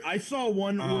 Oh, I saw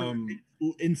one where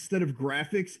instead of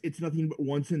graphics, it's nothing but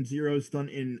ones and zeros done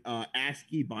in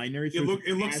ASCII binary. So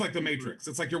it looks like the Matrix.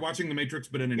 It's like you're watching the Matrix,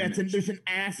 but in an image. There's an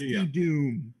ASCII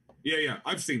Doom. Yeah,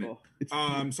 I've seen it.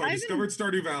 So I discovered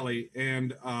Stardew Valley,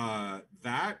 and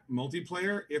that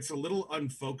multiplayer, it's a little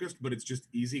unfocused, but it's just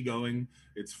easygoing.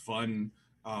 It's fun.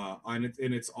 And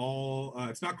it's all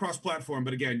it's not cross-platform,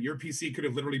 but again, your PC could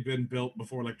have literally been built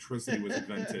before electricity was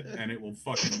invented, and it will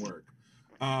fucking work.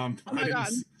 Oh my God.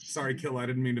 Sorry, Kill, I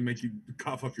didn't mean to make you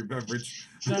cough up your beverage.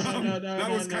 No, that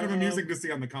was kind of amusing to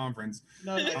see on the conference.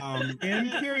 I'm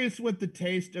curious what the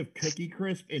taste of Cookie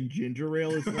Crisp and ginger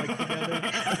ale is like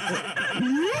together.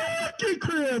 Cookie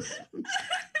Crisp.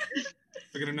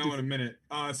 We're gonna know in a minute.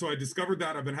 So I discovered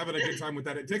that. I've been having a good time with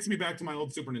that. It takes me back to my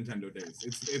old Super Nintendo days.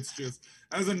 It's just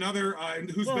as another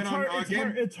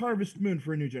it's Harvest Moon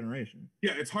for a new generation.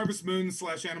 Yeah, it's Harvest Moon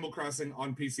 / Animal Crossing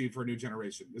on PC for a new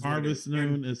generation. Harvest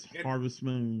Moon is Harvest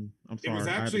Moon. I'm sorry. It was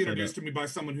actually introduced to me by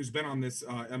someone who's been on this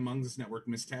Among Us network.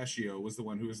 Mistachio was the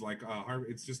one who was like,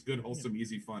 it's just good, wholesome,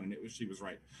 easy fun, and she was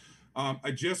right.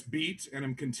 I just beat and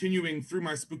I'm continuing through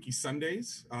my Spooky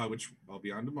Sundays, which I'll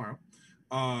be on tomorrow.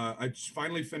 I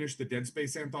finally finished the Dead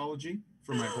Space anthology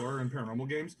for my horror and paranormal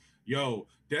games. Yo,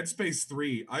 Dead Space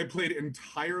 3. I played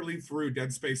entirely through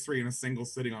Dead Space 3 in a single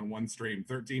sitting on one stream,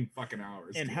 13 fucking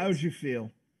hours. And how'd you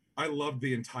feel? I loved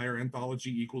the entire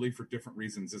anthology equally for different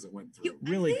reasons as it went through.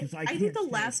 Really? I think the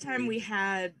last time we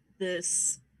had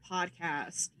this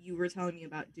podcast, you were telling me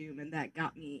about Doom, and that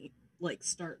got me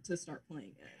start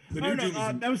playing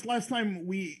it. That was last time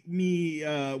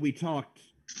we talked.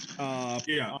 So I'll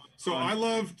do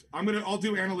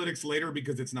analytics later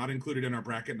because it's not included in our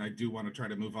bracket, and I do want to try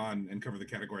to move on and cover the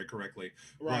category correctly.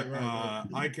 Right.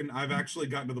 I've actually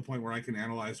gotten to the point where I can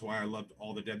analyze why I loved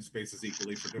all the Dead Spaces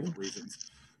equally for different reasons.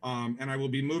 And I will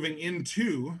be moving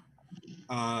into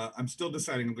I'm still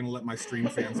deciding. I'm going to let my stream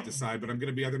fans decide, but I'm going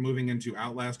to be either moving into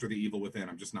Outlast or The Evil Within.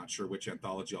 I'm just not sure which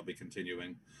anthology I'll be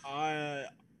continuing.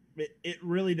 It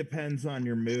really depends on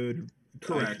your mood.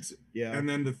 Correct. Yeah. And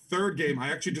then the third game,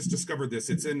 I actually just discovered this.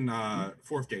 It's in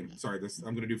fourth game. Sorry,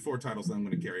 I'm going to do 4 titles, then I'm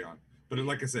going to carry on. But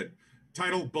like I said,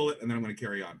 title, bullet, and then I'm going to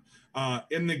carry on.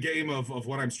 In the game of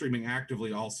what I'm streaming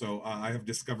actively also, I have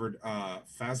discovered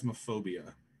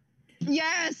Phasmophobia.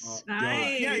 Yes.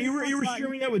 Nice. Yeah, you were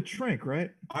streaming that with Trink,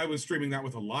 right? I was streaming that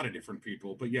with a lot of different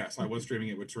people, but yes, I was streaming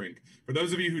it with Trink. For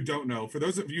those of you who don't know, for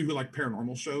those of you who like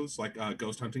paranormal shows, like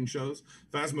ghost hunting shows,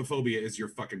 Phasmophobia is your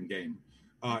fucking game.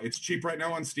 It's cheap right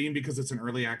now on Steam because it's an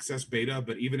early access beta,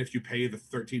 but even if you pay the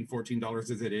 $13, $14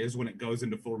 as it is, when it goes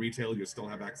into full retail, you still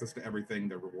have access to everything.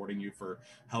 They're rewarding you for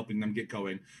helping them get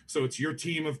going. So it's your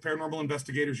team of paranormal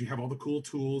investigators. You have all the cool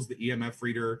tools, the EMF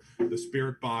reader, the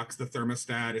spirit box, the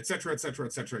thermostat, et cetera, et cetera,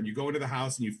 et cetera. And you go into the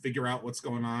house and you figure out what's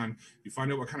going on. You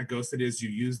find out what kind of ghost it is. You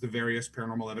use the various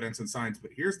paranormal evidence and signs. But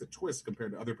here's the twist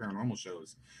compared to other paranormal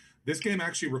shows. This game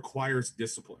actually requires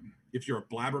discipline. If you're a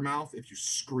blabbermouth, if you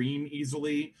scream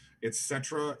easily,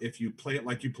 etc., if you play it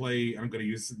like you play, I'm going to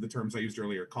use the terms I used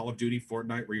earlier, Call of Duty,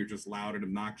 Fortnite, where you're just loud and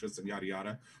obnoxious and yada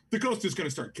yada, the ghost is going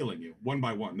to start killing you one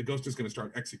by one. The ghost is going to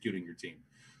start executing your team.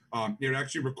 It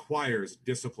actually requires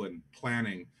discipline,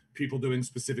 planning, people doing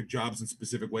specific jobs in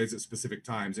specific ways at specific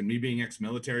times. And me being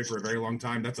ex-military for a very long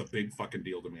time, that's a big fucking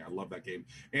deal to me. I love that game.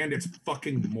 And it's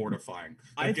fucking mortifying.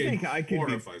 I think I could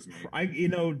mortifies me.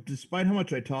 Despite how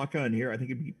much I talk on here, I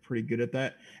think I'd be pretty good at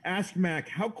that. Ask Mac,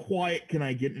 how quiet can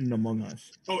I get in Among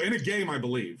Us? Oh, in a game, I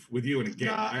believe. With you in a game.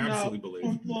 I absolutely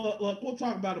believe. Look, we'll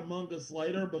talk about Among Us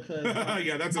later because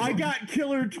yeah, I got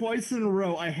Killer twice in a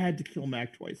row. I had to kill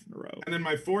Mac twice in a row. And then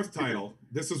my fourth title,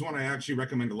 this is one I actually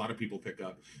recommend a lot of people pick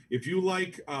up. If you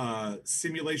like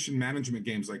simulation management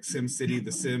games like SimCity,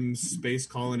 The Sims, Space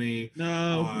Colony,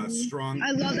 Strong.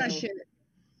 I love that shit.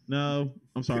 No,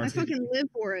 I'm sorry. I fucking live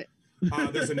for it.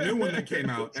 There's a new one that came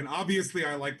out, and obviously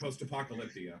I like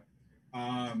post-apocalyptia.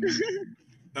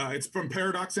 It's from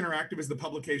Paradox Interactive is the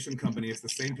publication company. It's the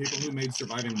same people who made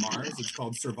Surviving Mars. It's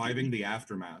called Surviving the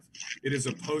Aftermath. It is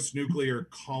a post-nuclear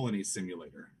colony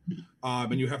simulator.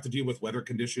 And you have to deal with weather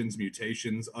conditions,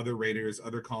 mutations, other raiders,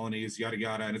 other colonies, yada,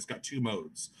 yada. And it's got 2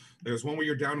 modes. There's one where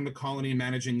you're down in the colony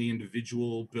managing the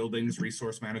individual buildings,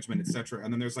 resource management, etc.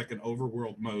 And then there's like an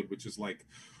overworld mode, which is like...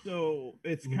 So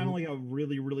it's kind of like a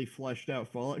really, really fleshed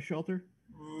out Fallout shelter?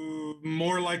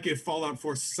 More like a Fallout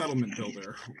 4 settlement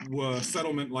builder.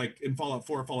 Settlement, like in Fallout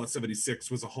 4, Fallout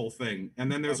 76 was a whole thing.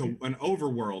 And then there's an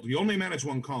overworld. You only manage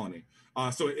one colony.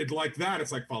 So it's like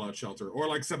Fallout Shelter, or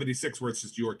like 76 where it's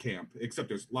just your camp, except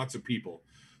there's lots of people.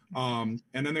 And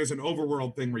then there's an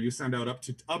overworld thing where you send out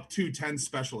up to 10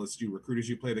 specialists you recruit as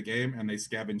you play the game, and they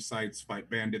scavenge sites, fight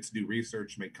bandits, do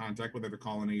research, make contact with other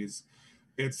colonies,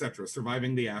 etc.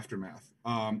 Surviving the aftermath.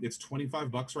 It's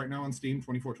 $25 right now on Steam,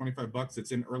 $25.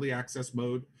 It's in early access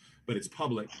mode, but it's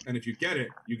public. And if you get it,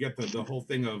 you get the whole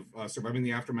thing of Surviving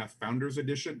the Aftermath Founders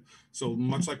Edition. So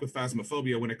much like with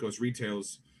Phasmophobia, when it goes retail,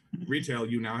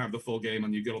 you now have the full game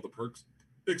and you get all the perks.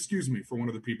 Excuse me, for one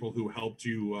of the people who helped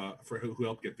you, who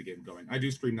helped get the game going. I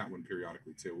do stream that one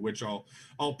periodically too, which I'll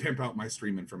pimp out my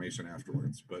stream information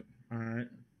afterwards. But all right,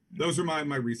 those are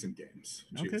my recent games.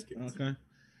 Cheers, okay.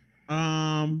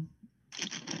 Owl,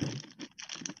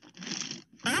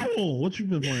 what you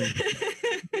been playing?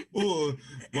 Oh,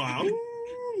 wow.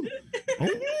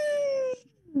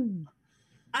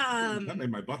 That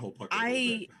made my butthole pluck.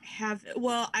 I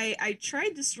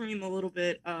tried to stream a little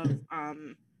bit of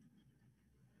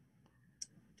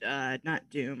not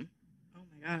Doom. Oh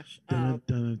my gosh. What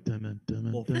the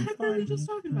heck were we just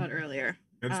talking about earlier?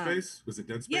 Dead Space? Was it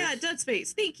Dead Space? Yeah, Dead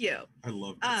Space. Thank you. I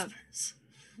love Dead Space.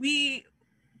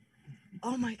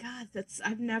 Oh my god,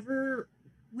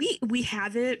 we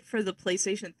have it for the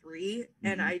PlayStation 3,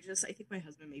 and I think my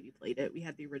husband maybe played it. We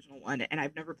had the original one, and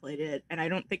I've never played it, and I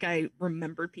don't think I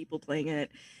remembered people playing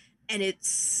it, and it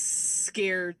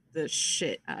scared the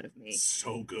shit out of me.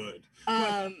 So good.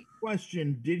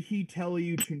 Question: did he tell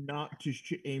you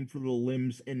to aim for the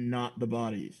limbs and not the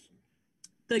bodies?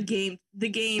 The game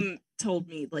told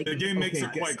me, like, the game makes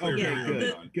it quite clear.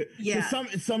 Okay, good. Yeah.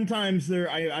 Sometimes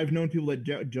I've known people that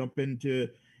jump into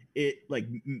it like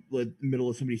middle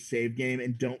of somebody's save game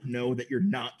and don't know that you're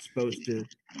not supposed to.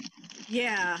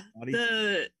 Yeah,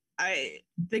 the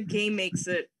game makes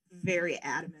it very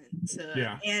adamant.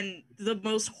 And the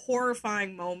most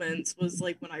horrifying moments was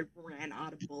like when I ran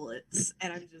out of bullets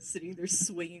and I'm just sitting there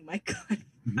swinging my gun.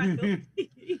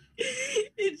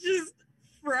 It's just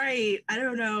right. I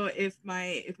don't know if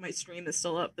my stream is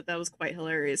still up, but that was quite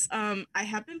hilarious. I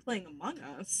have been playing Among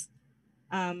Us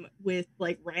with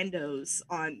like randos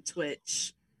on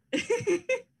Twitch.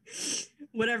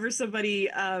 Whenever somebody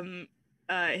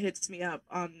hits me up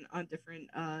on different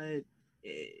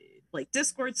like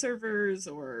Discord servers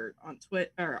or on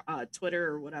Twitter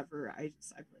or whatever, I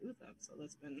play with them. So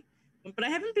that's been, but I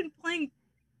haven't been playing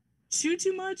too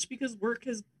much because work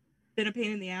has been a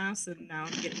pain in the ass, and now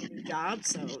I'm getting a new job,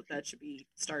 so that should be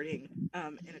starting in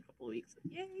a couple of weeks.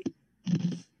 Yay!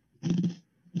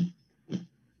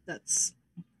 That's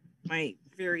my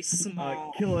very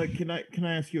small. Killa, can I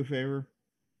ask you a favor?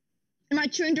 Am I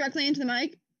chewing directly into the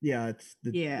mic? Yeah, it's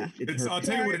I'll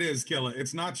tell you what it is, Killa.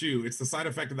 It's not you. It's the side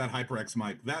effect of that HyperX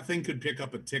mic. That thing could pick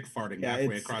up a tick farting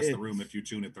halfway across the room if you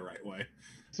tune it the right way.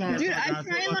 Sorry, dude, I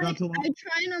try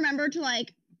and remember to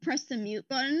like press the mute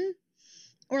button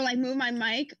or like move my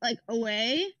mic like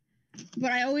away,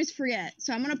 but I always forget.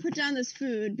 So I'm gonna put down this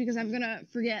food because I'm gonna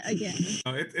forget again.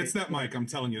 It's that mic. I'm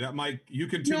telling you, that mic. You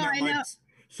can tune that mic.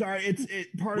 Sorry, it's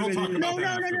part of it. No.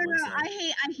 I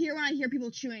hear when I hear people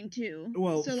chewing too.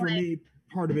 Well, so for me,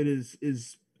 part of it is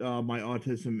my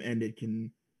autism, and it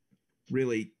can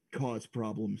really cause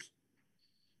problems.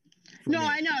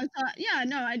 I know. So,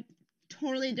 I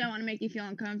totally don't want to make you feel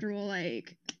uncomfortable.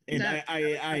 Like, and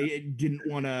I didn't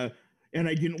want to. And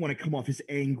I didn't want to come off as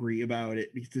angry about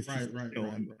it because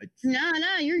it's No,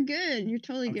 you're good. You're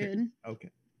totally good. Okay.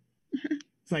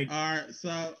 It's like, all right,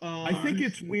 so I think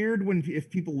it's weird if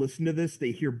people listen to this,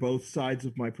 they hear both sides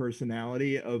of my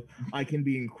personality. Of I can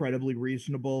be incredibly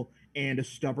reasonable and a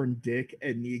stubborn dick,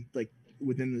 and need like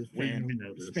within the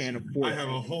span of 4. I have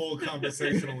a whole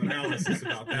conversational analysis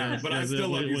about that, but I still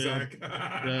love you, Zach.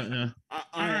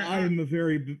 I am a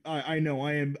very, I know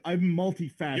I'm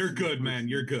multifaceted. You're good, man.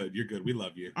 You're good. We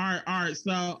love you. All right.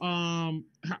 So,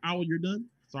 Owl, you're done.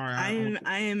 Sorry, I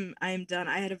am done.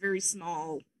 I had a very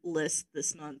small list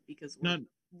this month because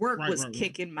work was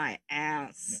kicking my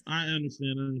ass. I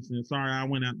understand. Sorry, I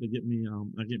went out to get me a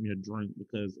drink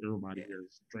because everybody here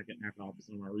is drinking alcohol for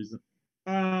some reason.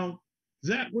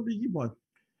 Zach, what did you play?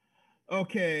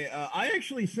 Okay, I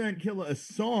actually sent Killa a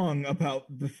song about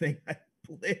the thing I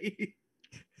played.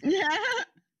 Yeah. I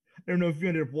don't know if you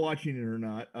ended up watching it or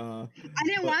not. I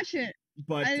didn't watch it.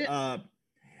 But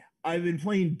I've been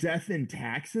playing Death and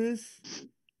Taxes.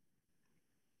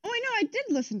 Oh, I know. I did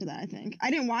listen to that, I think.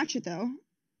 I didn't watch it, though.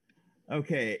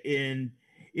 Okay, and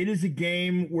it is a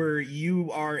game where you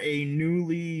are a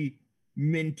newly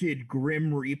minted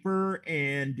Grim Reaper,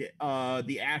 and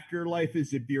the afterlife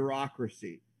is a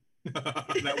bureaucracy.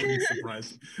 That wouldn't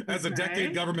surprise me. As a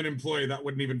decade government employee, that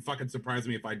wouldn't even fucking surprise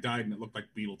me if I died and it looked like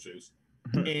Beetlejuice.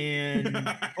 And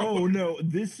oh no,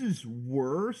 this is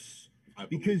worse.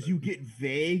 because you get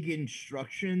vague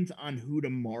instructions on who to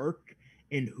mark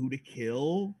and who to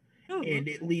kill, and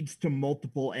it leads to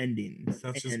multiple endings.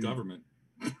 That's just government.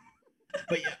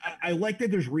 But yeah, I like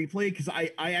that there's replay because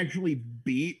I actually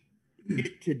beat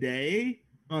it today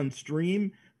on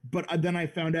stream, but then I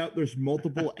found out there's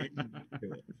multiple endings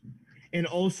to it. And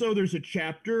also there's a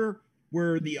chapter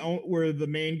where the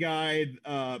main guy,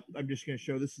 I'm just gonna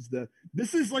show this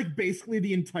is like basically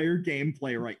the entire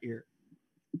gameplay right here.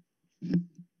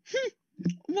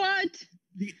 What?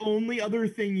 The only other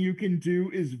thing you can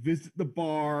do is visit the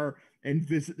bar and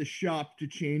visit the shop to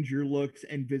change your looks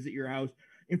and visit your house.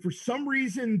 And for some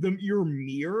reason, your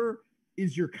mirror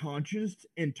is your conscience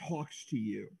and talks to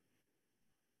you.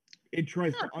 It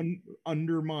tries to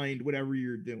undermine whatever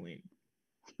you're doing.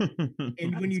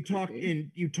 And when you talk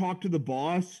to the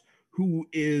boss, who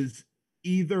is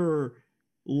either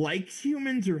likes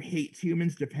humans or hates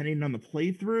humans, depending on the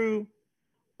playthrough.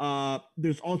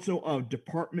 There's also a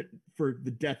department for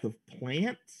the death of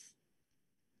plants.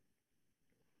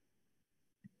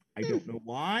 I don't know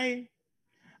why.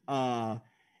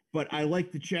 But I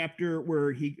like the chapter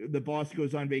where the boss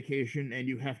goes on vacation and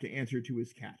you have to answer to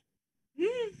his cat.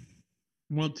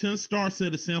 Well, 10 Star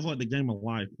said it sounds like the game of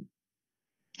life.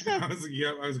 I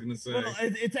was gonna say. Well,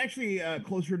 it's actually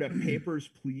closer to Papers,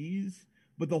 Please.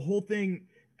 But the whole thing,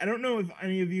 I don't know if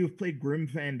any of you have played Grim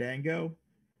Fandango.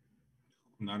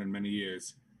 Not in many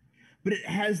years. But it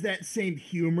has that same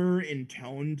humor and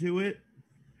tone to it.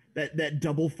 That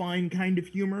Double Fine kind of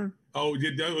humor. Oh,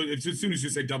 as soon as you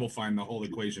say Double Fine, the whole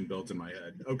equation built in my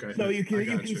head. Okay. So you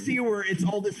can see where it's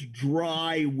all this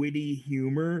dry, witty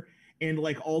humor, and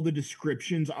like all the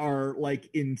descriptions are like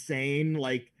insane.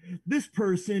 Like, this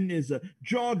person is a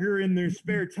jogger in their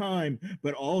spare time,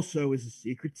 but also is a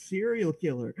secret serial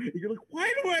killer. You're like,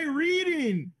 why am I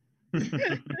reading?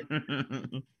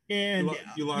 And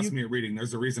you lost me at reading.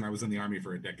 There's a reason I was in the army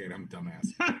for a decade. I'm a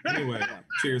dumbass. Anyway,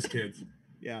 cheers, kids.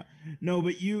 Yeah. No,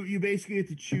 but you basically get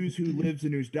to choose who lives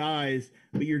and who dies,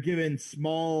 but you're given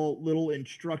small little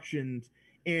instructions.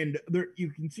 And there you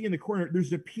can see in the corner,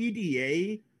 there's a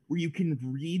PDA where you can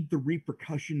read the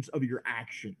repercussions of your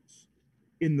actions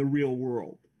in the real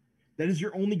world. That is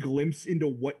your only glimpse into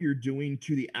what you're doing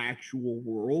to the actual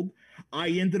world. I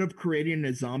ended up creating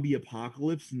a zombie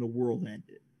apocalypse and the world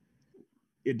ended.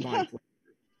 In my play.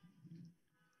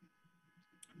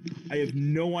 I have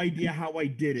no idea how I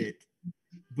did it,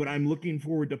 but I'm looking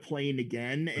forward to playing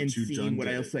again and seeing what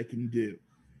else I can do.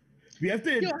 You have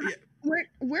to.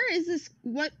 Where is this?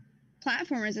 What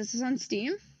platform is this? Is this on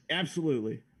Steam?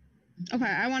 Absolutely. Okay,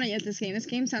 I want to get this game. This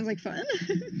game sounds like fun.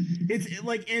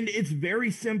 It's very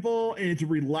simple and it's a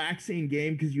relaxing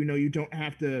game because you don't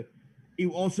have to.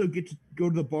 You also get to go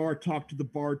to the bar, talk to the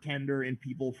bartender and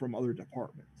people from other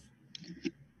departments.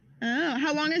 Oh,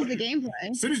 how long is the gameplay?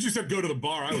 As soon as you said go to the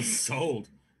bar, I was sold.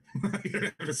 I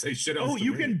didn't have to say shit else. Oh,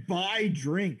 you can buy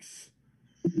drinks.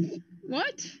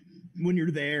 What? When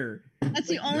you're there. That's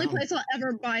the only place I'll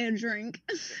ever buy a drink.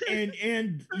 and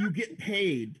you get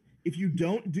paid. If you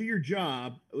don't do your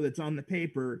job that's on the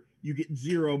paper, you get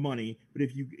 0 money. But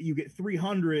if you get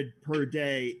 300 per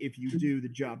day if you do the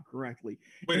job correctly.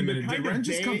 Wait a minute, did Ren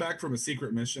just come back from a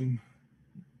secret mission?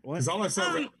 What? Because all I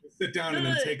saw was sit down and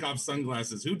then take off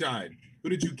sunglasses. Who died? Who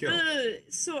did you kill?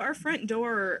 So our front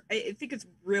door, I think it's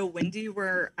real windy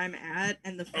where I'm at,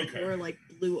 and the front door like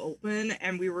blew open,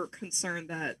 and we were concerned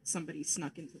that somebody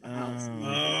snuck into the house.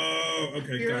 Oh,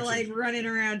 okay. We were like running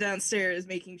around downstairs,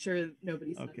 making sure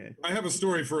nobody snuck in. I have a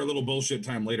story for a little bullshit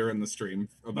time later in the stream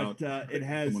about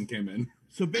someone came in.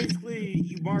 So basically,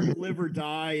 you mark live or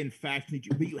die and fact,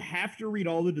 but you have to read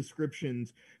all the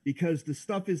descriptions because the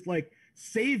stuff is like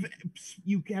save.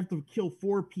 You have to kill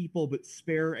 4 people, but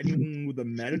spare anyone with a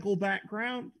medical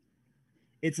background.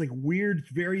 It's like weird,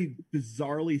 very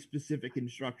bizarrely specific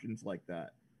instructions like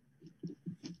that.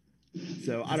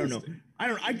 So I don't know.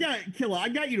 I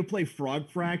got you to play Frog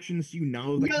Fractions.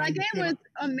 That game was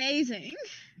amazing.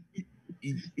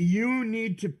 You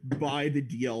need to buy the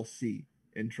DLC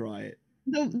and try it.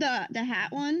 The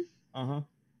hat one.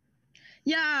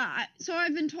 Yeah. So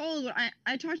I've been told.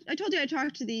 I told you I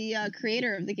talked to the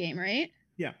creator of the game, right?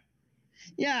 Yeah.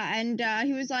 Yeah, and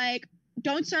he was like,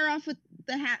 "Don't start off with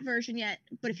the hat version yet,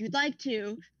 but if you'd like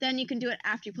to, then you can do it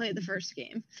after you play the first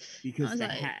game." Because the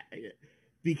hat.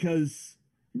 Because.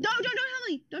 No!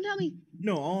 Don't tell me.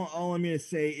 No, all I'm gonna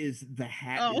say is the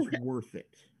hat is worth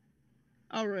it.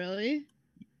 Oh, really?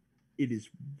 It is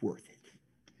worth it.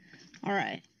 All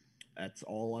right. That's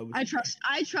all I was.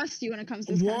 I trust you when it comes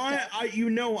to this.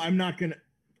 I'm not gonna.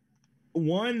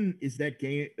 One is that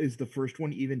game is the first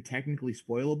one even technically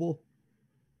spoilable.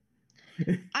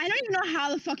 I don't even know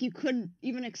how the fuck you couldn't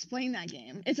even explain that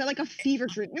game. It's like a fever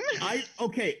dream.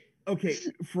 Okay.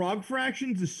 Frog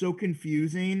Fractions is so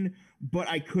confusing, but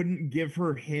I couldn't give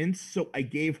her hints, so I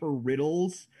gave her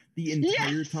riddles the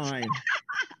entire time.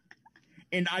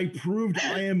 And I proved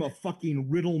I am a fucking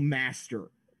riddle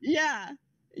master. Yeah.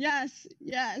 Yes.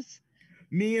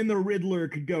 Me and the Riddler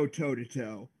could go toe to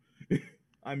toe.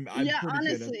 I'm yeah, pretty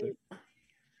honestly. good at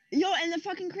this. Yo, and the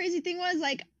fucking crazy thing was,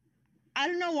 like, I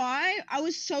don't know why I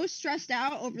was so stressed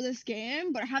out over this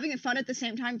game, but having fun at the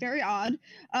same time. Very odd.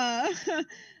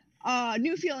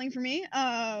 New feeling for me.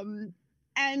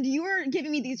 And you were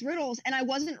giving me these riddles, and I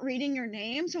wasn't reading your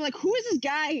name. So I'm like, who is this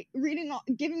guy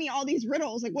giving me all these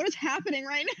riddles? Like, what is happening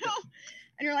right now?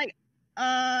 And you're like,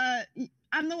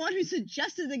 I'm the one who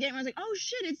suggested the game. I was like, oh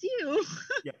shit, it's you.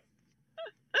 Yep.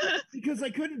 Because I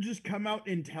couldn't just come out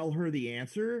and tell her the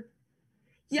answer.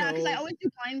 Yeah, because I always do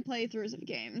blind playthroughs of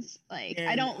games. Like,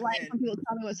 I don't like when people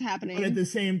tell me what's happening. But at the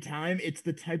same time, it's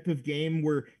the type of game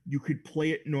where you could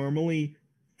play it normally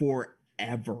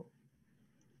forever.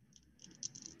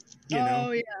 You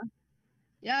know? Yeah.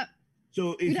 Yep.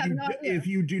 So if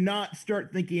you do not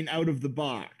start thinking out of the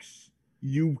box,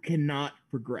 you cannot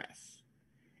progress.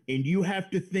 And you have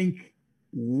to think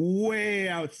way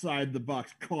outside the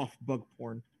box. Cough, bug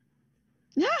porn.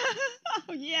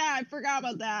 Oh, yeah, I forgot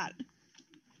about that.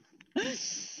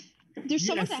 There's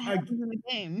so much that happens in the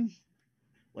game.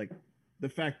 Like, the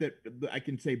fact that I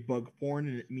can say bug porn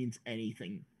and it means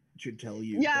anything should tell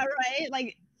you. Yeah, right?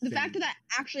 Like, the fact that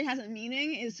actually has a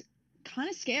meaning is kind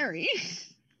of scary.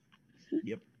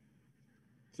 Yep.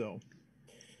 So.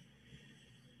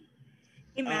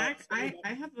 Hey, Max, I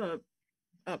have a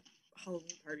Halloween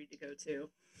party to go to.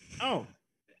 Oh,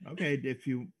 okay. If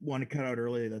you want to cut out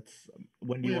early, that's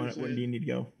when do you need to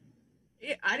go?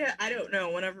 Yeah, I don't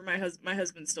know. Whenever my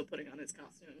husband's still putting on his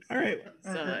costumes. All right.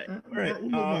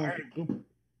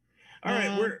 All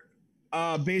right. We're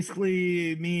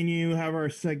basically me and you have our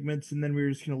segments, and then we're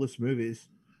just gonna list movies.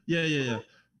 Yeah.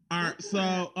 All right.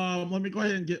 So let me go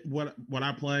ahead and get what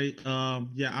I play.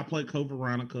 I play Code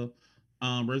Veronica,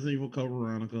 Resident Evil Code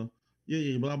Veronica.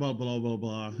 Yeah. Blah blah blah blah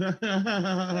blah.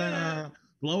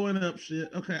 Blowing up shit.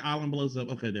 Okay, island blows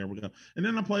up. Okay, there we go. And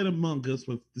then I played Among Us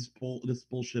with this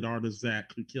bullshit artist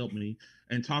Zach, who killed me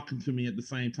and talking to me at the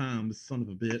same time. This son of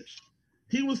a bitch.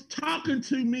 He was talking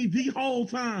to me the whole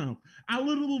time. I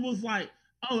literally was like,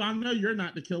 "Oh, I know you're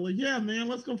not the killer. Yeah, man,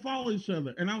 let's go follow each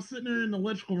other." And I was sitting there in the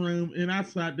electrical room, and I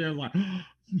sat there like, oh,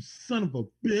 "You son of a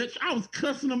bitch!" I was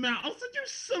cussing him out. I was like, "You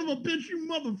son of a bitch, you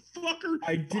motherfucker!"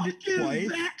 I did it twice.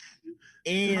 Zach.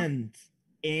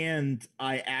 And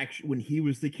I actually, when he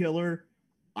was the killer,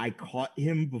 I caught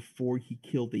him before he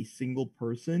killed a single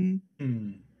person.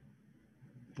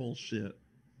 Bullshit.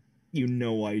 You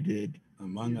know I did.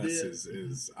 Among Us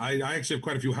is I actually have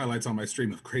quite a few highlights on my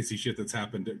stream of crazy shit that's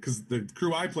happened because the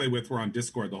crew I play with were on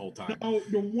Discord the whole time. Oh,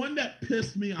 the one that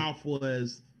pissed me off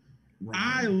was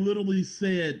I literally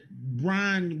said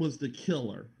Brian was the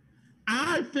killer.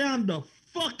 I found the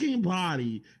fucking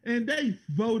body and they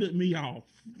voted me off.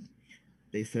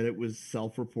 They said it was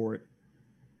self-report.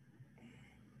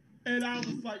 And I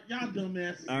was like, y'all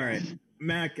dumbasses. All right.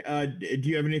 Mac, do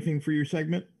you have anything for your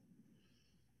segment?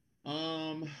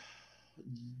 Nah,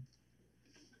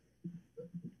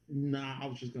 I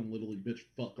was just gonna literally bitch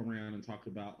fuck around and talk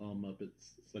about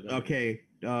Muppets. So okay,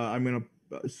 I'm gonna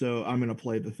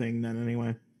play the thing then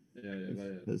anyway.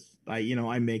 Yeah.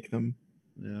 I make them.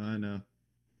 Yeah, I know.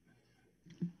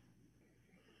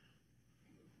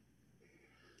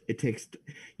 It takes,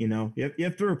 you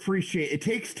have to appreciate. It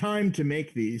takes time to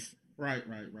make these. Right.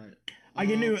 I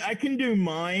can do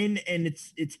mine, and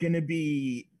it's gonna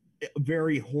be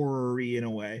very horror-y in a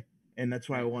way, and that's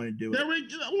why I want to do it.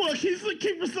 Look, he's like,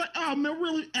 keep like, oh man,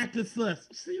 really acting sus.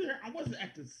 See there, I wasn't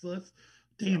acting sus.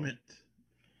 Damn it.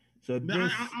 So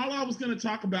all I was gonna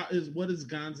talk about is what is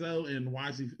Gonzo and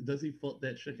why does he fuck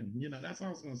that chicken? That's all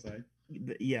I was gonna say.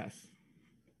 Yes.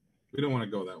 We don't want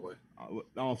to go that way.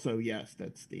 Also, yes,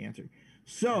 that's the answer.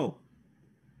 So,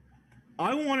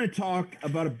 I want to talk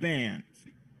about a band.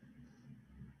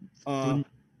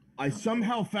 I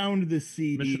somehow found this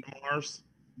CD. Mission Mars?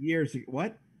 Years ago.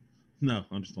 What? No,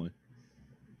 I'm just playing.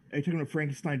 Are you talking about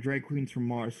Frankenstein Drag Queens from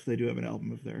Mars? They do have an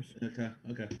album of theirs. Okay.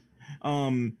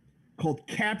 Called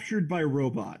Captured by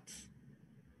Robots.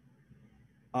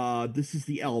 This is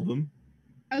the album.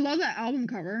 I love that album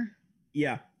cover.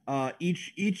 Yeah.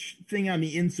 Each thing on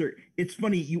the insert, it's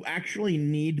funny, you actually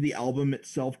need the album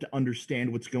itself to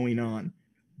understand what's going on.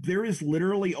 There is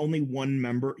literally only one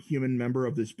human member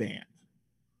of this band.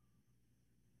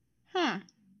 Huh.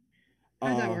 How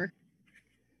does that work?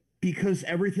 because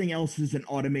everything else is an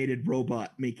automated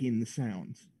robot making the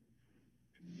sounds.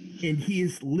 And he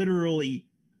is literally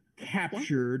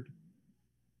captured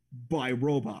by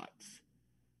robots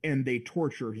and they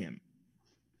torture him.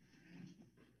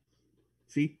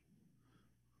 See?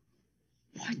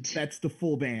 What? That's the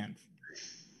full band.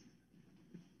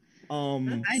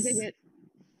 I dig it.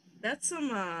 That's some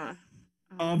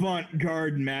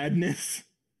avant-garde madness.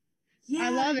 Yeah, I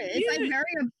love it. It's like very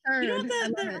absurd. You know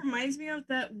what that reminds me of?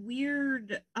 That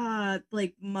weird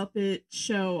like Muppet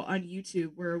show on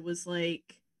YouTube where it was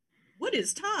like, what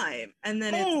is time? And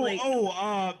then it's like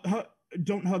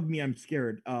Don't Hug Me, I'm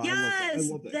Scared. Yes, I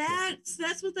love that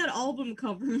that's what that album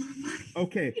cover looked like.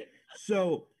 Okay,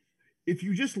 so if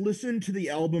you just listen to the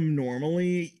album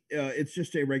normally, it's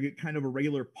just a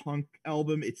regular punk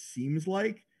album, it seems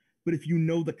like. But if you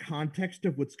know the context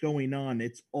of what's going on,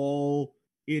 it's all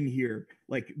in here.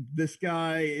 Like, this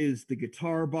guy is the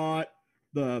guitar bot.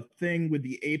 The thing with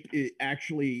the ape, it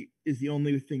actually is the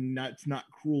only thing that's not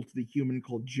cruel to the human,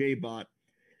 called J-Bot.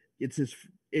 It says,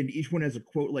 and each one has a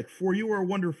quote like, "For you are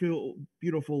wonderful,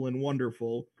 beautiful, and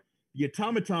wonderful." The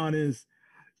automaton is,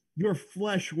 "Your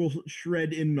flesh will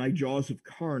shred in my jaws of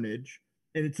carnage."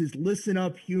 And it says, "Listen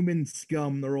up, human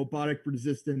scum. The robotic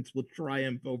resistance will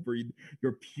triumph over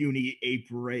your puny ape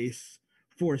race.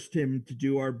 Forced him to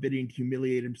do our bidding, to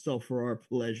humiliate himself for our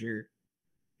pleasure."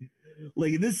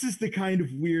 Like, this is the kind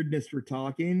of weirdness we're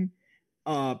talking.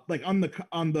 Like on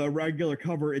the regular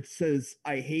cover, it says,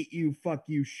 "I hate you, fuck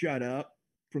you, shut up,"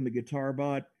 from the guitar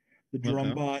bot. The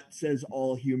drum bot says,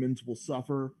 "All humans will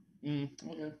suffer."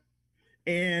 Okay.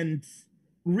 And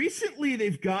recently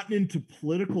they've gotten into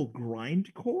political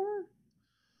grindcore.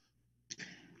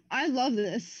 I love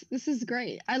this. This is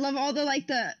great. I love all the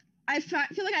I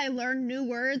feel like I learn new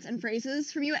words and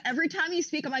phrases from you every time you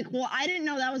speak. I'm like, well, I didn't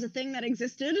know that was a thing that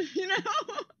existed. You know,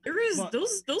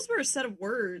 those were a set of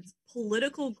words,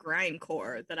 political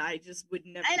grindcore, that I just would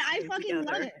never. And I fucking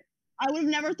love it. I would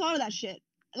have never thought of that shit.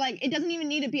 Like, it doesn't even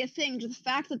need to be a thing. Just the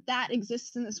fact that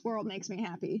exists in this world makes me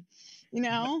happy. You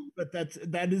know. But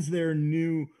that is their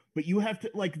new. But you have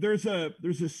to, like, there's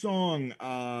a song,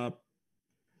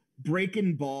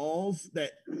 "Breaking Balls,"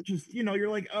 that just, you're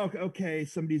like, oh, okay,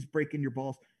 somebody's breaking your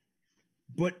balls.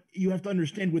 But you have to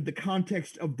understand, with the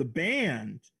context of the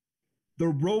band, the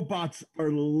robots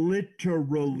are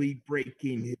literally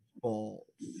breaking his balls.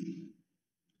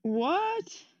 What?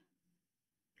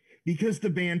 Because the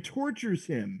band tortures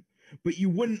him. But you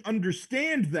wouldn't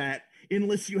understand that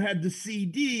unless you had the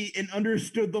CD and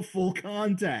understood the full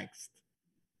context.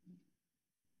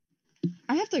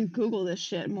 I have to Google this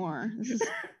shit more. This is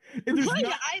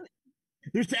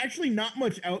there's actually not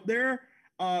much out there.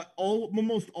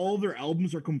 Almost all of their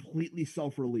albums are completely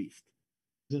self-released.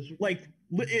 Like,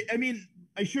 I mean,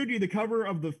 I showed you the cover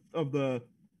of the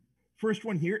first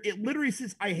one here. It literally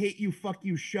says, "I hate you, fuck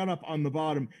you, shut up" on the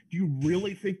bottom. Do you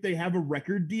really think they have a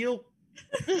record deal?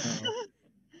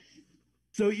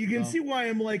 So you can see why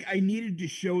I'm like, I needed to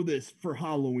show this for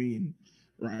Halloween.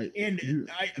 Right. And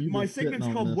my segment's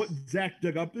called "What Zach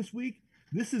Dug Up This Week."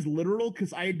 This is literal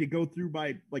because I had to go through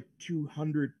my like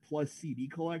 200 plus CD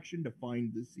collection to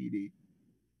find the CD.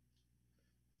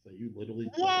 So you literally.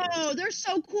 Whoa, they're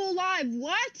so cool live.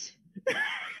 What?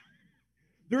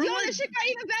 This shit got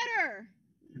even better.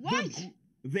 What?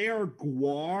 They are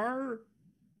GWAR,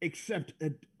 except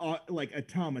like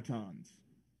automatons.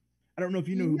 I don't know if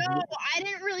you know who. No, I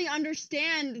didn't really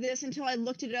understand this until I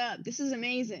looked it up. This is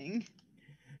amazing.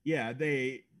 Yeah,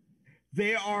 they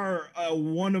are a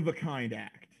one of a kind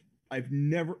act. I have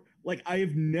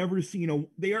never seen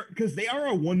they are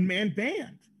a one-man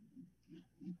band.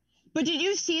 But did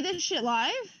you see this shit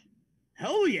live?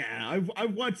 Hell yeah.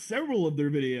 I've watched several of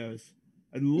their videos.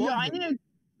 I love it.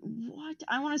 What?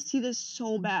 I want to see this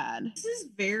so bad. This is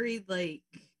very like.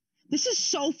 This is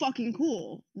so fucking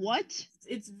cool. What?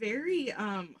 It's very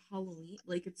Halloween.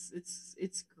 Like,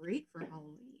 it's great for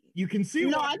Halloween. You can see.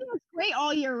 No, I think it's great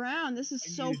all year round. This is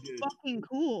so fucking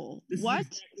cool. What?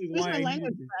 Excuse my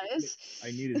language, guys.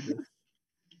 I needed this.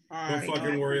 Don't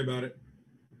fucking worry about it.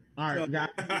 All right, guys.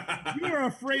 If you are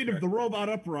afraid of the robot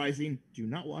uprising, do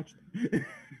not watch them.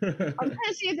 I'm trying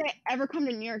to see if they ever come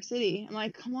to New York City. I'm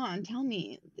like, come on, tell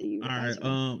me. All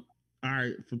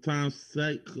right. For time's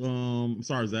sake,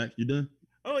 sorry, Zach, you done?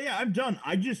 Oh yeah, I'm done.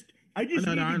 I just need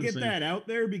to get that out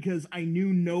there because I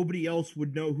knew nobody else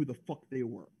would know who the fuck they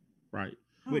were. Right.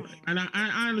 And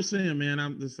I understand, man.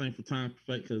 I'm just saying for time's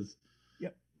sake because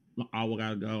I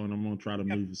gotta go and I'm gonna try to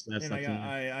move as fast as I can.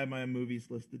 I have my movies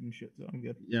listed and shit, so I'm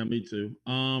good. Yeah, me too.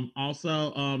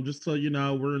 Also, just so you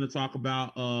know, we're gonna talk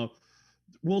about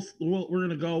we're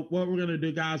gonna go. What we're gonna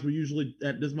do, guys? We usually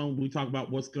at this moment we talk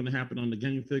about what's gonna happen on the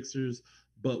game fixers,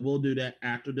 but we'll do that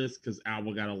after this because Al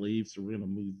gotta leave, so we're gonna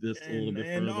move this a little bit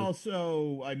and further.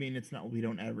 Also, I mean, it's not we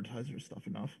don't advertise our stuff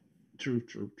enough. True.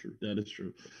 That is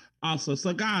true. Also,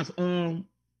 so guys,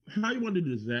 how you want to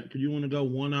do this, Zach? Could you want to go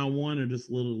 1-on-1 or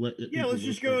just Yeah, let's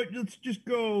just go. Let's just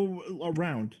go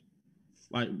around.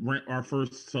 Like our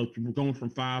first. So we're going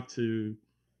from 5 to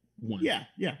 1. Yeah.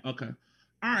 Okay.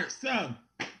 All right. So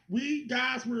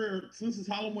since it's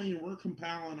Halloween, we're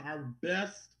compiling our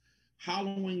best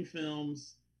Halloween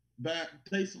films, but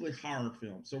basically horror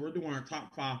films. So we're doing our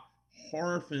top 5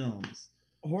 horror films.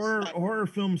 Horror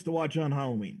films to watch on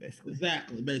Halloween, basically.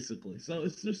 Exactly, basically. So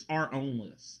it's just our own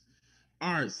list.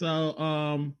 All right, so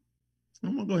I'm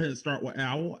gonna go ahead and start with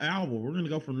Owl. Owl, we're gonna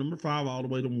go from number 5 all the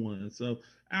way to 1. So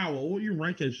Owl, what you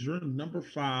rank as your number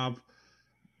 5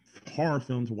 horror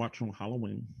film to watch on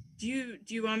Halloween? Do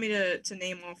you want me to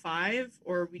name all 5,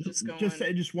 or are we just going?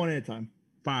 Just one at a time.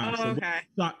 5. Oh, so okay.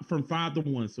 From 5 to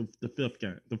 1. So the fifth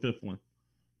one.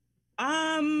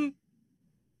 I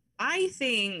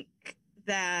think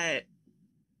that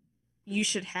you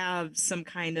should have some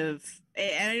kind of,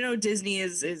 and I know Disney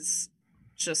is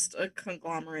just a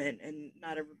conglomerate and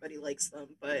not everybody likes them,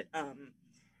 but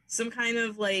some kind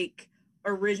of like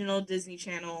original Disney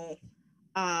Channel,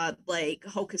 like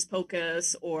Hocus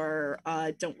Pocus or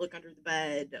Don't Look Under the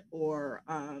Bed or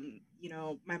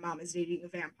My Mom is Dating a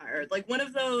Vampire, like one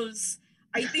of those.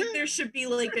 I think there should be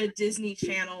like a Disney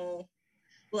Channel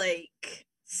like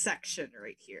section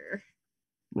right here.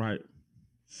 Right.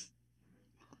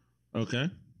 Okay.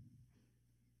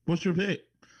 What's your pick?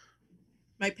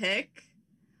 My pick?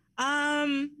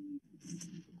 I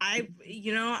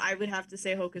would have to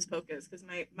say Hocus Pocus because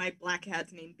my black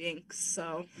cat's named Binks,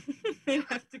 so I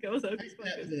have to go with Hocus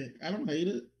Pocus. I don't hate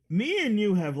it. Me and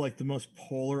you have like the most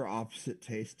polar opposite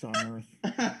tastes on earth.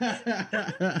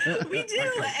 We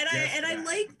do, and I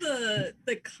like the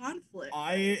conflict.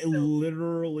 I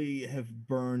literally have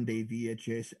burned a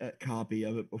VHS copy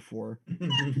of it before.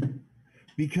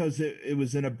 Because it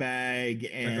was in a bag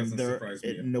and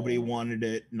nobody wanted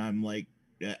it, and I'm like,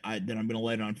 then I'm gonna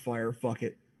light it on fire. Fuck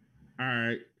it. All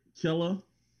right, Killa.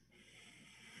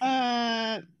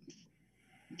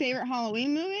 Favorite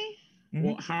Halloween movie?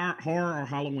 Well, horror or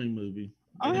Halloween movie?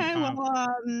 Okay,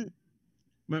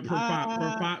 But from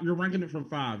 5, you're ranking it from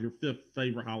 5. Your 5th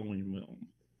favorite Halloween film.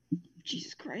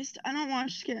 Jesus Christ, I don't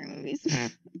watch scary movies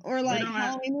or like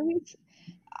Halloween movies.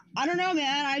 I don't know,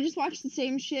 man. I just watch the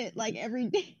same shit like every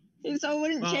day, so it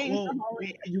wouldn't change for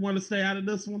Halloween. You want to stay out of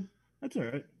this one? That's all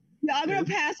right. Yeah, I'm gonna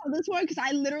pass on this one because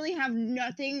I literally have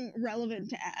nothing relevant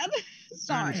to add.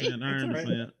 Sorry. I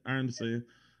understand.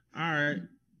 All right,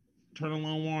 Turn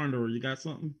Lone Wanderer, you got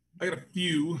something? I got a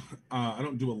few. I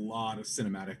don't do a lot of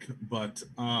cinematic, but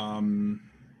from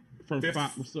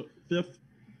 5. So 5th.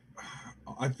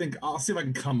 I think I'll see if I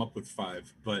can come up with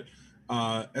 5, but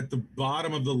at the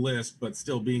bottom of the list, but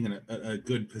still being in a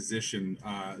good position,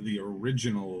 the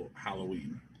original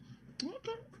Halloween.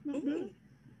 Okay.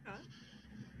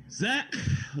 Zach,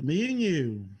 me and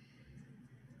you.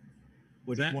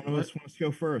 Which one of us wants to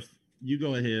go first? You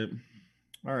go ahead.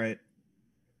 All right.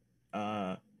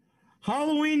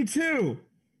 Halloween 2.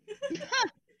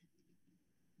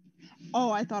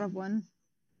 Oh, I thought of one.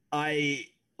 I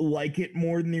like it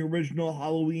more than the original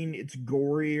Halloween. It's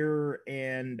gorier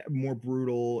and more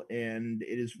brutal, and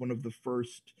it is one of the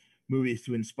first movies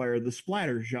to inspire the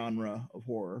splatter genre of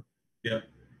horror. Yeah.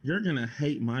 You're gonna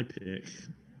hate my pick.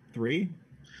 3?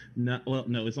 No,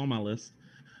 it's on my list.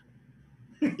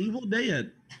 Evil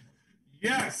Dead.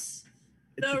 Yes.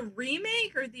 The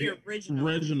remake or the original?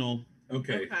 Original.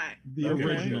 Okay. The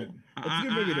original. It's a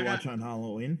good movie to watch on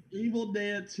Halloween. Evil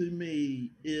Dead to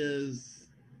me is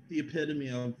the epitome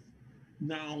of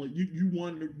not only you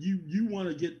want to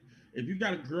get, if you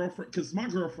got a girlfriend, because my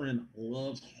girlfriend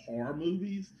loves horror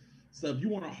movies. So if you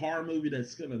want a horror movie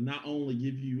that's gonna not only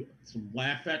give you some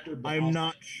laugh factor, but I'm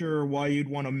not sure why you'd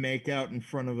want to make out in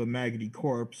front of a maggoty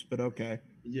corpse, but okay.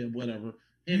 Yeah, whatever.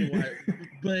 Anyway,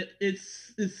 but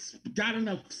it's got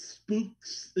enough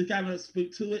spooks. It's got enough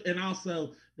spook to it, and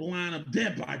also the line of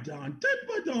 "Dead by Dawn, Dead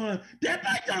by Dawn, Dead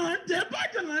by Dawn, Dead by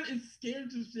Dawn." It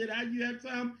scares the shit out of you at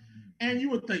time, and you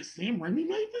would think Sam Raimi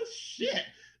made this shit.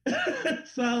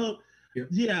 So,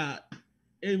 yeah,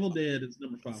 Evil Dead is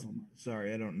number 5 on mine.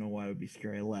 Sorry, I don't know why it would be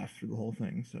scary. I laughed through the whole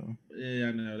thing. So yeah,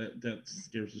 I know that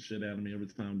scares the shit out of me every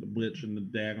time. The witch and the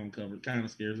daggone cover kind of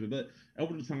scares me, but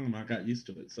over the time I got used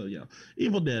to it. So yeah,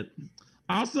 Evil Dead.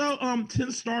 Also,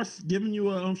 10 stars giving you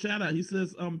a shout out. He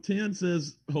says 10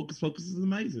 says Hocus Pocus is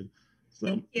amazing.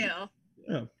 So yeah.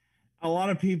 A lot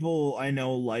of people I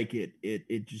know like it.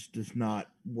 It just does not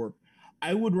work.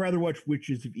 I would rather watch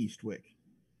Witches of Eastwick.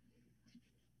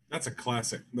 That's a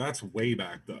classic. That's way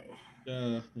back though.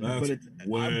 But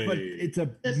it's a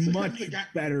much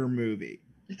better movie.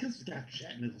 Because it's got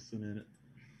Jack Nicholson in it.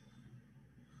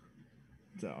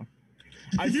 So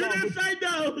I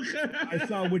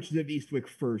saw Witches of Eastwick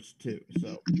first too.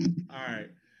 So all right.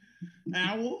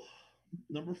 Owl,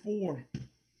 number 4.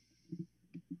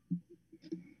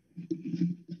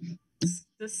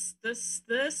 This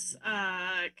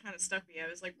kind of stuck me. I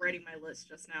was like writing my list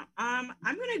just now. I'm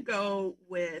gonna go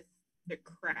with The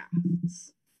Craft.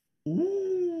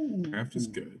 Ooh, Craft is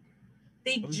good.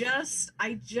 I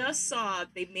just saw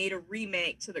they made a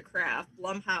remake to The Craft.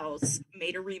 Blumhouse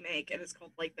made a remake, and it's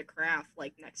called like The Craft,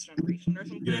 like Next Generation or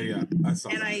something. Yeah, I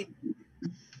saw. And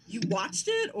you watched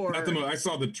it or? Not the movie. I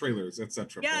saw the trailers,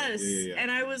 etc. Yes, yeah. And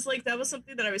I was like, that was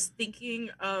something that I was thinking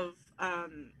of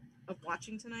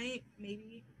watching tonight,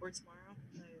 maybe, or tomorrow.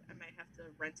 I might have to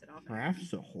rent it off.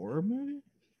 Craft's a horror movie?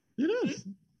 It is.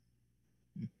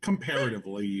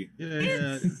 Comparatively.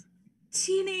 It's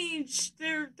teenage.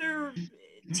 They're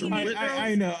teenage girls.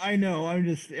 I know. I'm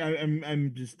just. He's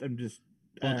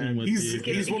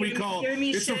what we call.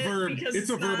 It's a verb. It's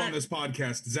a verb on this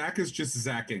podcast. Zach is just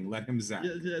zacking. Let him zack.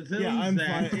 Yeah, I'm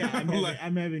fine. Yeah,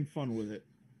 I'm having fun with it.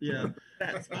 Yeah.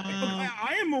 That's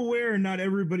I am aware not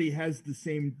everybody has the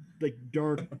same like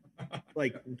dark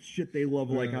like shit they love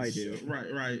like I do.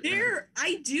 Right.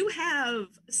 I do have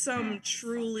some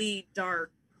truly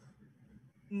dark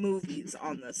movies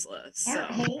on this list. So. All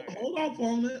right, hold off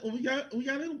on it. We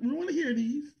want to hear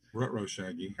these. Ruh-roh,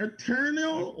 Shaggy.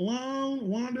 Eternal Lone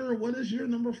Wanderer. What is your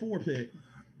number 4 pick?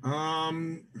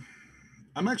 I'm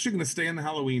actually going to stay in the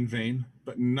Halloween vein,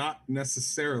 but not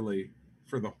necessarily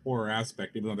for the horror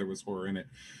aspect, even though there was horror in it.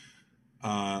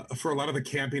 For a lot of the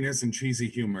campiness and cheesy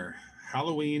humor,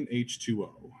 Halloween H2O.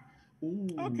 Ooh.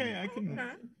 Okay, I can.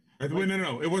 Wait,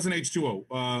 no, it wasn't H2O.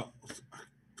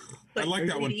 I like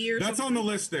that one. That's on the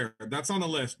list there. That's on the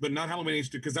list, but not Halloween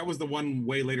H2 because that was the one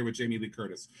way later with Jamie Lee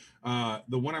Curtis.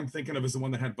 The one I'm thinking of is the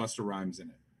one that had Busta Rhymes in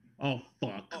it. Oh,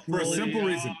 fuck. For a simple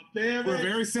reason. Damn for it. a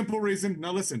very simple reason.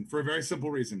 Now listen, for a very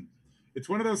simple reason. It's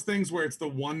one of those things where it's the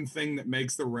one thing that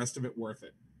makes the rest of it worth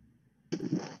it.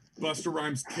 Busta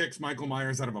Rhymes kicks Michael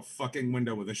Myers out of a fucking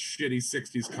window with a shitty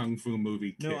 60s kung fu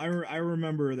movie kick. No, I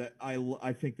remember that.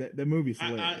 I think that the movie's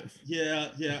hilarious.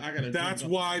 I gotta. That's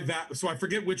why that. So I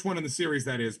forget which one in the series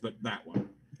that is, but that one.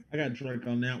 I got to drink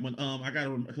on that one. I got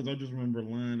to because I just remember a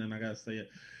line and I gotta say it.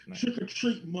 Nice. Trick or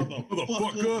treat,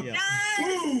 motherfucker! Yeah.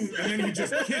 Boom! And then he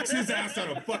just kicks his ass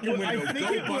out of fucking window.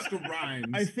 Busta Rhymes.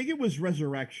 I think it was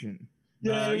Resurrection.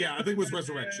 I think it was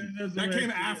Resurrection. That came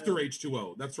after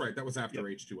H2O. That's right. That was after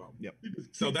H2O. Yep.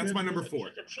 So that's my number 4.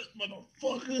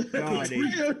 Motherfucker.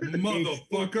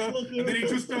 Motherfucker. And then he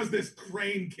just does this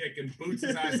crane kick and boots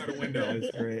his ass out a window.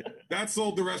 That's great. That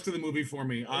sold the rest of the movie for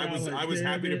me. I was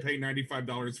happy to pay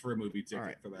 $95 for a movie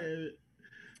ticket for that.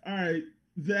 All right,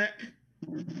 Zach.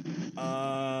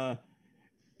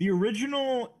 The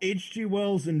original H.G.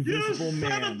 Wells Invisible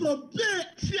Man. Son of a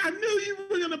bitch! I knew you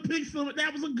were gonna pick something.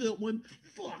 That was a good one.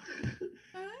 Fuck.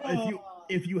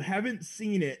 If you haven't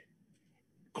seen it,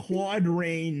 Claude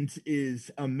Rains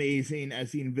is amazing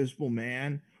as the Invisible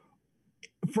Man.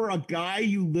 For a guy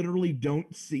you literally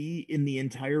don't see in the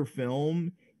entire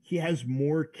film, he has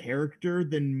more character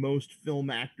than most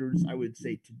film actors, I would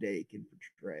say, today can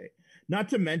portray. Not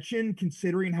to mention,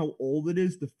 considering how old it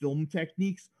is, the film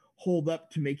techniques hold up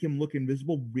to make him look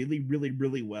invisible really, really,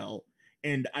 really well.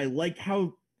 And I like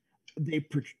how they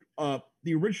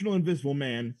the original Invisible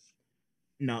Man,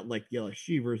 not like the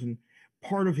LSG version,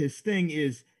 part of his thing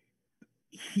is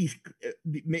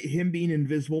him being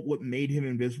invisible. What made him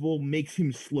invisible makes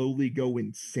him slowly go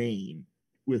insane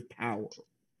with power.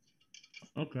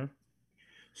 Okay.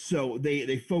 So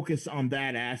they focus on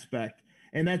that aspect,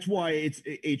 and that's why it's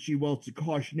H.G. Wells' a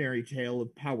cautionary tale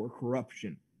of power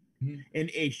corruption. Mm-hmm. And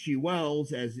H.G.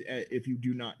 Wells, as if you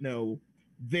do not know,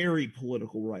 very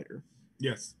political writer.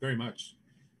 Yes, very much.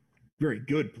 Very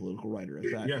good political writer at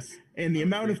that. Yes. And the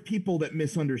amount of people that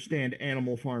misunderstand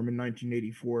Animal Farm in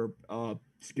 1984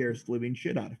 scares the living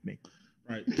shit out of me.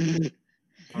 Right. Does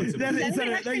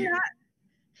anybody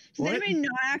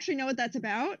not actually know what that's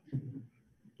about?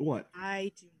 What?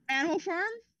 I do. Animal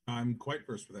Farm? I'm quite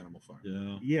versed with Animal Farm.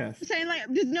 Yeah. Yes. I'm saying,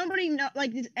 like, does nobody know?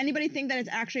 Like, does anybody think that it's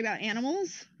actually about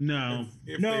animals? No.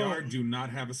 If they are, do not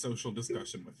have a social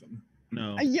discussion with them.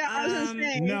 No. Yeah, I was gonna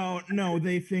say. No.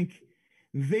 They think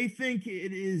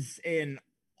it is an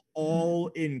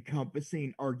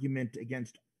all-encompassing argument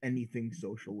against anything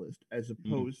socialist, as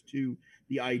opposed to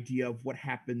the idea of what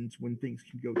happens when things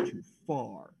can go too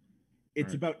far.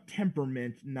 It's about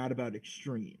temperament, not about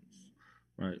extremes.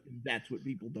 Right. That's what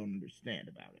people don't understand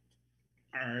about it.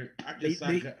 All right. I guess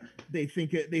they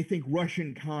think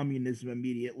Russian communism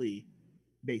immediately,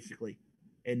 basically,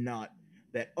 and not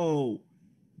that, oh,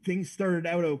 things started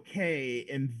out okay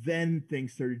and then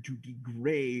things started to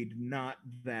degrade. Not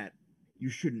that you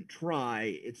shouldn't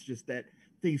try. It's just that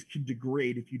things can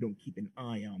degrade if you don't keep an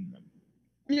eye on them.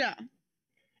 Yeah.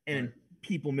 And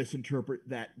people misinterpret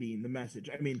that being the message.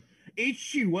 I mean,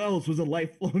 H.G. Wells was a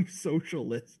lifelong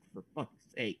socialist, for fuck's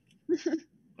sake.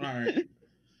 All right.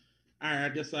 I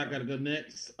guess I gotta go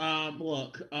next.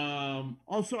 Look.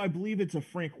 Also, I believe it's a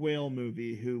Frank Whale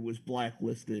movie who was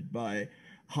blacklisted by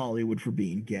Hollywood for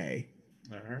being gay.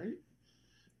 All right.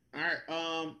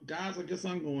 Guys, I guess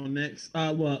I'm going next.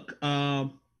 Look.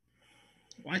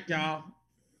 Like y'all,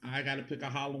 I gotta pick a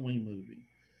Halloween movie.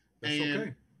 That's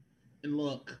okay. And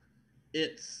look,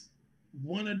 it's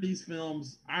one of these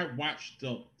films. I watched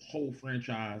the whole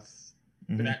franchise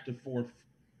back to forth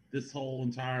this whole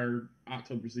entire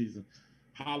October season,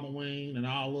 Halloween and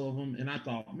all of them, and I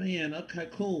thought, man, okay,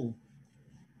 cool,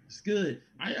 it's good.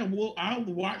 I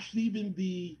watched even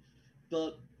the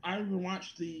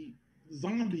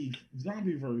zombie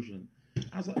version.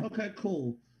 I was like, okay,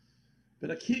 cool,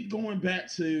 but I keep going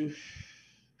back to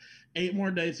 8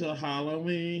 more days till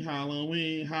Halloween.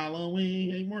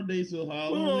 8 more days till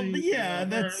Halloween. Well, yeah,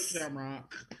 that's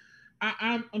Shamrock.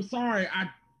 I'm sorry, I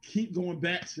keep going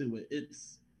back to it.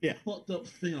 It's fucked up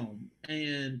film,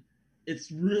 and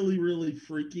it's really, really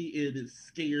freaky, and it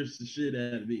scares the shit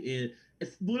out of me. And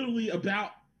it's literally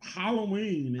about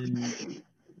Halloween and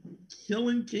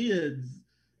killing kids.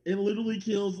 It literally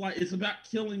kills, like, it's about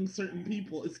killing certain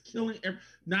people. It's killing.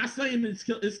 Not saying it's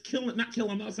killing. Not killing.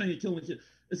 I'm not saying it's killing kids.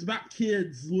 It's about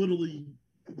kids literally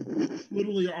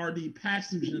are the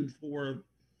pathogen for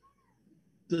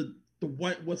the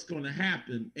what's going to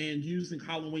happen, and using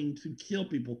Halloween to kill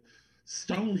people.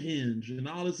 Stonehenge and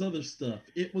all this other stuff.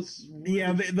 It was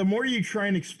the more you try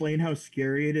and explain how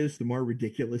scary it is, the more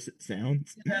ridiculous it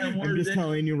sounds. I'm just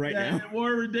telling you right now. The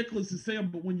more ridiculous it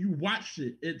sounds, but when you watch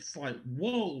it, it's like,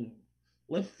 whoa,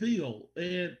 left field.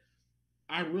 And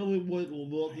I really would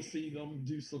love to see them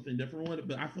do something different with it,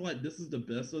 but I feel like this is the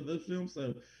best of the film.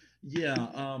 So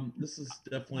yeah, this is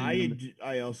definitely.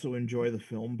 I also enjoy the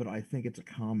film, but I think it's a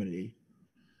comedy.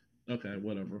 Okay,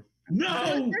 whatever.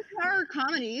 No, there's horror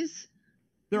comedies.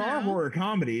 There are horror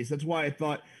comedies. That's why I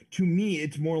thought, to me,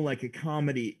 it's more like a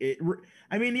comedy.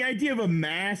 I mean, the idea of a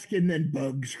mask and then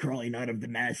bugs crawling out of the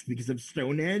mask because of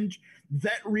Stonehenge,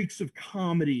 that reeks of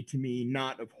comedy to me,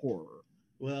 not of horror.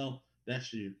 Well,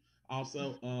 that's you.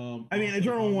 Also, I mean,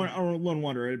 Eternal Lone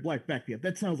Wanderer, Black Back Me Up.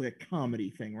 That sounds like a comedy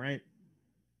thing, right?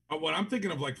 What I'm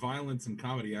thinking of, like, violence and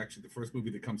comedy, actually, the first movie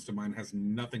that comes to mind has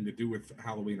nothing to do with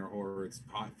Halloween or horror. It's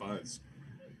Hot Fuzz.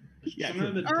 Yeah, I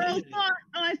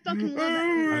fucking love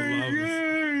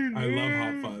it. I love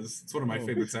Hot Fuzz. It's one of my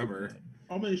favorites ever.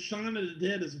 I mean, Shaun of the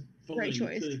Dead is great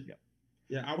choice. Too.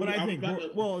 Yeah, I think.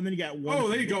 Well, and then you got one. Oh,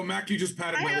 there you go, Mac. You just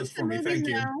patted my list for me. Thank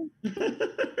you.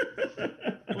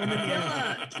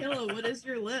 Killa, what is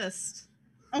your list?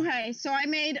 Okay, so I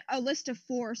made a list of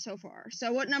 4 so far.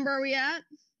 So what number are we at?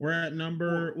 We're at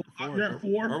number. You're at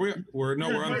 4. Are we? We're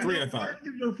on 3. I thought.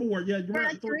 You're 4. Yeah, we're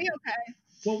at 3. Okay.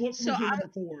 Well, what was number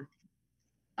 4?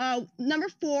 Number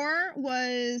 4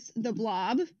 was The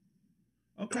Blob.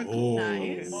 Okay. Oh,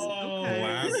 nice.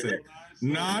 Classic.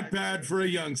 Not bad for a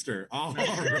youngster. All right.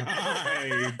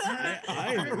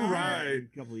 A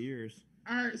couple of years.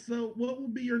 All right. So, what will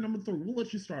be your number 3? We'll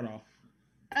let you start off.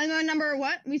 And my number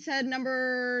what? We said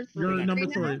number 3. Your number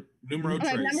 3. Numero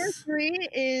tres. Number 3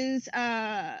 is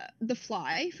The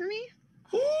Fly for me.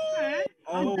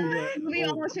 We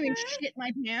almost made me shit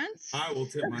my pants. I will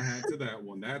tip my hat to that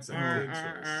one. That's a good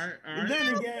choice. And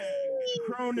then again,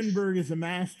 Cronenberg is a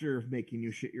master of making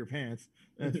you shit your pants.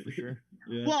 That's for sure.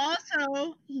 Yeah. Well,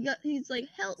 also he's like,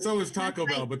 help. So is Taco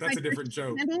Bell, but that's a different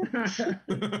joke.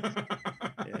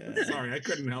 Sorry, I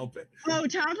couldn't help it. Oh,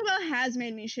 Taco Bell has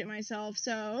made me shit myself.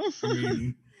 So. I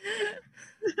mean,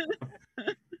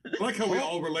 I like how we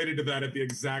all related to that at the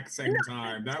exact same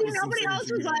time. That was nobody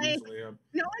else was like,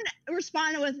 no one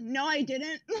responded with, "No, I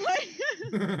didn't."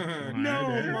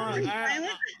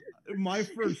 My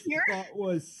first thought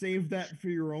was, save that for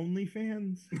your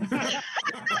OnlyFans.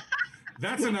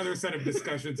 That's another set of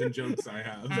discussions and jokes I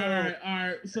have. All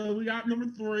right. So we got number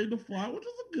 3, The Fly, which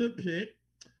is a good pick.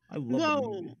 I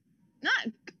love it. Not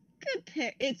good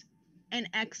pick. It's an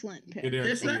excellent pick.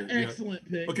 It's an excellent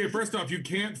pick. Okay, first off, you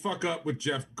can't fuck up with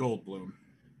Jeff Goldblum.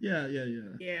 Yeah.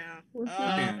 Yeah,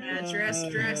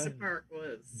 Jurassic Park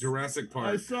was. Jurassic Park.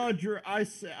 I saw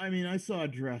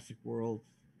Jurassic World.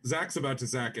 Zach's about to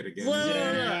Zach it again.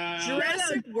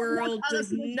 Jurassic World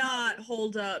does not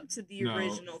hold up to the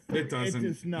original. It doesn't. It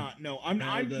does not. No,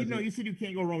 you said you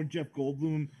can't go wrong with Jeff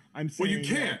Goldblum. I'm saying. Well, you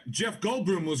can't. Jeff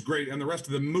Goldblum was great, and the rest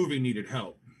of the movie needed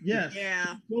help. Yes.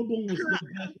 Yeah. Goldblum was the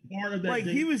best part of that. Like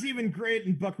he was even great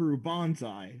in Buckaroo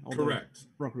Banzai. Correct.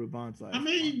 Buckaroo Banzai. I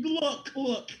mean, look.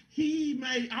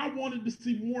 I wanted to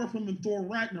see more of him in Thor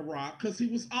Ragnarok because he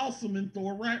was awesome in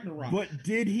Thor Ragnarok. But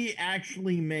did he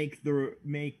actually make I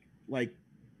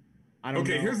don't know.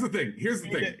 Okay, here's the thing.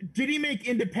 Did he make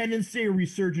Independence Day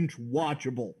Resurgence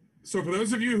watchable? So for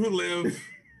those of you who live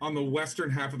on the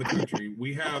western half of the country,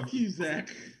 we have Fuck you, Zach.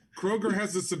 Kroger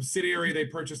has a subsidiary they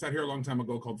purchased out here a long time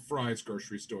ago called Fry's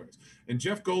Grocery Stores. And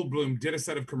Jeff Goldblum did a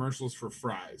set of commercials for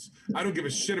Fry's. I don't give a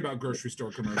shit about grocery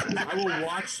store commercials.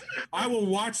 I will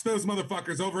watch those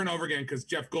motherfuckers over and over again because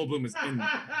Jeff Goldblum is in them.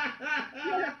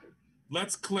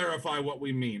 Let's clarify what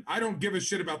we mean. I don't give a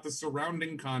shit about the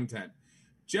surrounding content.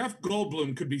 Jeff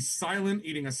Goldblum could be silent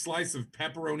eating a slice of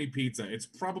pepperoni pizza. It's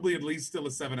probably at least still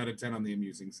a 7 out of 10 on the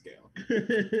amusing scale.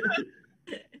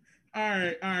 All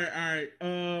right.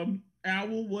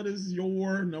 Owl, what is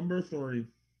your number 3?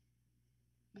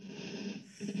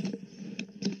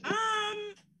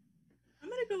 I'm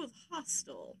gonna go with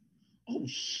Hostel. Oh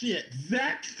shit,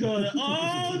 Zach's gonna.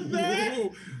 Oh,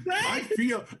 Zach!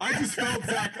 I just felt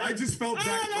Zach percolate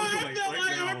right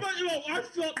now. I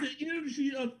felt the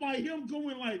energy of by him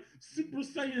going like Super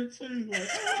Saiyan 2.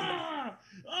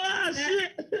 Like,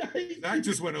 shit! Zach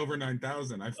just went over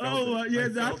 9,000. I felt. Oh yeah,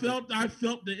 I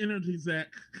felt the energy, Zach.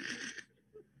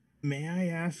 May I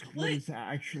ask what is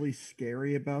actually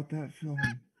scary about that film?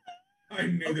 I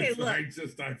knew this. Look. I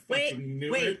fucking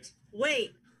knew it.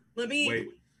 Wait. Let me. Wait.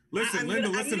 Listen, Linda,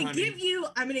 listen, honey.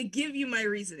 I'm gonna give you my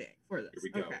reasoning for this.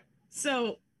 Here we go. Okay.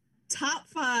 So, top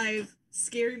 5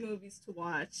 scary movies to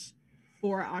watch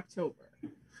for October.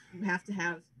 You have to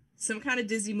have some kind of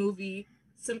Disney movie,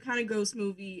 some kind of ghost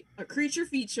movie, a creature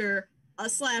feature, a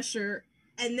slasher,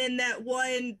 and then that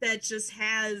one that just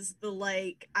has the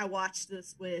I watched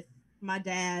this with my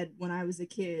dad when I was a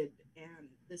kid, and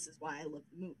this is why I love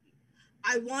the movie.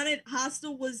 I wanted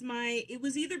Hostel it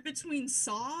was either between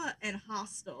Saw and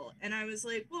Hostel, and I was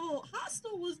like, well,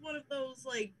 Hostel was one of those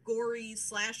gory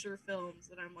slasher films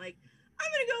that I'm like,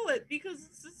 I'm gonna go with because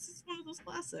it's one of those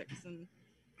classics, and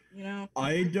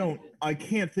I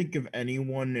can't think of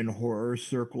anyone in horror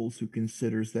circles who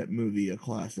considers that movie a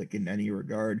classic in any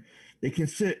regard. They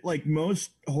consider most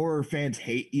horror fans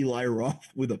hate Eli Roth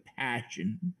with a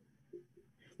passion.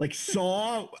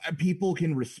 Saw people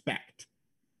can respect.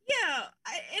 Yeah,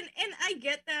 I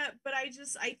get that, but I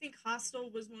think Hostel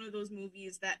was one of those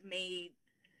movies that made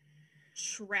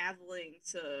traveling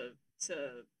to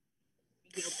so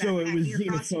it was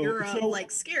across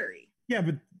Europe scary. Yeah,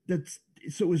 but it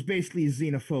was basically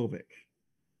xenophobic.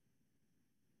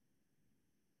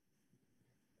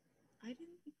 I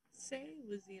didn't say it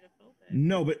was xenophobic.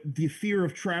 No, but the fear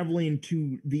of traveling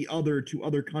to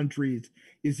other countries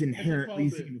is inherently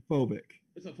xenophobic.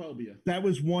 It's a phobia. That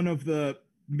was one of the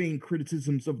main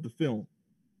criticisms of the film.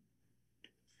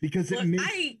 Because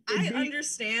I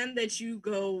understand that you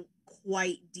go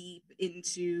quite deep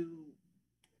into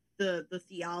the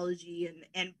theology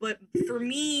but for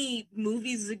me,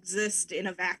 movies exist in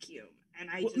a vacuum, and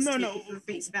I just take it for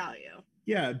face value.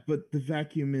 Yeah, but the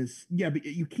vacuum is but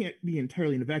you can't be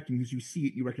entirely in a vacuum because you see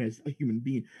it, you recognize a human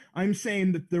being. I'm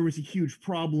saying that there was a huge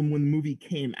problem when the movie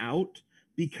came out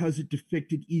because it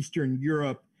depicted Eastern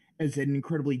Europe as an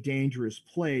incredibly dangerous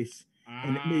place,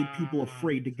 and it made people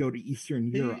afraid to go to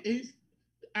Eastern Europe. He's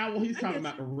talking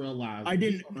about the real life.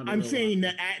 I'm saying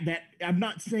that I'm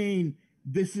not saying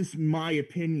this is my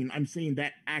opinion. I'm saying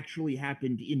that actually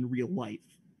happened in real life.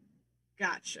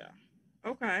 Gotcha.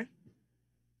 Okay.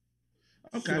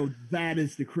 So that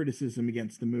is the criticism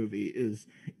against the movie, is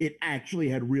it actually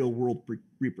had real world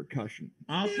repercussion.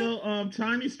 Also,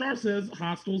 Tiny Star says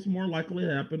Hostel's more likely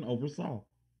to happen over Saw.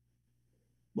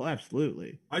 Well,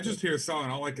 absolutely. I just hear Saw,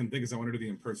 and all I can think is I want to do the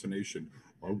impersonation.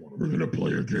 We're gonna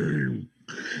play a game.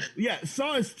 Yeah,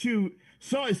 Saw is too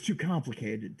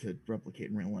complicated to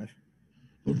replicate in real life.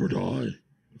 Live or die.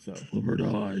 Live or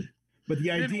die. But the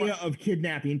idea of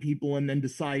kidnapping people and then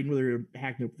deciding whether to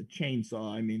hack them up with a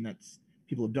chainsaw, I mean,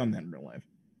 people have done that in real life.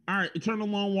 All right, Eternal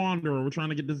Lone Wanderer. We're trying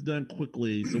to get this done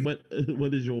quickly. So what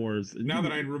is yours? Now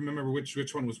that I remember which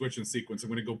one was which in sequence, I'm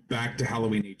going to go back to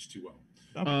Halloween H2O.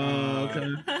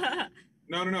 Okay.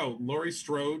 No. Laurie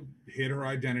Strode hid her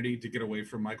identity to get away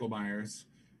from Michael Myers,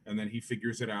 and then he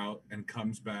figures it out and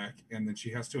comes back, and then she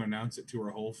has to announce it to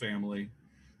her whole family.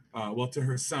 Well, to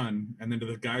her son, and then to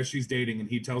the guy she's dating, and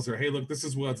he tells her, "Hey, look, this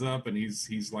is what's up," and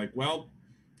he's like, "Well,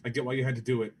 I get why you had to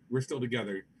do it. We're still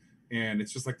together." And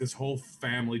it's just like this whole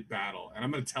family battle. And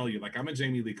I'm gonna tell you, like, I'm a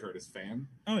Jamie Lee Curtis fan.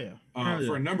 Oh yeah.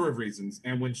 For a number of reasons.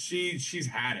 And when she's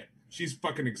had it, she's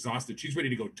fucking exhausted. She's ready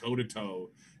to go toe to toe,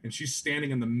 and she's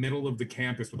standing in the middle of the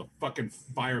campus with a fucking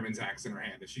fireman's axe in her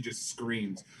hand, and she just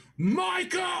screams,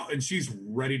 "Michael!" And she's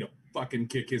ready to fucking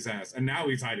kick his ass. And now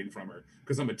he's hiding from her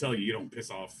because I'm gonna tell you, you don't piss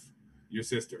off your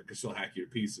sister because she'll hack you to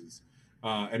pieces.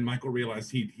 And Michael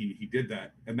realized he did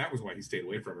that, and that was why he stayed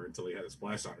away from her until he had a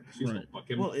splash on her. She was gonna fuck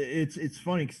him. Well, it's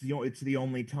funny because it's the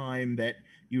only time that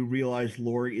you realize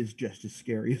Laurie is just as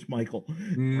scary as Michael.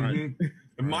 Right.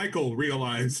 And Michael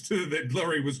realized that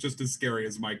Laurie was just as scary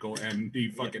as Michael, and he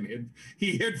fucking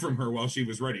hid from her while she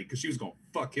was ready because she was gonna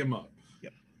fuck him up.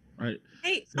 Yep. Right.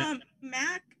 Hey,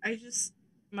 Mac,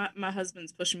 my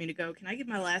husband's pushing me to go. Can I give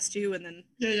my last two and then?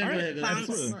 Yeah.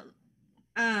 Bounce?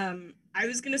 I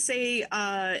was gonna say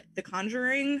The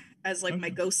Conjuring as like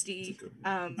my ghosty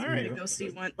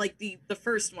ghosty one, like the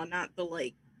first one, not the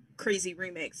like crazy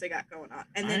remakes they got going on.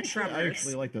 And then Tremors. I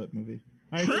actually like that movie.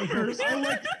 Tremors.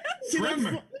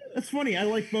 That's funny. I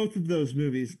like both of those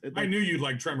movies. I knew you'd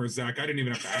like Tremors, Zach. I didn't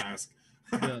even have to ask.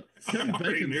 Kevin I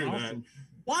already Bacon's knew awesome.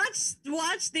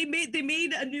 Watch. They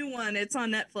made a new one. It's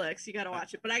on Netflix. You gotta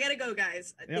watch it. But I gotta go,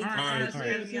 guys. Yeah, Thank you so much for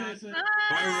having me on.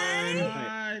 Bye, Ryan.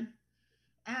 Bye.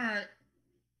 All right.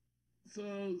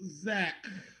 So, Zach,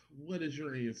 what is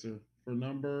your answer for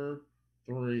number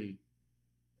 3?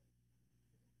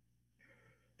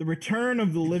 The Return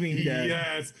of the Living Dead.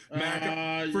 Yes,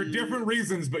 Mac, for different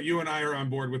reasons, but you and I are on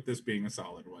board with this being a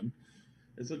solid one.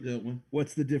 It's a good one.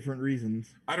 What's the different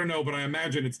reasons? I don't know, but I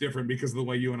imagine it's different because of the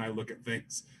way you and I look at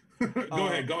things. Go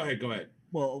ahead.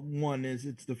 Well, one is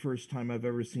it's the first time I've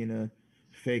ever seen a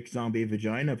fake zombie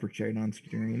vagina portrayed on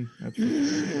screen. That's for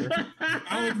sure.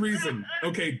 Valid reason.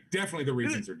 Okay, definitely the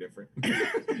reasons are different.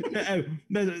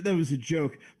 that was a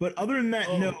joke. But other than that,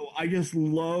 no, I just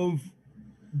love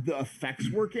the effects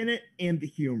work in it and the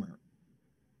humor.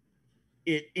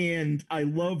 And I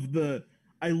love that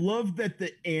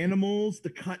the animals, the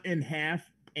cut in half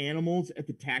animals at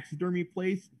the taxidermy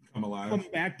place come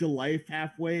back to life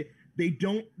halfway.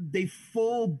 They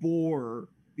full bore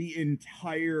the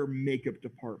entire makeup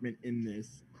department in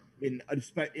this in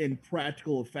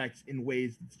practical effects in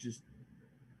ways that's just,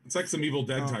 it's like some Evil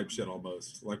Dead type shit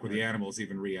almost, like where the animals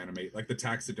even reanimate, like the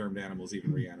taxidermed animals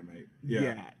even reanimate.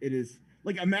 Yeah, it is.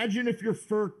 Like, imagine if your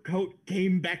fur coat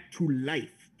came back to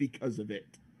life because of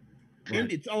it. Right.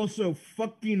 And it's also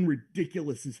fucking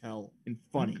ridiculous as hell and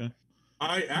funny. Okay.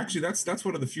 I actually, that's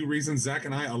one of the few reasons Zach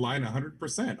and I align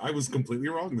 100%. I was completely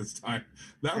wrong this time.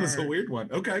 That was a weird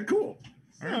one. Okay, cool.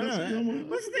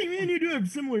 What's the thing, man? You do have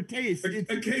similar tastes.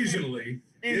 Occasionally.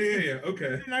 Yeah.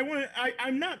 Okay. And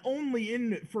I'm not only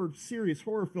in it for serious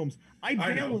horror films. I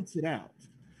balance it out.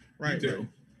 Right. You do.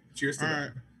 Cheers to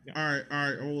that. All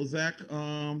right. Well, Zach,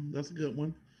 that's a good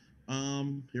one.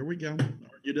 Here we go.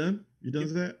 You done? You done,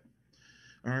 Zach?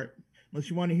 All right.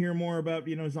 Unless you want to hear more about,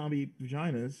 zombie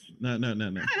vaginas. No.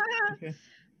 Okay.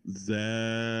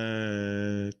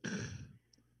 Zach.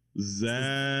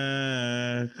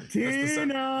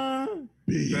 Tina.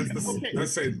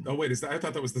 I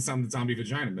thought that was the sound that zombie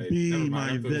vagina made. Be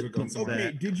my victim.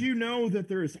 Okay, did you know that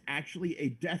there is actually a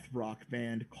death rock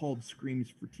band called Screams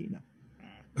for Tina?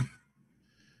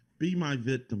 Be my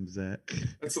victim, Zach.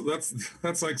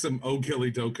 That's like some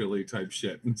O'Killy Dokilly type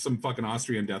shit and some fucking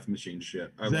Austrian death machine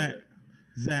shit. I love it.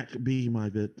 Zach, be my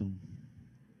victim.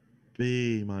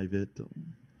 Be my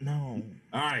victim. No.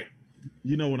 All right.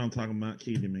 You know what I'm talking about,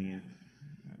 Candyman.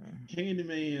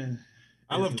 Candyman.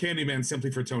 I love Candyman simply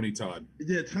for Tony Todd.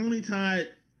 Yeah, Tony Todd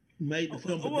made the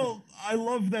film. Well, I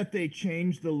love that they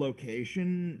changed the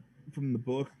location from the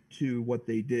book to what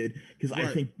they did, because I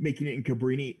think making it in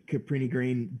Cabrini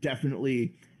Green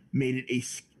definitely made it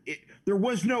there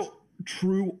was no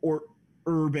true or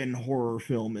urban horror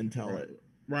film until it.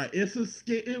 Right. It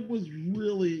was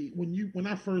really, when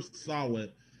I first saw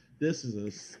it, this is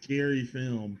a scary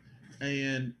film.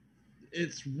 And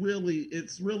it's really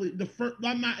the first.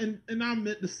 I'm not, and I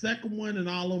admit the second one and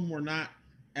all of them were not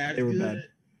as good. Bad.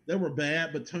 They were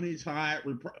bad, but Tony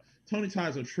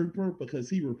Todd's a trooper because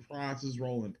he reprised his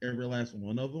role in every last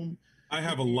one of them. I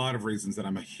have a lot of reasons that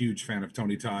I'm a huge fan of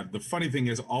Tony Todd. The funny thing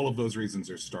is, all of those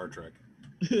reasons are Star Trek.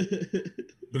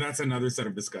 But that's another set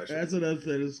of discussion.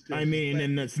 I mean,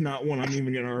 and that's not one I'm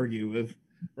even going to argue with.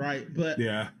 Right, but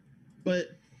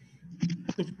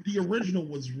the original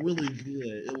was really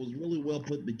good. It was really well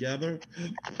put together.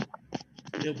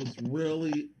 It was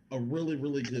really a really,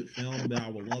 really good film that I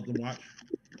would love to watch.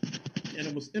 And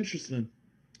it was interesting,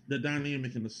 the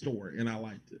dynamic in the story, and I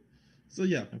liked it. So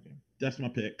yeah, Okay. that's my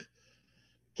pick.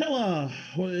 Kella,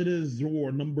 well, it is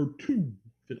your number 2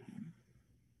 film.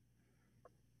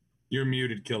 You're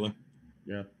muted, Killa.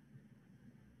 Yeah.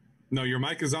 No, your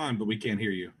mic is on, but we can't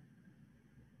hear you.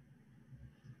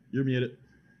 You're muted.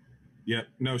 Yep.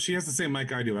 No, she has the same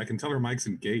mic I do. I can tell her mic's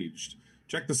engaged.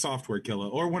 Check the software, Killa.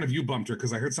 Or one of you bumped her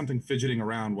because I heard something fidgeting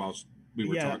around while we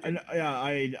were talking.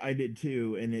 I did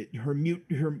too, and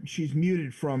she's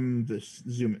muted from the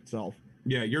Zoom itself.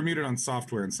 Yeah, you're muted on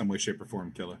software in some way, shape, or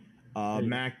form, Killa.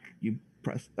 Mac, you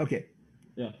press. Okay.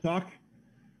 Yeah. Talk.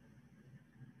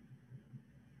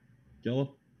 Kella?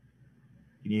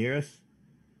 Can you hear us?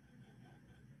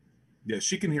 Yeah,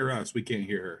 she can hear us. We can't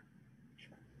hear her.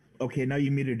 Okay, now you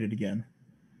muted it again.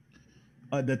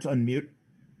 That's unmute.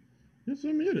 Yes,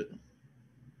 I'm muted.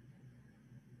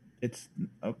 It's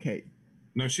okay.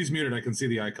 No, she's muted. I can see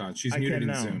the icon. She's muted in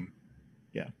now. Zoom.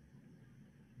 Yeah.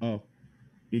 Oh.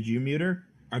 Did you mute her?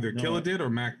 Either No. Killa did or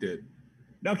Mac did.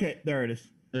 Okay, there it is.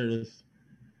 There it is.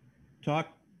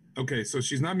 Talk. Okay, so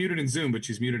she's not muted in Zoom, but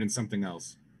she's muted in something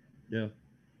else. Yeah.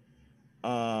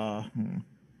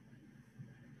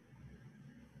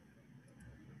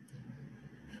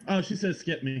 Oh, she said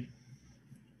skip me.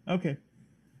 Okay.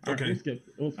 All right, Okay. we'll skip.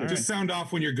 We'll skip. Just sound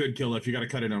off when you're good, Killa. If you got to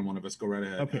cut in on one of us, go right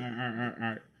ahead. Okay.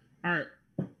 All right.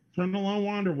 Turn the Lone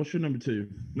Wander. What's your number 2?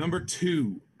 Number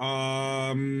 2.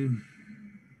 I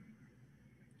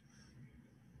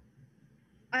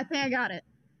think I got it.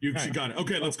 She got it.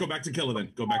 Okay, let's go back to Killa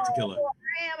then. Go back to Killa.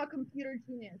 I am a computer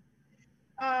genius.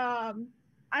 I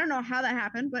don't know how that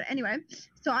happened, but anyway.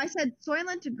 So I said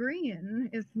Soylent Green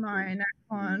is my next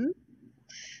one.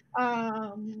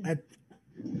 I'm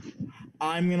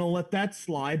gonna let that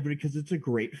slide because it's a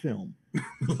great film.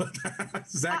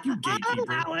 Zach, you I'll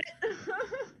gatekeeper. allow it.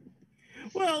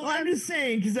 Well, I'm just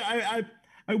saying because I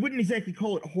wouldn't exactly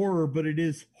call it horror, but it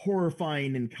is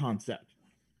horrifying in concept.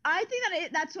 I think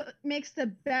that that's what makes the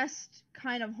best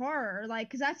kind of horror, like,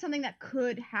 because that's something that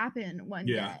could happen one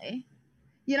day.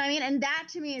 You know what I mean? And that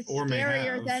to me is Or may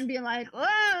scarier have. than being like,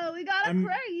 "Whoa, we got a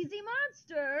crazy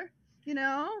monster." You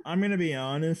know? I'm gonna be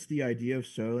honest. The idea of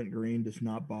Soylent Green does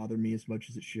not bother me as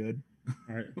much as it should.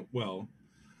 All right. Well,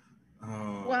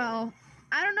 Well,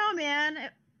 I don't know, man.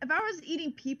 If I was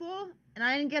eating people and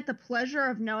I didn't get the pleasure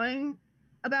of knowing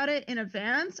about it in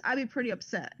advance, I'd be pretty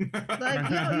upset. Like,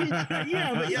 yo,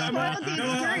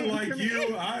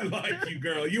 I like you,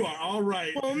 girl. You are all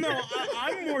right. Well, no,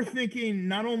 I'm more thinking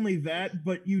not only that,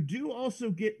 but you do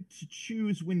also get to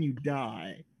choose when you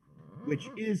die, which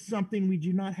is something we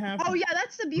do not have. Oh yeah,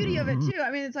 that's the beauty of it too.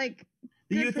 I mean, it's like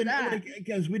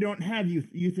because we don't have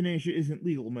euthanasia isn't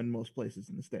legal in most places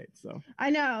in the States. So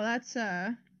I know that's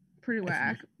pretty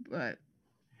whack, but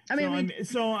I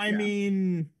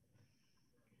mean,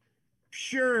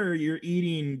 sure, you're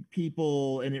eating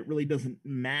people and it really doesn't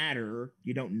matter.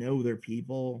 You don't know they're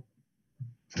people.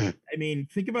 I mean,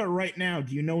 think about it right now.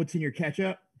 Do you know what's in your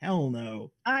ketchup? Hell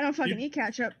no. I don't fucking eat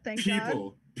ketchup, thank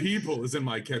God. People is in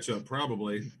my ketchup,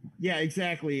 probably. Yeah,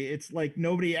 exactly. It's like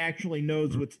nobody actually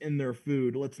knows what's in their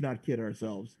food. Let's not kid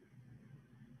ourselves.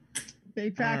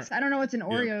 Big facts. I don't know what's in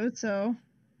Oreos, so.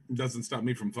 Doesn't stop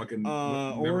me from fucking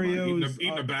Oreos.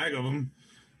 Eating a bag of them.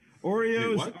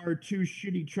 Oreos are 2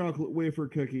 shitty chocolate wafer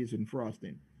cookies and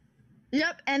frosting.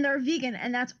 Yep, and they're vegan,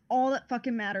 and that's all that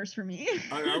fucking matters for me.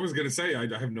 I was gonna say I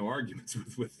have no arguments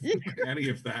with any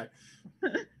of that.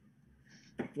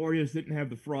 If Oreos didn't have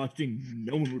the frosting,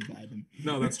 no one would buy them.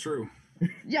 No, that's true.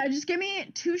 Yeah, just give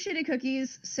me 2 shitty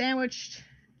cookies sandwiched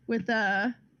with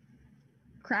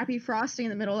crappy frosting in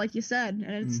the middle, like you said,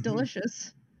 and it's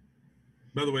delicious.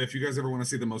 By the way, if you guys ever want to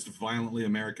see the most violently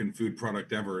American food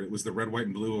product ever, it was the red, white,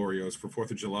 and blue Oreos for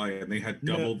 4th of July, and they had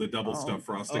double stuffed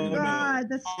frosting in the middle. God,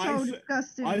 that's so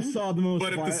disgusting. I saw the most,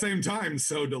 but at the same time,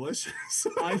 so delicious.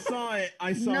 I saw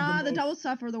the double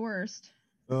stuff are the worst.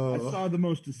 I saw the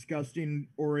most disgusting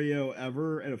Oreo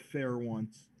ever at a fair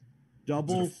once.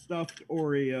 Double stuffed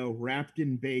Oreo wrapped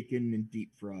in bacon and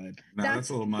deep fried. No, that's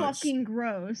a little much. Fucking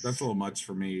gross. That's a little much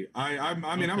for me. I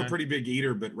mean, I'm a pretty big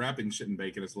eater, but wrapping shit in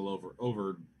bacon is a little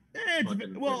over.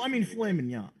 Well, I mean, filet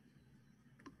mignon.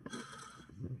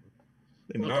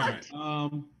 All right.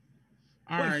 All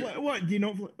right. What do you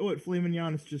know? What filet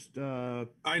mignon is? Just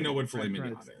I know what filet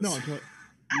mignon is. No,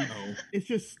 it's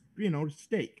just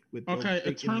steak with. Okay,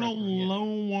 Eternal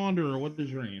Lone Wanderer. What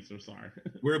is your answer? Sorry.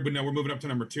 We're moving up to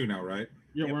number 2 now, right?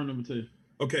 Yeah, we're on number 2.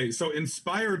 Okay, so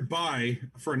inspired by,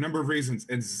 for a number of reasons,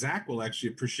 and Zach will actually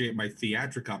appreciate my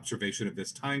theatric observation of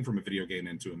this tying from a video game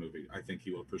into a movie. I think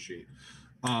he will appreciate.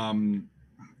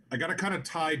 I got to kind of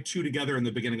tie two together in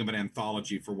the beginning of an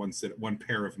anthology for one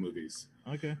pair of movies.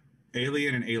 Okay.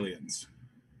 Alien and Aliens.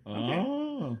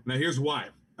 Oh. Now here's why.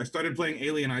 I started playing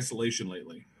Alien Isolation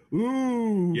lately.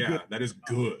 Ooh. Yeah, good. that is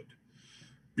good.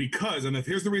 Because, and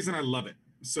here's the reason I love it.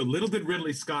 So little did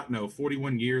Ridley Scott know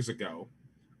 41 years ago,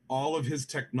 all of his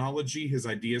technology, his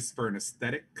ideas for an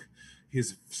aesthetic,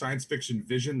 his science fiction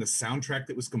vision, the soundtrack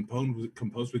that was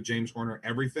composed with James Horner,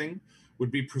 everything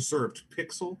would be preserved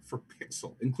pixel for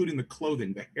pixel, including the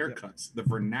clothing, the haircuts, the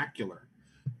vernacular,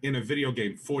 in a video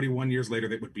game 41 years later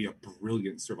that would be a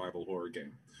brilliant survival horror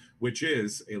game, which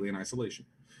is Alien Isolation.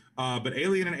 But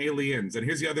Alien and Aliens, and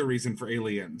here's the other reason for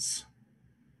Aliens.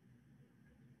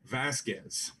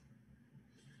 Vasquez,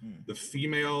 the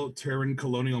female Terran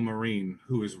colonial marine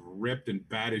who is ripped and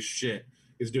bad as shit,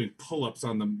 is doing pull-ups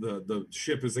on the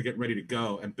ship as they get ready to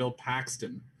go, and Bill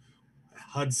Paxton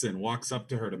Hudson walks up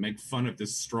to her to make fun of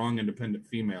this strong, independent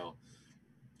female,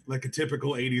 like a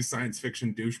typical 80s science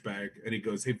fiction douchebag. And he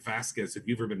goes, "Hey, Vasquez, have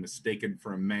you ever been mistaken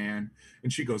for a man?"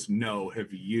 And she goes, "No,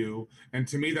 have you?" And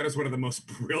to me, that is one of the most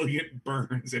brilliant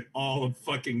burns in all of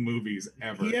fucking movies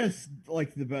ever. He has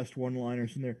like the best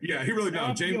one-liners in there. Yeah, he really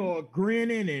does. Stop your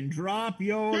grinning and drop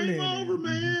your Game linen. over,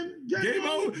 man. Game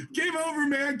over,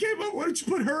 man. Game over. Why don't you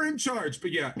put her in charge?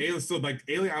 But yeah, so like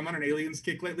Alien, I'm on an Aliens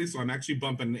kick lately, so I'm actually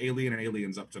bumping Alien and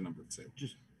Aliens up to number 2.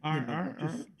 Just All you right, know, all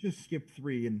right. just skip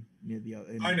 3 and near the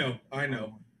other. I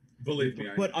know. Believe me.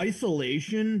 But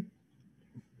Isolation.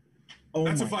 Oh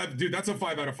That's my. a 5, dude. That's a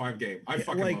 5 out of 5 game. I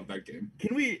fucking like, love that game.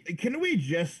 Can we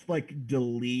just like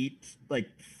delete like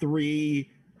 3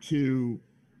 to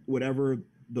whatever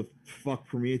the fuck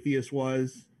Prometheus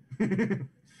was?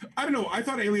 I don't know. I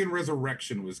thought Alien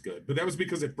Resurrection was good, but that was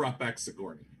because it brought back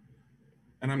Sigourney.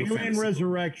 And I'm a fan Alien of Sigourney.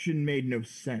 Resurrection made no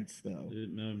sense though.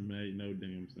 It made no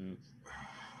damn sense.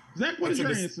 Zach, what is your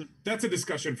answer? That's a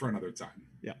discussion for another time.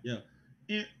 Yeah.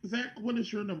 And Zach, what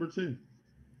is your number 2?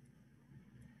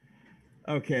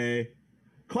 Okay.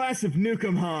 Class of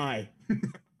Nukem High.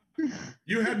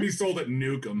 You had me sold at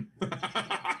Nukem.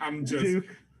 I'm just Duke.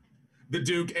 the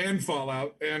Duke and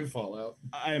Fallout.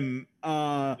 I'm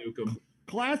Nukem.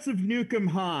 Class of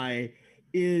Nukem High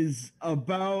is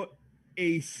about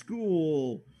a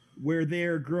school where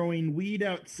they're growing weed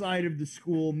outside of the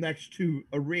school next to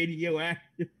a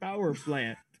radioactive power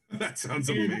plant. That sounds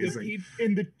amazing.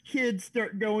 And the kids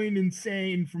start going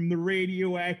insane from the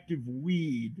radioactive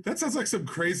weed. That sounds like some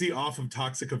crazy off of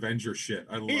Toxic Avenger shit.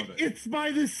 I love it. It's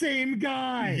by the same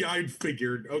guy. Yeah, I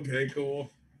figured. Okay, cool.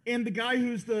 And the guy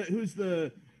who's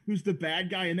the bad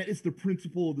guy, and that is the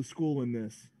principal of the school in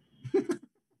this.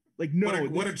 Like, no,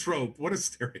 what a trope. What a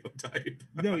stereotype.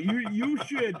 No, you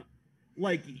should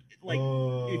like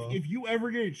if you ever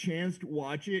get a chance to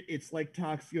watch it, it's like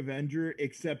Toxic Avenger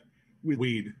except with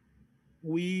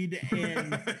weed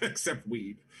and except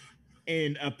weed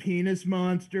and a penis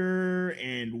monster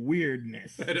and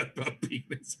weirdness. And a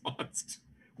penis monster.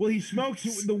 Well, he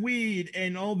smokes the weed,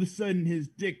 and all of a sudden his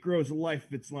dick grows a life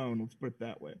of its own. Let's put it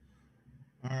that way.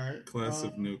 All right. Class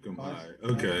of Nukem High.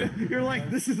 Okay. You're like,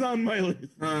 this is on my list.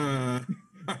 I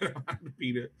don't have to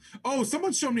beat it. Oh,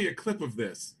 someone showed me a clip of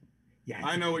this. Yeah,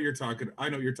 I know what you're talking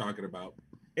about.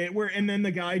 And then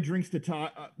the guy drinks the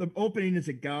top. The opening is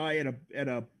a guy at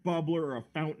a bubbler or a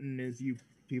fountain, as you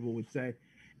people would say,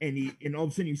 and all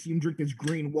of a sudden you see him drink this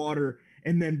green water,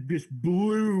 and then just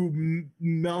blue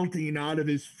melting out of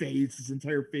his face. His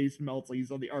entire face melts like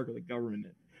he's on the Ark of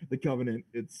the Covenant.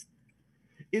 It's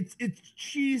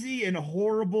cheesy and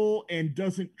horrible and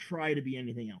doesn't try to be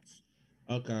anything else.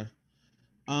 Okay.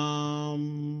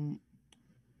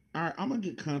 All right, I'm gonna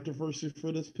get controversy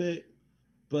for this pick,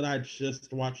 but I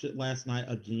just watched it last night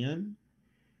again,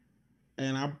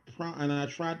 and I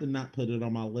tried to not put it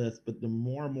on my list, but the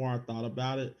more and more I thought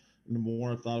about it, and the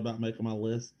more I thought about making my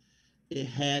list, it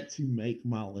had to make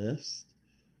my list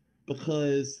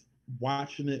because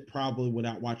watching it probably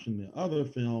without watching the other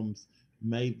films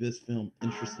made this film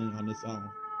interesting on its own.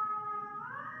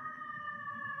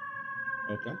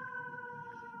 Okay.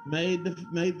 Made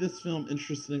this film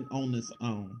interesting on its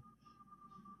own.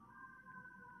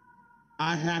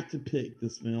 I have to pick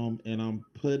this film, and I'm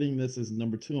putting this as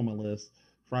number 2 on my list,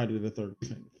 Friday the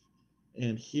 13th.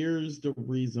 And here's the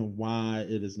reason why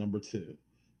it is number 2.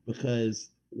 Because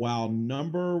while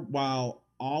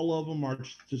all of them are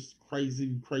just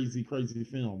crazy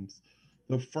films,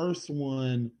 the first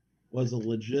one was a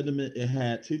legitimate, it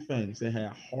had 2 things. It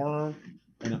had horror,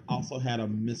 and it also had a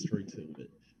mystery to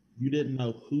it. You didn't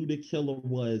know who the killer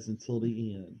was until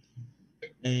the end.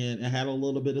 And it had a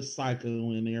little bit of psycho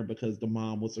in there because the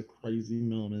mom was a crazy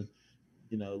woman,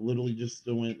 literally just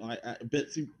doing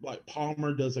Betsy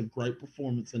Palmer does a great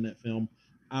performance in that film.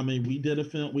 I mean, we did a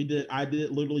film. I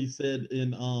literally said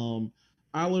in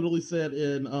I literally said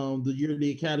in the year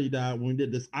the Academy died when we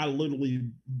did this. I literally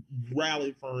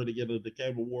rallied for her to get a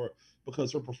Cable Award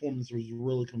because her performance was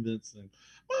really convincing.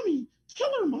 Mommy, kill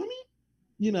her, mommy.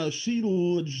 You know, she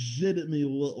legitimately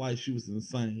looked like she was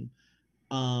insane.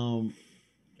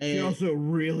 She also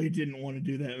really didn't want to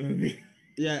do that movie.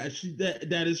 Yeah,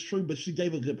 that is true, but she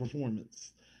gave a good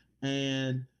performance.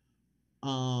 And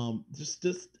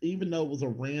just even though it was a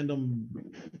random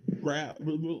grab,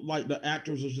 like the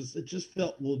actors was it just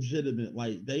felt legitimate.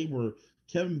 Like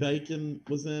Kevin Bacon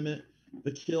was in it.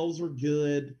 The kills were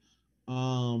good.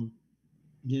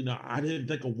 You know, I didn't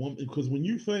think a woman, because when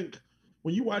you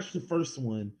watch the first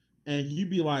one and you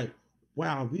be like,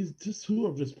 wow,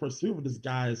 whoever this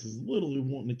guy is literally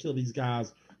wanting to kill these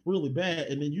guys really bad,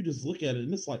 and then you just look at it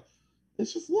and it's like,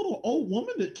 it's just a little old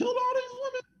woman that killed all these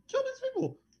women, killed these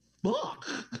people. Fuck.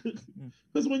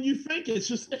 Because when you think it's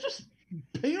just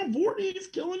Pam Voorhees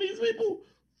killing these people,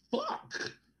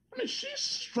 fuck. I mean, she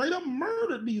straight up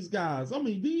murdered these guys. I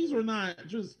mean, these are not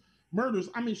just murders.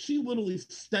 I mean, she literally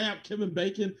stabbed Kevin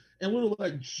Bacon and literally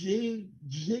like jig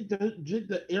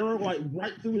the arrow like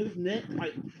right through his neck,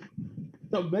 like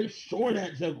to make sure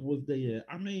that Joker was dead.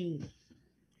 I mean,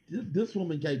 this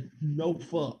woman gave no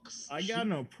fucks. I got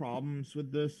no problems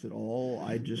with this at all.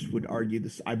 I just would argue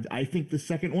this. I think the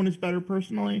second one is better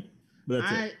personally. But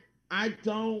that's it. I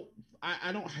don't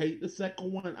hate the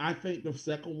second one. I think the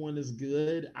second one is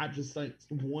good. I just think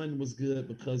one was good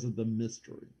because of the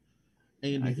mystery.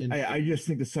 And I just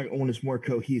think the second one is more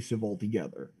cohesive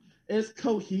altogether. It's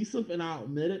cohesive, and I'll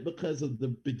admit it because of the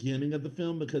beginning of the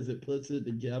film, because it puts it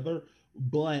together.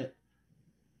 But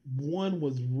one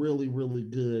was really, really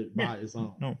good by its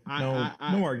own. No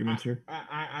arguments here.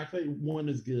 I think one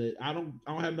is good. I don't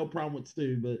have no problem with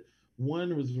two, but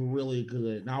one was really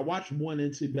good. Now I watched one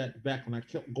and two back to back, and I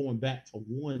kept going back to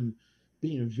one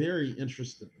being very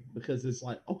interesting because it's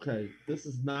like, okay, this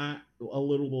is not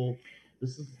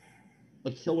this is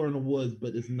a killer in the woods,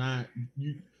 but it's not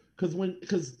you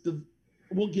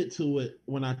we'll get to it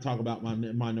when I talk about my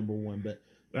number one, but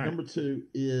number two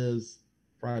is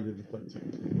Friday the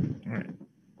 13th.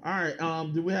 All right.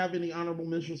 Do we have any honorable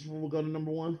mentions before we go to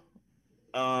number one?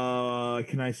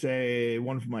 Can I say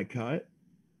one from my cut?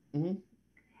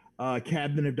 Mm-hmm.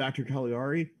 Cabinet of Dr.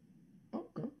 Caligari.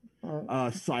 Okay. All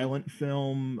right. Silent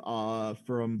film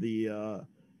from the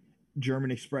German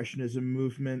Expressionism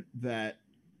movement that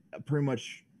pretty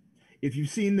much, if you've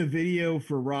seen the video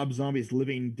for Rob Zombie's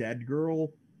Living Dead Girl,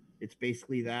 it's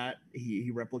basically that.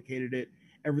 He replicated it.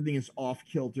 Everything is off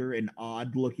kilter and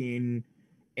odd looking,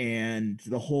 and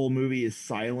the whole movie is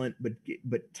silent,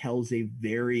 but tells a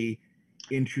very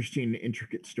interesting,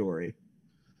 intricate story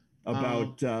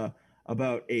about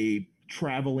a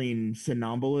traveling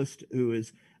somnambulist who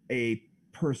is a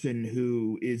person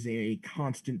who is in a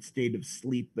constant state of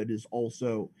sleep, but is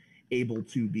also able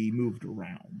to be moved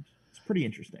around. It's pretty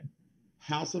interesting.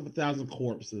 House of a Thousand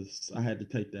Corpses. I had to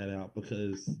take that out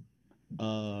because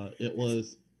it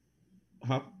was.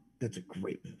 That's a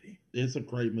great movie. It's a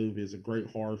great movie. It's a great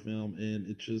horror film, and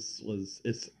it just was.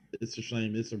 It's a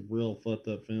shame. It's a real fucked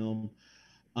up film.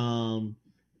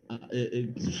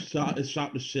 It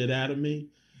shot the shit out of me.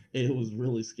 It was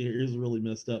really scary. It was really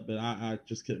messed up, but I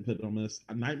just couldn't put it on this.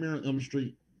 Nightmare on Elm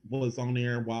Street was on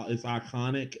there. While it's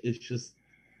iconic, it's just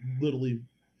literally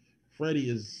Freddy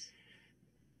is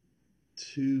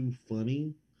too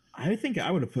funny. I think I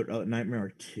would have put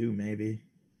Nightmare 2 maybe.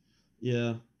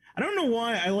 Yeah. I don't know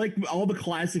why. I like all the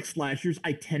classic slashers.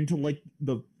 I tend to like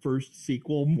the first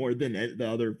sequel more than the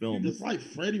other films. It's like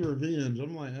Freddy Revenge.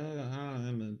 I'm like,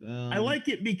 I like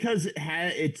it because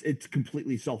it's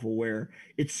completely self-aware.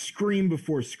 It's Scream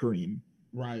before Scream.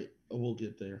 Right. We'll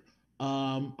get there.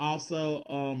 I also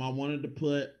wanted to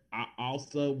put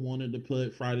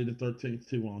Friday the 13th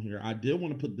 2 on here. I did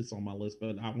want to put this on my list,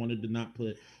 but I wanted to not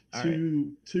put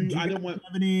two. I didn't want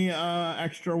any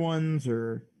extra ones,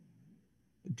 or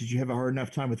did you have a hard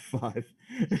enough time with 5?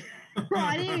 Bro,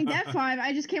 I didn't even get 5.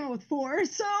 I just came up with 4.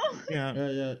 So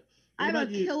yeah. I have a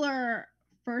killer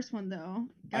first one though.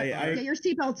 Get your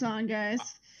seatbelts on, guys.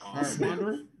 All right,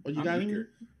 Wanderer, what you got here?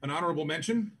 An honorable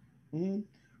mention. Mm-hmm.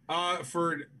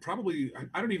 For probably,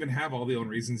 I don't even have all the own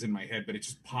reasons in my head, but it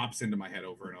just pops into my head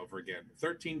over and over again.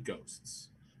 13 Ghosts.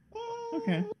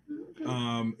 Okay.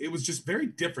 It was just very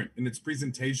different in its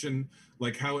presentation,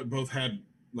 like how it both had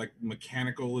like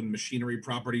mechanical and machinery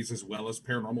properties as well as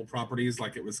paranormal properties.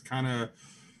 Like it was kind of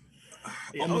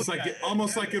almost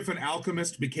like if an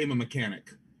alchemist became a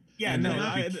mechanic. Yeah,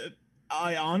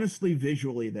 I honestly,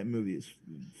 visually, that movie is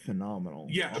phenomenal.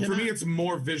 Yeah, for me, it's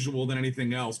more visual than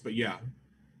anything else. But yeah.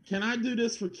 Can I do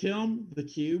this for Kim, the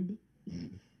Cube?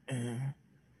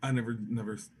 I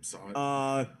never saw it.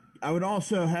 I would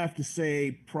also have to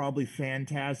say probably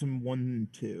Phantasm 1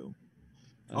 and 2.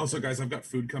 Also, guys, I've got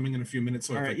food coming in a few minutes,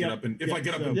 so if I get up and do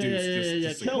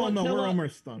We're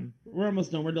almost done. We're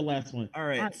almost done. We're the last one. All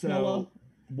right, so Killa,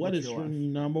 what is your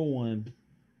number one?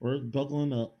 We're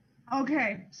buckling up.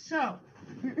 Okay, so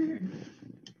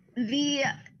the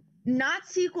not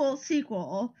sequel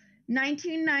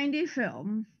 1990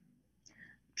 film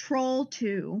Troll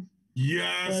 2.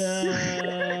 Yes.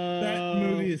 That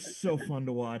movie is so fun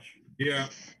to watch. Yeah.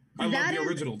 I love the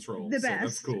original Troll. The best. So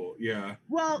that's cool. Yeah.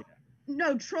 Well,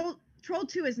 no, Troll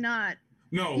 2 is not.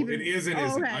 No, it is and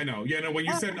isn't. Okay. I know. Yeah, no, when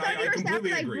you said I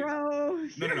completely agree. Bro.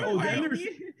 No.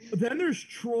 Then there's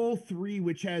Troll 3,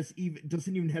 which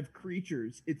doesn't even have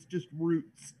creatures. It's just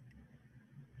roots.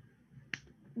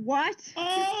 What?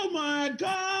 Oh my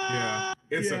god! Yeah.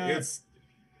 It's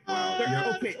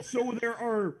wow. Okay, so there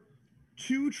are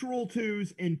 2 Troll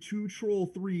 2s and 2 Troll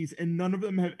 3s, and none of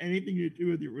them have anything to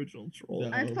do with the original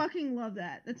Troll. I fucking love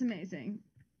that. That's amazing.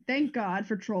 Thank God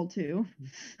for Troll 2.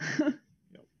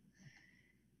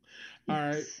 All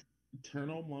right,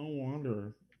 Eternal Lone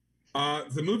Wanderer.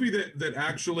 The movie that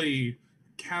actually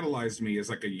catalyzed me as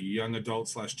like a young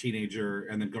adult / teenager,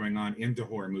 and then going on into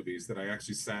horror movies that I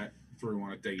actually sat through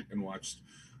on a date and watched,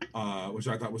 which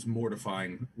I thought was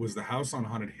mortifying, was The House on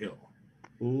Haunted Hill.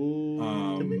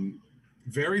 Ooh.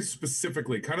 Very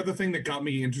specifically, kind of the thing that got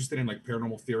me interested in like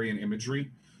paranormal theory and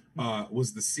imagery,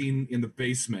 was the scene in the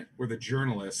basement where the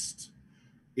journalist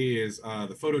is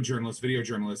the photojournalist, video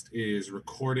journalist is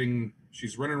recording.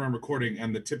 She's running around recording,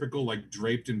 and the typical like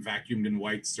draped and vacuumed in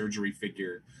white surgery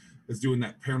figure is doing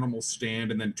that paranormal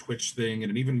stand and then twitch thing,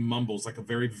 and it even mumbles like a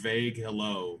very vague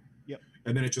hello. Yep.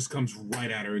 And then it just comes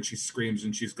right at her, and she screams,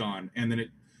 and she's gone. And then it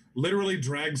literally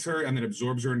drags her and then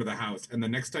absorbs her into the house. And the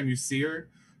next time you see her,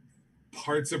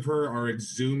 parts of her are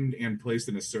exhumed and placed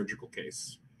in a surgical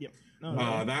case. Yep.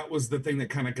 That was the thing that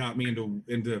kind of got me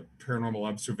into paranormal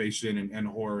observation and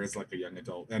horror as like a young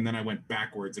adult. And then I went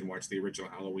backwards and watched the original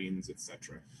Halloweens,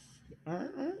 etc. All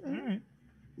right.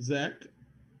 Zach?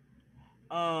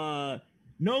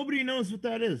 Nobody knows what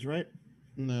that is, right?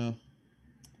 No.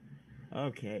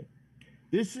 Okay.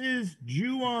 This is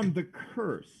Ju-on the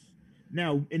Curse.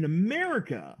 Now, in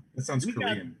America... That sounds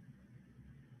Korean.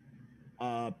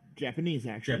 Japanese,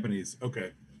 actually. Japanese,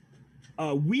 okay.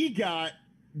 We got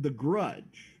The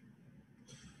Grudge.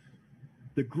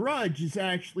 The Grudge is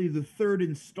actually the 3rd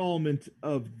installment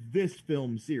of this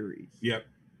film series. Yep.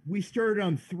 We started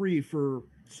on 3 for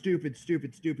stupid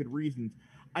reasons.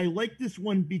 I like this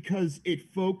one because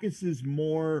it focuses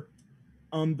more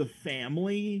on the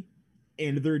family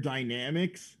and their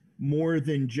dynamics more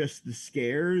than just the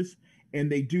scares. And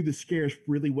they do the scares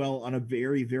really well on a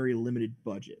very, very limited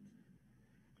budget.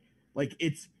 Like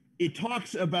it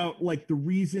talks about like the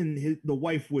reason the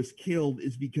wife was killed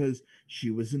is because she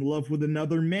was in love with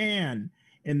another man.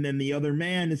 And then the other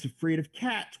man is afraid of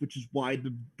cats, which is why the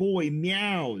boy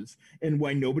meows, and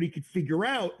why nobody could figure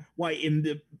out why in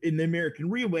the American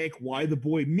remake why the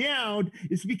boy meowed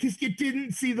is because you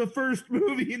didn't see the first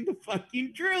movie in the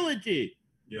fucking trilogy.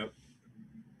 Yep.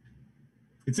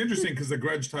 It's interesting because The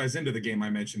Grudge ties into the game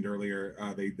I mentioned earlier.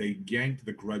 They yanked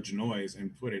the Grudge noise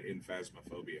and put it in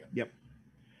Phasmophobia. Yep.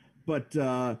 But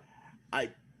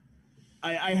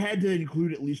I had to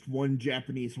include at least one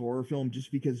Japanese horror film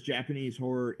just because Japanese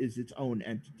horror is its own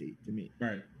entity to me.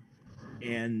 Right.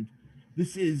 And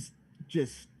this is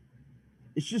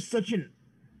it's such an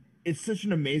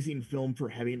amazing film for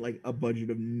having like a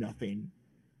budget of nothing,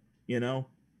 you know?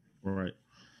 Right.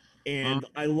 And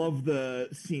I love the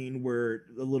scene where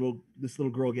this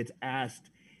little girl gets asked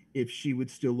if she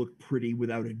would still look pretty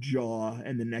without a jaw,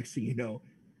 and the next thing you know,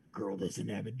 girl doesn't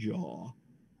have a jaw.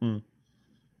 You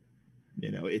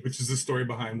know, which is the story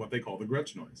behind what they call the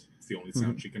Grudge noise. It's the only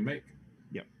sound she can make.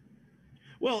 Yep.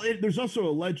 Well, there's also a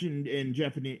legend in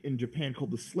Japan called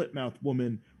the Slitmouth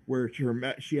Woman, where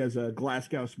she has a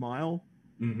Glasgow smile,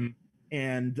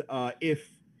 and if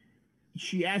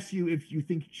she asks you if you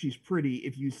think she's pretty,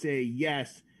 if you say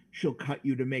yes, she'll cut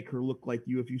you to make her look like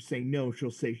you. If you say no, she'll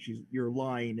say you're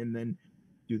lying, and then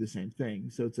do the same thing.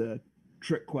 So it's a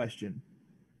trick question.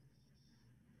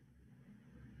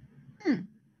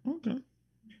 Okay.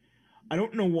 I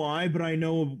don't know why, but I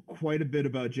know quite a bit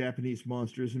about Japanese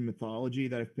monsters and mythology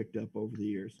that I've picked up over the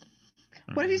years.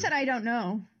 What if you said, I don't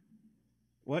know?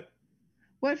 What?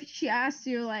 What if she asks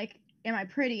you, like, am I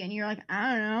pretty? And you're like,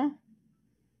 I don't know.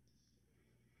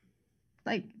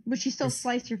 Like, would she still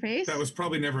slice your face? That was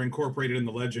probably never incorporated in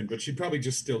the legend, but she'd probably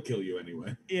just still kill you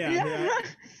anyway. Yeah.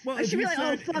 Well, she'd be like,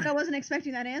 oh, fuck, I wasn't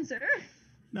expecting that answer.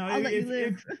 No, I'll let you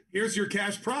live. Here's your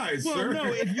cash prize, well, sir.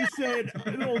 no, if you said,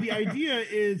 no, the idea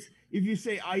is if you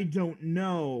say, I don't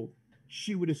know,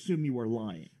 she would assume you are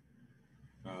lying.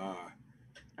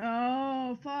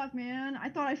 Oh, fuck, man. I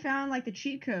thought I found like the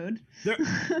cheat code.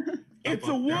 It's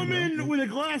a woman with a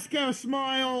Glasgow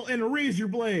smile and a razor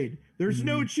blade. There's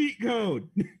no cheat code.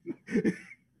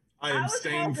 I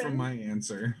abstain from my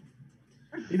answer.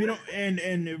 If you don't,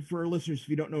 and for our listeners, if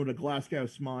you don't know what a Glasgow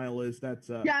smile is, that's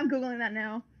yeah, I'm googling that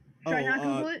now. Should I not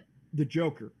Google it? The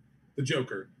Joker. The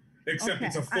Joker, except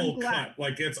it's a full cut,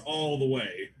 like it's all the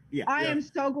way. Yeah, I am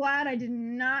so glad I did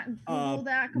not Google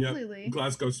that completely. Yep.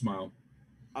 Glasgow smile.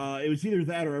 It was either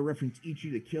that or I referenced Ichi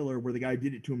the Killer, where the guy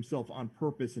did it to himself on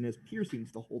purpose and has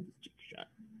piercings to hold his cheek shut.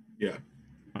 Yeah.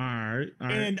 All right.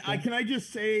 And can I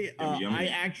just say, I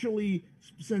actually,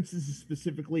 since this is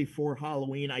specifically for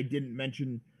Halloween, I didn't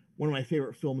mention one of my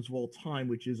favorite films of all time,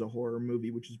 which is a horror movie,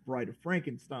 which is Bride of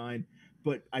Frankenstein.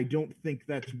 But I don't think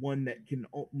that's one that can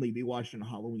only be watched on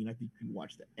Halloween. I think you can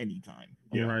watch that anytime.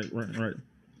 Yeah. Right.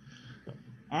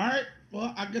 All right.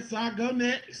 Well, I guess I'll go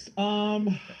next. All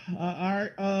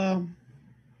right.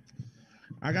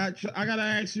 I gotta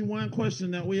ask you one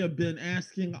question that we have been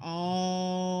asking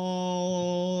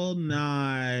all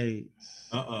night.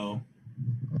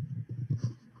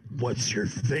 What's your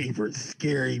favorite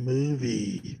scary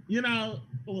movie? You know,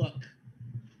 look,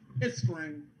 it's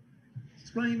Scream.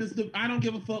 Scream is I don't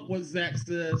give a fuck what Zach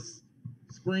says.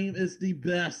 Scream is the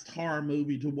best horror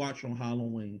movie to watch on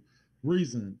Halloween.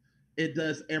 Reason, it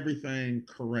does everything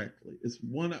correctly. It's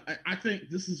I think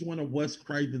this is one of Wes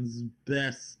Craven's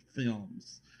best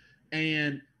films.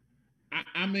 And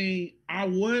I mean, I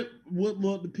would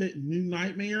love to pick New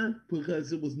Nightmare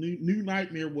because it was New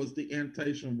Nightmare was the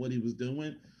annotation of what he was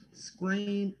doing.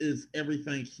 Scream is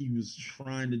everything he was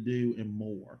trying to do and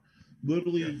more.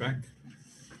 Literally,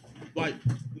 like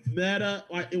meta,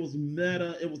 like it was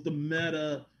meta. It was the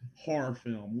meta horror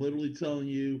film, literally telling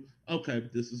you, okay,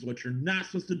 this is what you're not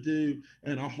supposed to do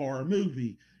in a horror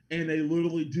movie. And they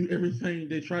literally do everything.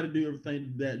 They try to do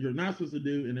everything that you're not supposed to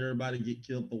do, and everybody get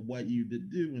killed for what you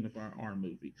did do in a horror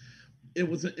movie. It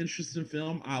was an interesting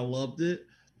film. I loved it.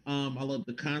 I loved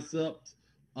the concept.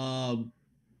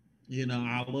 You know,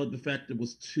 I love the fact that it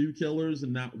was two killers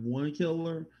and not one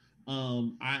killer.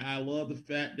 I love the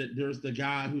fact that there's the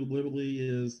guy who literally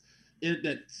is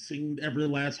that seen every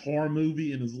last horror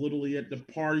movie and is literally at the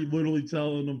party, literally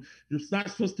telling them, you're not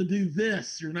supposed to do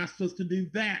this. You're not supposed to do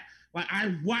that. Like,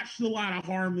 I've watched a lot of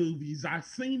horror movies. I've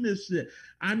seen this shit.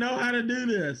 I know how to do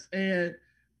this. And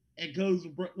it goes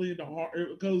abruptly into horror.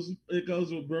 It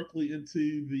goes abruptly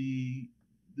into the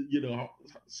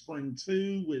Scream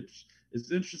 2, which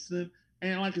is interesting.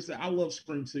 And like I said, I love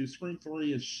Scream 2. Scream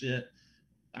 3 is shit.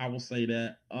 I will say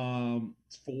that.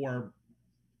 4,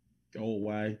 go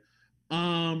away.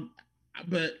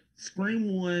 But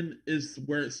Scream 1 is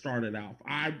where it started out.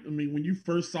 I mean, when you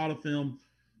first saw the film,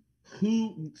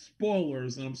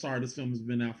 spoilers, and I'm sorry, this film has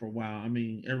been out for a while. I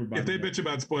mean, everybody. If they bitch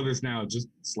about spoilers now, just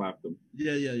slap them.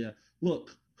 Yeah.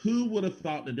 Look, who would have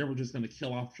thought that they were just going to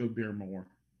kill off Drew Barrymore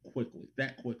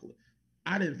that quickly?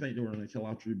 I didn't think they were going to kill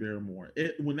off Drew Barrymore.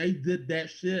 When they did that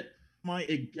shit,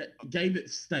 it gave it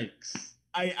stakes.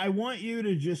 I want you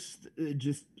to just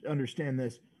understand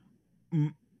this.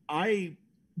 I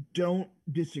don't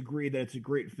disagree that it's a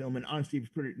great film, and honestly, if you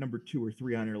put it number 2 or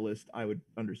 3 on your list, I would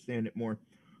understand it more.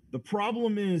 The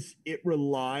problem is it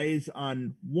relies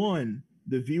on, 1,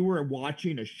 the viewer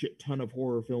watching a shit ton of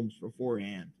horror films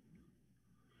beforehand,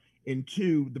 and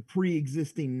 2, the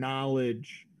pre-existing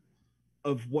knowledge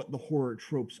of what the horror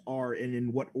tropes are and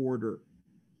in what order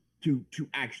to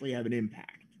actually have an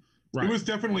impact. Right. It was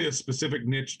definitely a specific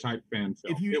niche type fan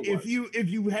film. If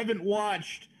you haven't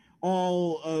watched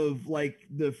all of like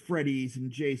the Freddys and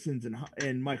Jasons and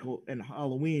Michael and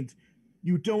Halloweens,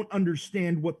 you don't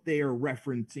understand what they are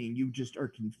referencing. You just are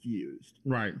confused.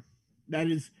 Right. That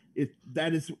is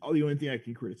the only thing I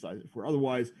can criticize it for.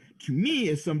 Otherwise, to me,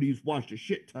 as somebody who's watched a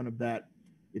shit ton of that,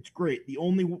 it's great.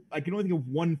 I can only think of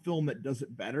one film that does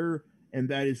it better, and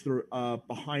that is the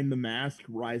Behind the Mask: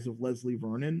 Rise of Leslie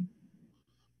Vernon,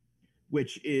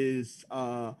 which is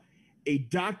a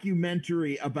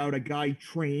documentary about a guy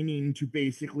training to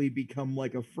basically become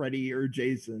like a Freddy or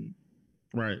Jason.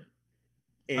 Right.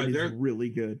 And it's really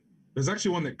good. There's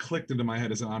actually one that clicked into my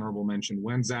head as an honorable mention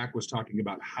when Zach was talking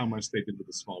about how much they did with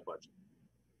a small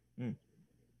budget.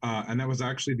 And that was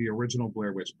actually the original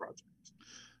Blair Witch Project.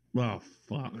 Oh,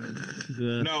 fuck.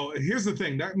 No, here's the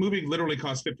thing. That movie literally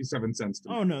cost 57 cents to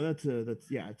make. Oh, no, that's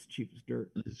it's cheap as dirt.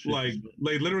 Like,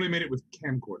 they literally made it with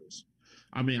camcorders.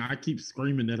 I mean, I keep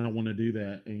screaming that I want to do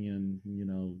that, and you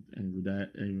know,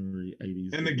 angry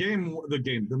 80s. And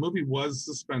the movie was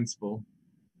suspenseful.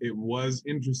 It was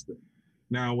interesting.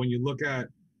 Now, when you look at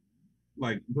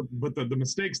but the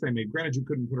mistakes they made, granted, you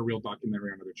couldn't put a real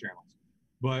documentary on other channels,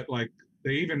 but like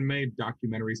they even made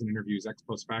documentaries and interviews ex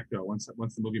post facto once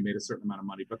the movie made a certain amount of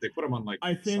money, but they put them on like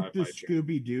I think the Sci-Fi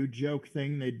Scooby-Doo joke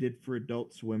thing they did for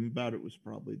Adult Swim about it was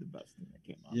probably the best thing that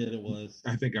came out. Yeah, it was.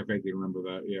 I think I vaguely remember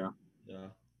that. Yeah. Yeah.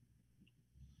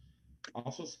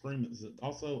 Also,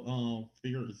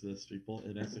 Fear Exists, people,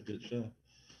 and that's a good show.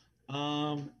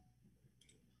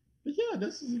 But yeah,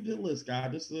 this is a good list,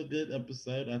 guys. This is a good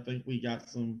episode. I think we got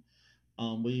some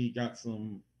of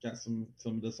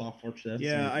this off our chest.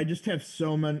 Yeah, I just have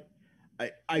so many.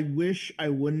 I wish I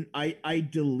wouldn't. I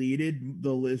deleted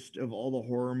the list of all the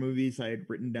horror movies I had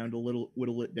written down to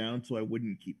whittle it down so I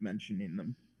wouldn't keep mentioning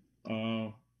them.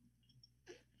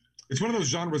 It's one of those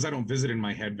genres I don't visit in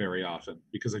my head very often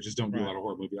because I just don't do a lot of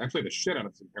horror movies. I play the shit out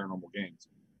of some paranormal games,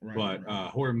 but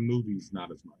horror movies not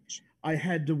as much. I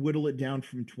had to whittle it down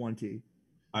from 20.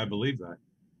 I believe that.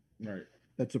 Right.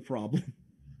 That's a problem.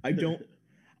 I don't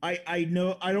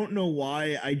know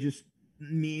why.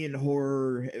 Me and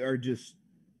horror are just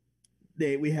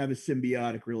we have a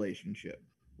symbiotic relationship.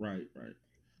 Right.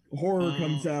 Horror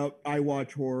comes out, I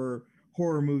watch horror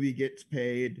movie gets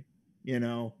paid, you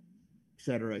know, et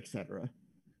cetera, et cetera.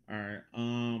 All right.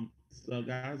 So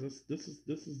guys, that's the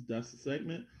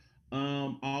segment.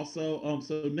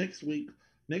 So next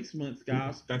month,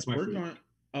 guys, that's my food.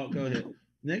 Go ahead.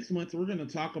 Next month we're gonna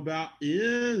talk about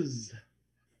is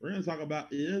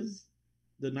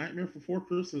The Nightmare Before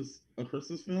Christmas a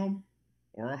Christmas film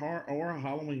or a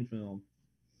Halloween film?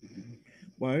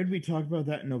 Why would we talk about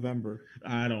that in November?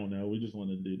 I don't know. We just want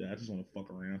to do that. I just want to fuck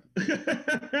around.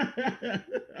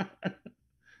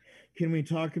 Can we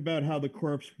talk about how The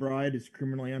Corpse Bride is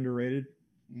criminally underrated?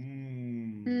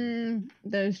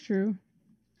 That is true.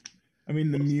 I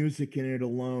mean, the music in it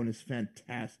alone is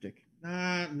fantastic.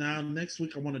 Nah. Next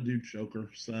week I want to do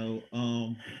Joker. So,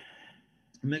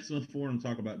 next month we're going to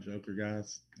talk about Joker,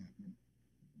 guys.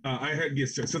 I heard,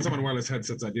 yes, since I'm on wireless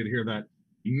headsets, I did hear that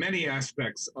many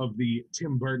aspects of the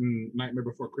Tim Burton Nightmare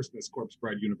Before Christmas Corpse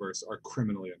Bride universe are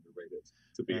criminally underrated.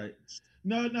 To be honest.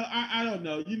 No, I don't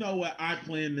know. You know what? I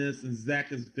planned this, and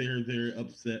Zach is very, very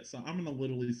upset. So I'm gonna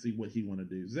literally see what he want to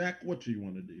do. Zach, what do you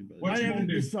want to do? I haven't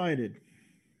decided.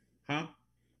 Huh?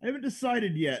 I haven't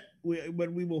decided yet,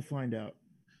 but we will find out.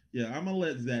 Yeah, I'm gonna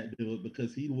let Zach do it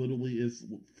because he literally is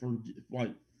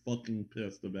fucking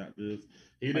pissed about this.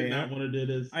 He did not want to do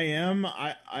this. I am.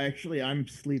 I'm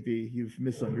sleepy. You've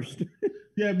misunderstood.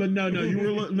 Yeah, but no,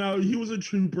 he was a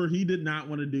trooper. He did not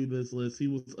want to do this list. He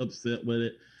was upset with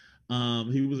it.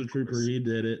 He was a trooper. He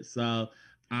did it. So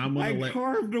I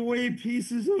carved away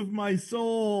pieces of my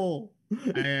soul.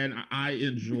 And I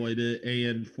enjoyed it.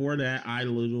 And for that, I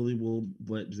literally will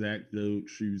let Zach go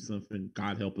choose something.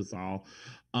 God help us all.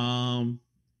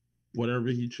 Whatever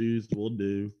he chooses, we'll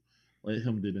do. Let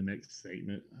him do the next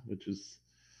statement, which is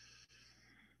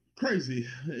crazy.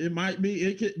 It might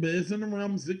be, but it's in the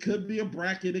realms. It could be a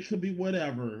bracket. It could be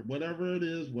whatever it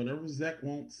is, whatever Zach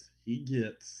wants, he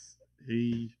gets.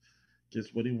 He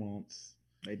gets what he wants.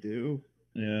 I do.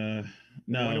 Yeah.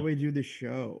 No. Why do we do the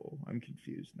show? I'm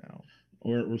confused now.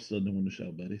 We're still doing the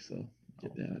show, buddy. So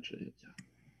get that out your head.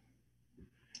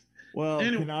 Well,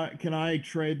 anyway. Can I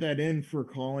trade that in for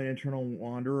calling Eternal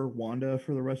Wanderer Wanda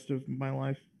for the rest of my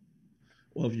life?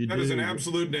 Well, if you that is an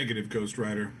absolute negative, Ghost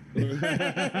Rider.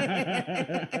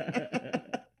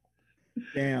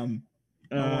 Damn.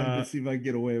 I wanted to see if I could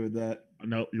get away with that.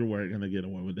 No, you're going to get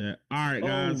away with that. All right,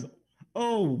 guys.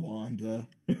 Oh, Wanda.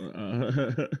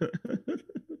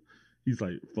 He's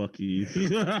like, fuck you.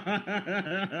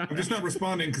 I'm just not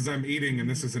responding because I'm eating and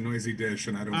this is a noisy dish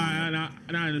and I don't know.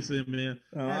 I understand, man.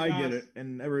 I get it.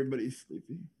 And everybody's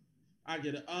sleepy. I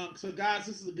get it. So, guys,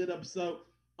 this is a good episode.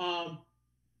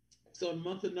 So, in the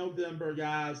month of November,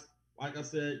 guys, like I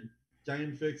said,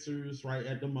 Game Fixers, right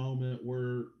at the moment,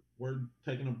 we're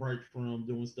taking a break from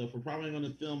doing stuff. We're probably going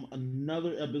to film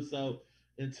another episode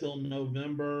until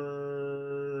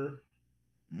November.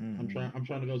 I'm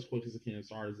trying to go as quick as I can.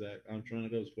 Sorry, Zach. I'm trying to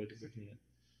go as quick as I can.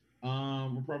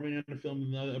 We're probably going to film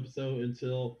another episode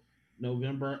until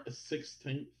November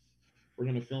 16th. We're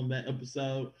going to film that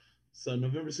episode. So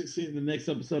November 16th, the next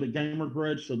episode of Gamer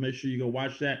Grudge. So make sure you go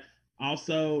watch that.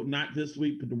 Also, not this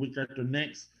week, but the week after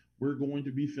next, we're going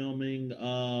to be filming.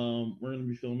 I'm going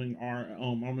to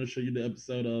show you the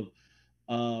episode of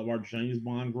our James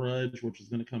Bond Grudge, which is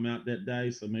going to come out that day.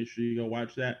 So make sure you go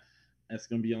watch that. That's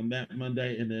going to be on that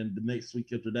Monday, and then the next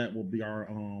week after that will be our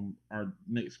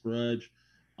next Grudge.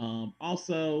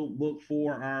 Also, look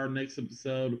for our next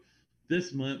episode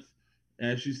this month.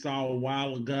 As you saw a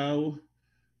while ago,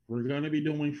 we're going to be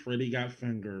doing Freddy Got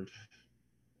Fingered.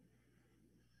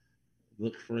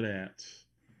 Look for that.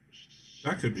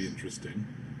 That could be interesting.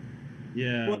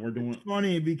 Yeah, well, we're doing. It's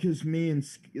funny because me and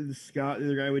Scott, the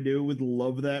other guy we do, would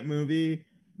love that movie.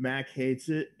 Mac hates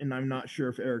it, and I'm not sure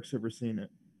if Eric's ever seen it.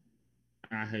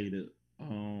 I hate it.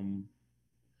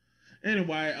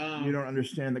 Anyway, you don't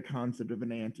understand the concept of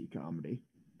an anti-comedy.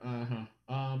 And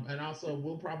also,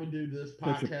 we'll probably do this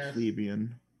Such podcast. a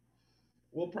plebeian.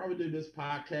 We'll probably do this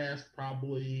podcast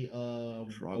probably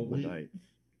Troglodyte.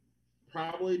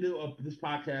 Probably do this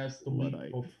podcast the week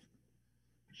before.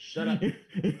 Shut up.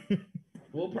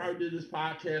 We'll probably do this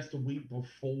podcast a week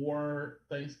before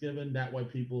Thanksgiving. That way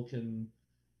people can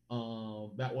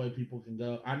go.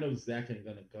 I know Zach ain't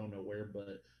gonna go nowhere,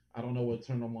 but I don't know what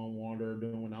Turn On Wander are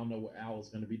doing. I don't know what Al is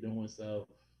gonna be doing. So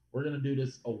we're gonna do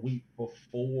this a week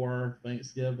before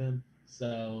Thanksgiving.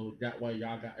 So that way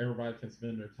everybody can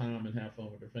spend their time and have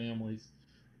fun with their families.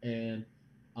 And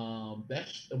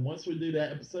once we do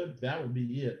that episode, that would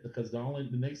be it, because the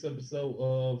next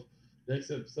episode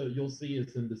you'll see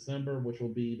is in December, which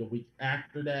will be the week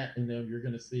after that, and then you're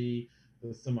going to see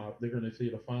they're going to see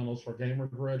the finals for Gamer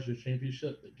Grudge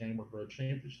Championship,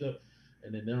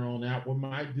 and then there on out we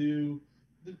might do.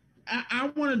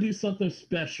 I want to do something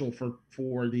special for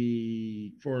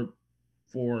GF1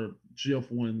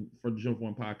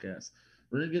 podcast.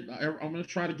 I'm gonna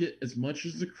try to get as much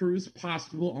as the crew as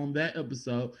possible on that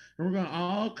episode, and we're gonna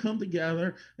all come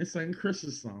together and sing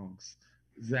Christmas songs.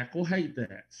 Zach will hate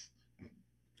that.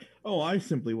 Oh, I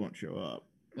simply won't show up.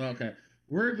 Okay.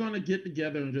 We're going to get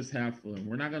together and just have fun.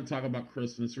 We're not going to talk about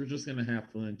Christmas. We're just going to have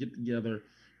fun, get together,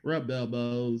 rub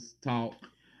elbows, talk.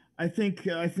 I think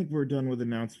we're done with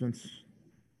announcements.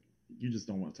 You just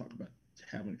don't want to talk about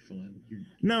having fun.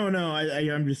 No,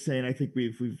 I'm just saying I think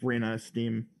we've ran out of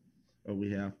steam. Oh,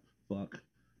 we have? Fuck.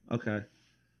 Okay.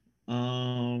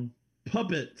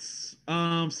 Puppets.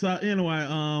 So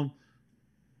anyway,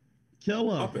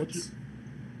 Killa. Puppets.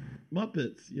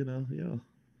 Muppets, yeah.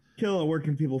 Killa, where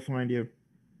can people find you?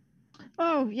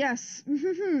 Oh, yes.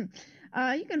 You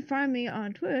can find me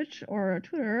on Twitch or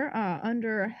Twitter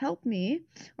under Help Me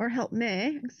or Help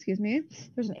Me, excuse me.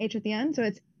 There's an H at the end. So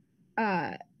it's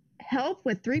help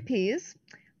with 3 P's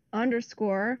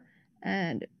 _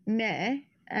 and Meh,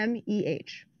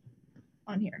 MEH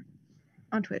on here,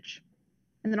 on Twitch.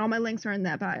 And then all my links are in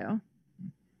that bio.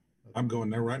 I'm going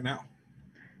there right now.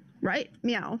 Right?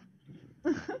 Meow.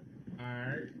 All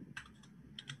right.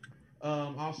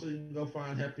 Also, you can go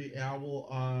find Happy Owl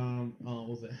on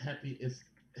It's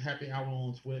Happy Owl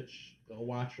on Twitch. Go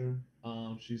watch her.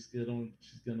 She's good on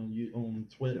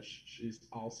Twitch. She's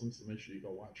awesome, so make sure you go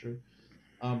watch her.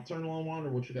 Turn On Wander,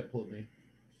 what you got pulled me?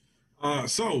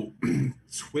 So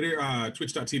Twitter,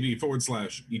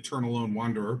 twitch.tv/Eternal Lone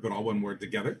Wanderer, but all one word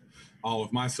together. All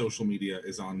of my social media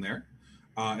is on there.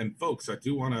 And folks, I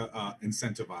do want to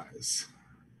incentivize,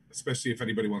 especially if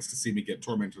anybody wants to see me get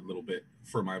tormented a little bit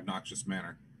for my obnoxious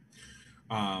manner.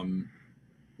 When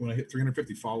I hit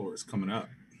 350 followers coming up,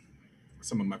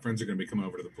 some of my friends are going to be coming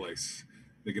over to the place.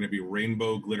 They're going to be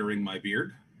rainbow glittering my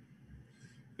beard.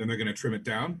 Then they're going to trim it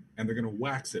down, and they're going to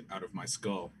wax it out of my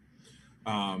skull.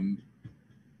 Better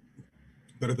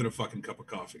than a fucking cup of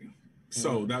coffee.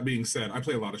 So that being said, I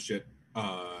play a lot of shit.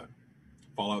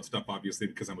 Fallout stuff, obviously,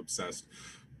 because I'm obsessed.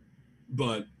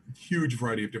 But huge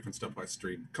variety of different stuff I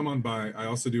stream. Come on by. I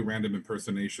also do random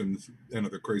impersonations and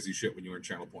other crazy shit when you earn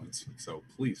channel points. So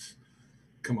please,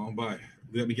 come on by.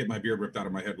 Let me get my beard ripped out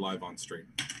of my head live on stream.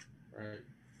 All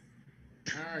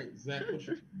right, Zach, what's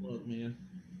your plug, man?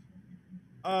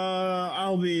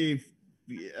 I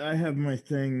have my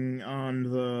thing on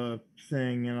the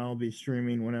thing, and I'll be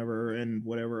streaming whenever and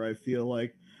whatever I feel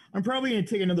like. I'm probably going to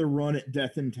take another run at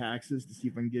Death and Taxes to see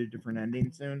if I can get a different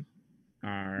ending soon. All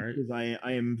right. Because I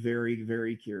am very,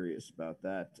 very curious about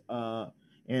that.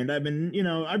 And I've been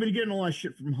getting a lot of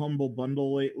shit from Humble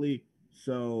Bundle lately.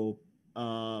 So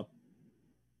I'll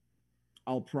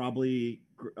probably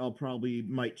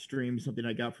might stream something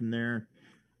I got from there.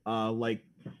 Like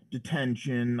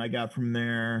Detention I got from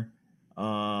there.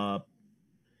 I've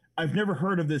never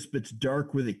heard of this, but it's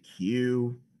Dark with a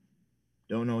Q.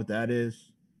 Don't know what that is.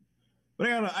 But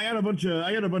I got a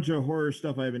bunch of horror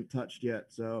stuff I haven't touched yet,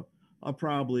 so I'll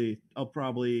probably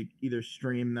either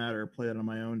stream that or play it on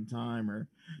my own time or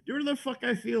do whatever the fuck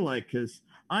I feel like, because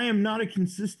I am not a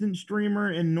consistent streamer,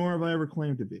 and nor have I ever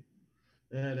claimed to be.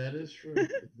 Yeah, that is true.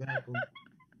 Exactly.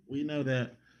 We know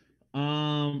that.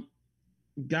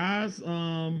 Guys,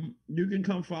 you can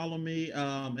come follow me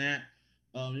at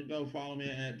You can go follow me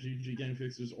at GG Game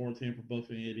Fixers or Tampa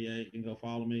Buffy 88. You can go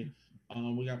follow me.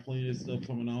 We got plenty of stuff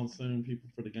coming on soon, people,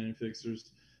 for the Game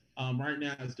Fixers. Right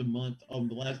now is the month of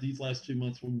these last 2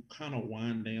 months. We'll kind of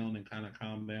wind down and kind of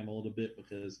calm down a little bit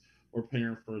because we're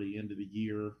preparing for the end of the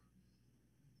year.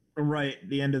 Right,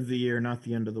 the end of the year, not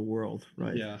the end of the world.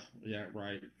 Right. Yeah,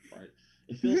 right.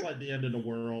 It feels like the end of the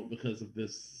world because of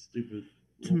this stupid.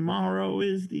 Tomorrow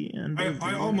is the end.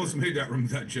 I almost made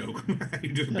that joke.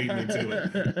 You just beat me to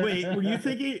it. Wait, were you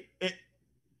thinking?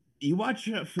 You watch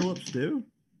Philip Stew?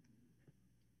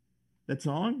 That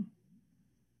song?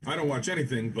 I don't watch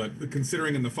anything, but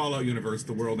considering in the Fallout universe,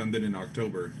 the world ended in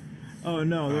October. Oh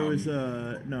no, there's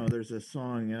a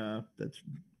song that's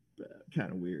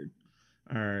kind of weird.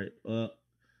 All right,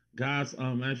 guys.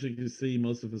 As you can see,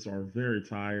 most of us are very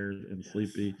tired and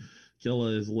sleepy. Killa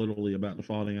is literally about to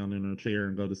fall down in her chair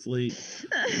and go to sleep.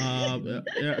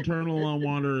 Eternal Lone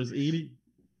Wanderer is eating.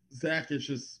 Zach is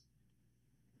just.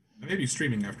 I may be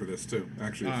streaming after this too,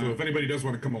 actually. So if anybody does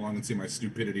want to come along and see my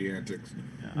stupidity antics,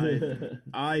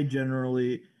 I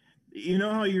generally, you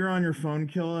know how you're on your phone,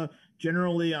 Killa.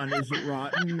 Generally on Is It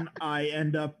Rotten, I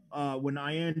end up when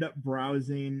I end up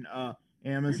browsing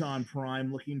Amazon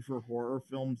Prime looking for horror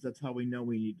films. That's how we know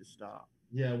we need to stop.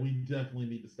 Yeah, we definitely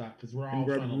need to stop because we're all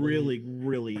trying to really.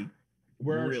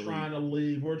 We're trying to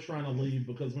leave. We're trying to leave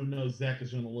because we know Zach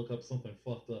is going to look up something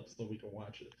fucked up so we can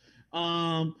watch it.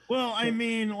 Well, I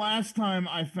mean, last time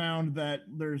I found that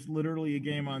there's literally a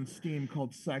game on Steam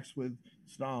called Sex with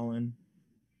Stalin.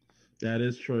 That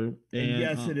is true. And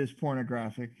yes, it is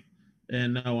pornographic.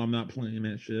 And no, I'm not playing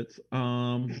that shit.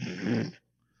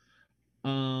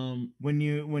 When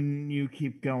you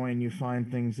keep going, you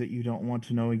find things that you don't want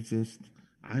to know exist.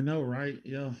 I know, right?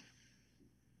 Yeah.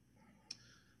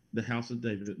 The house of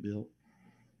David built.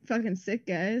 Fucking sick,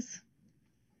 guys.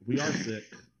 We are sick.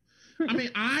 I mean,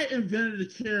 I invented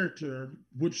a character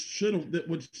which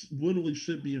literally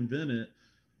should be invented.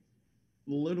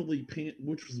 Literally pink,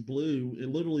 which was blue. It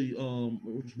literally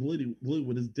was blue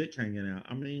with his dick hanging out.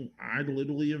 I mean, I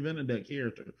literally invented that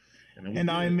character. And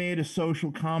I made a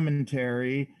social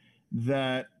commentary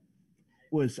that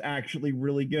was actually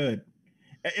really good.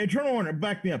 Eternal Warner,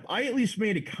 back me up. I at least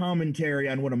made a commentary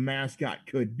on what a mascot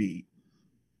could be.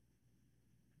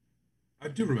 I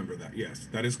do remember that. Yes,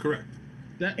 that is correct.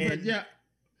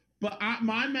 But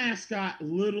my mascot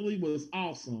literally was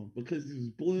awesome because he was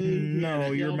blue.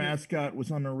 No, your mascot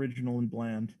was unoriginal and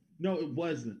bland. No, it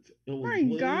wasn't. It was my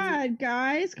God,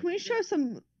 guys, can we show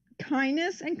some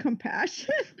kindness and compassion?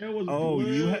 It was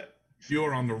blue.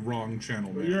 You're on the wrong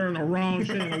channel, man. You're on the wrong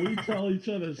channel. We tell each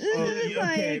other.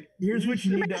 Okay, here's what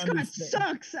you need to understand.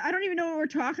 Sucks. I don't even know what we're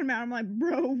talking about. I'm like,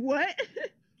 bro, what?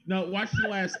 No, watch the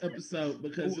last episode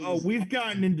because we've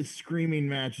gotten into screaming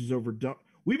matches over.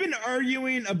 We've been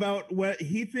arguing about what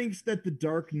he thinks that The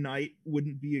Dark Knight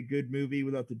wouldn't be a good movie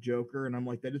without the Joker, and I'm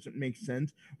like, that doesn't make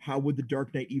sense. How would The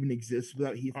Dark Knight even exist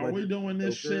without Heath Ledger? Are we doing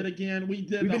this shit again? We've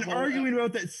been arguing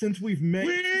about that since we've met.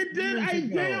 We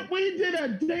did a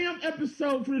damn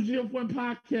episode for the GF1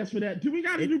 podcast for that. Do we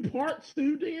got to do part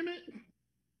 2? Damn it!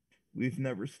 We've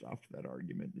never stopped that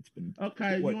argument. It's been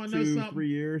okay. What, you want to know something? 3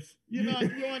 years. You want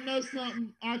to know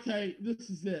something? Okay, this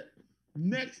is it.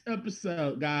 Next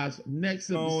episode, guys. Next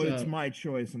episode. Oh, it's my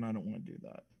choice, and I don't want to do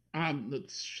that.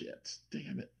 Shit.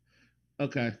 Damn it.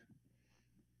 Okay.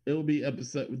 It'll be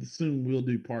episode. Soon we'll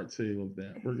do part 2 of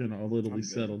that. We're gonna literally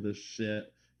settle this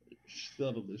shit.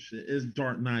 Is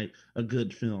Dark Knight a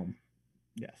good film?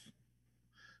 Yes.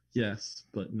 Yes,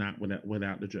 but not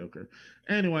without the Joker.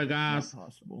 Anyway, guys. Not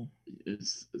possible. If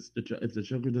the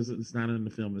Joker doesn't, it's not in the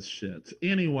film. It's shit.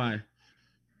 Anyway,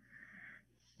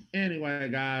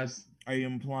 guys. Are you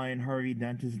implying Harvey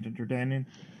Dent isn't entertaining?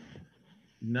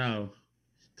 No.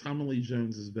 Tommy Lee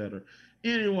Jones is better.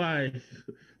 Anyway,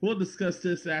 we'll discuss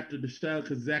this after the show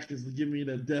because Zach is giving me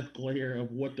the death glare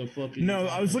of what the fuck. No,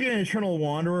 I was looking at Eternal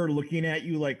Wanderer, looking at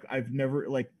you like I've never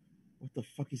what the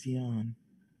fuck is he on?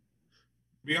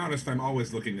 To be honest, I'm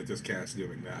always looking at this cast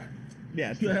doing that.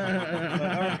 Yeah.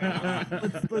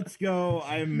 Let's go.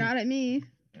 I'm not at me.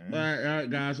 All right,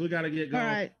 guys, we gotta get going. All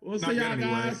right, we'll see y'all,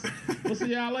 guys. We'll see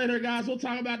y'all later, guys. We'll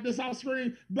talk about this off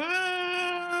screen.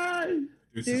 Bye.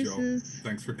 Deuces, y'all.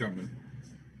 Thanks for coming.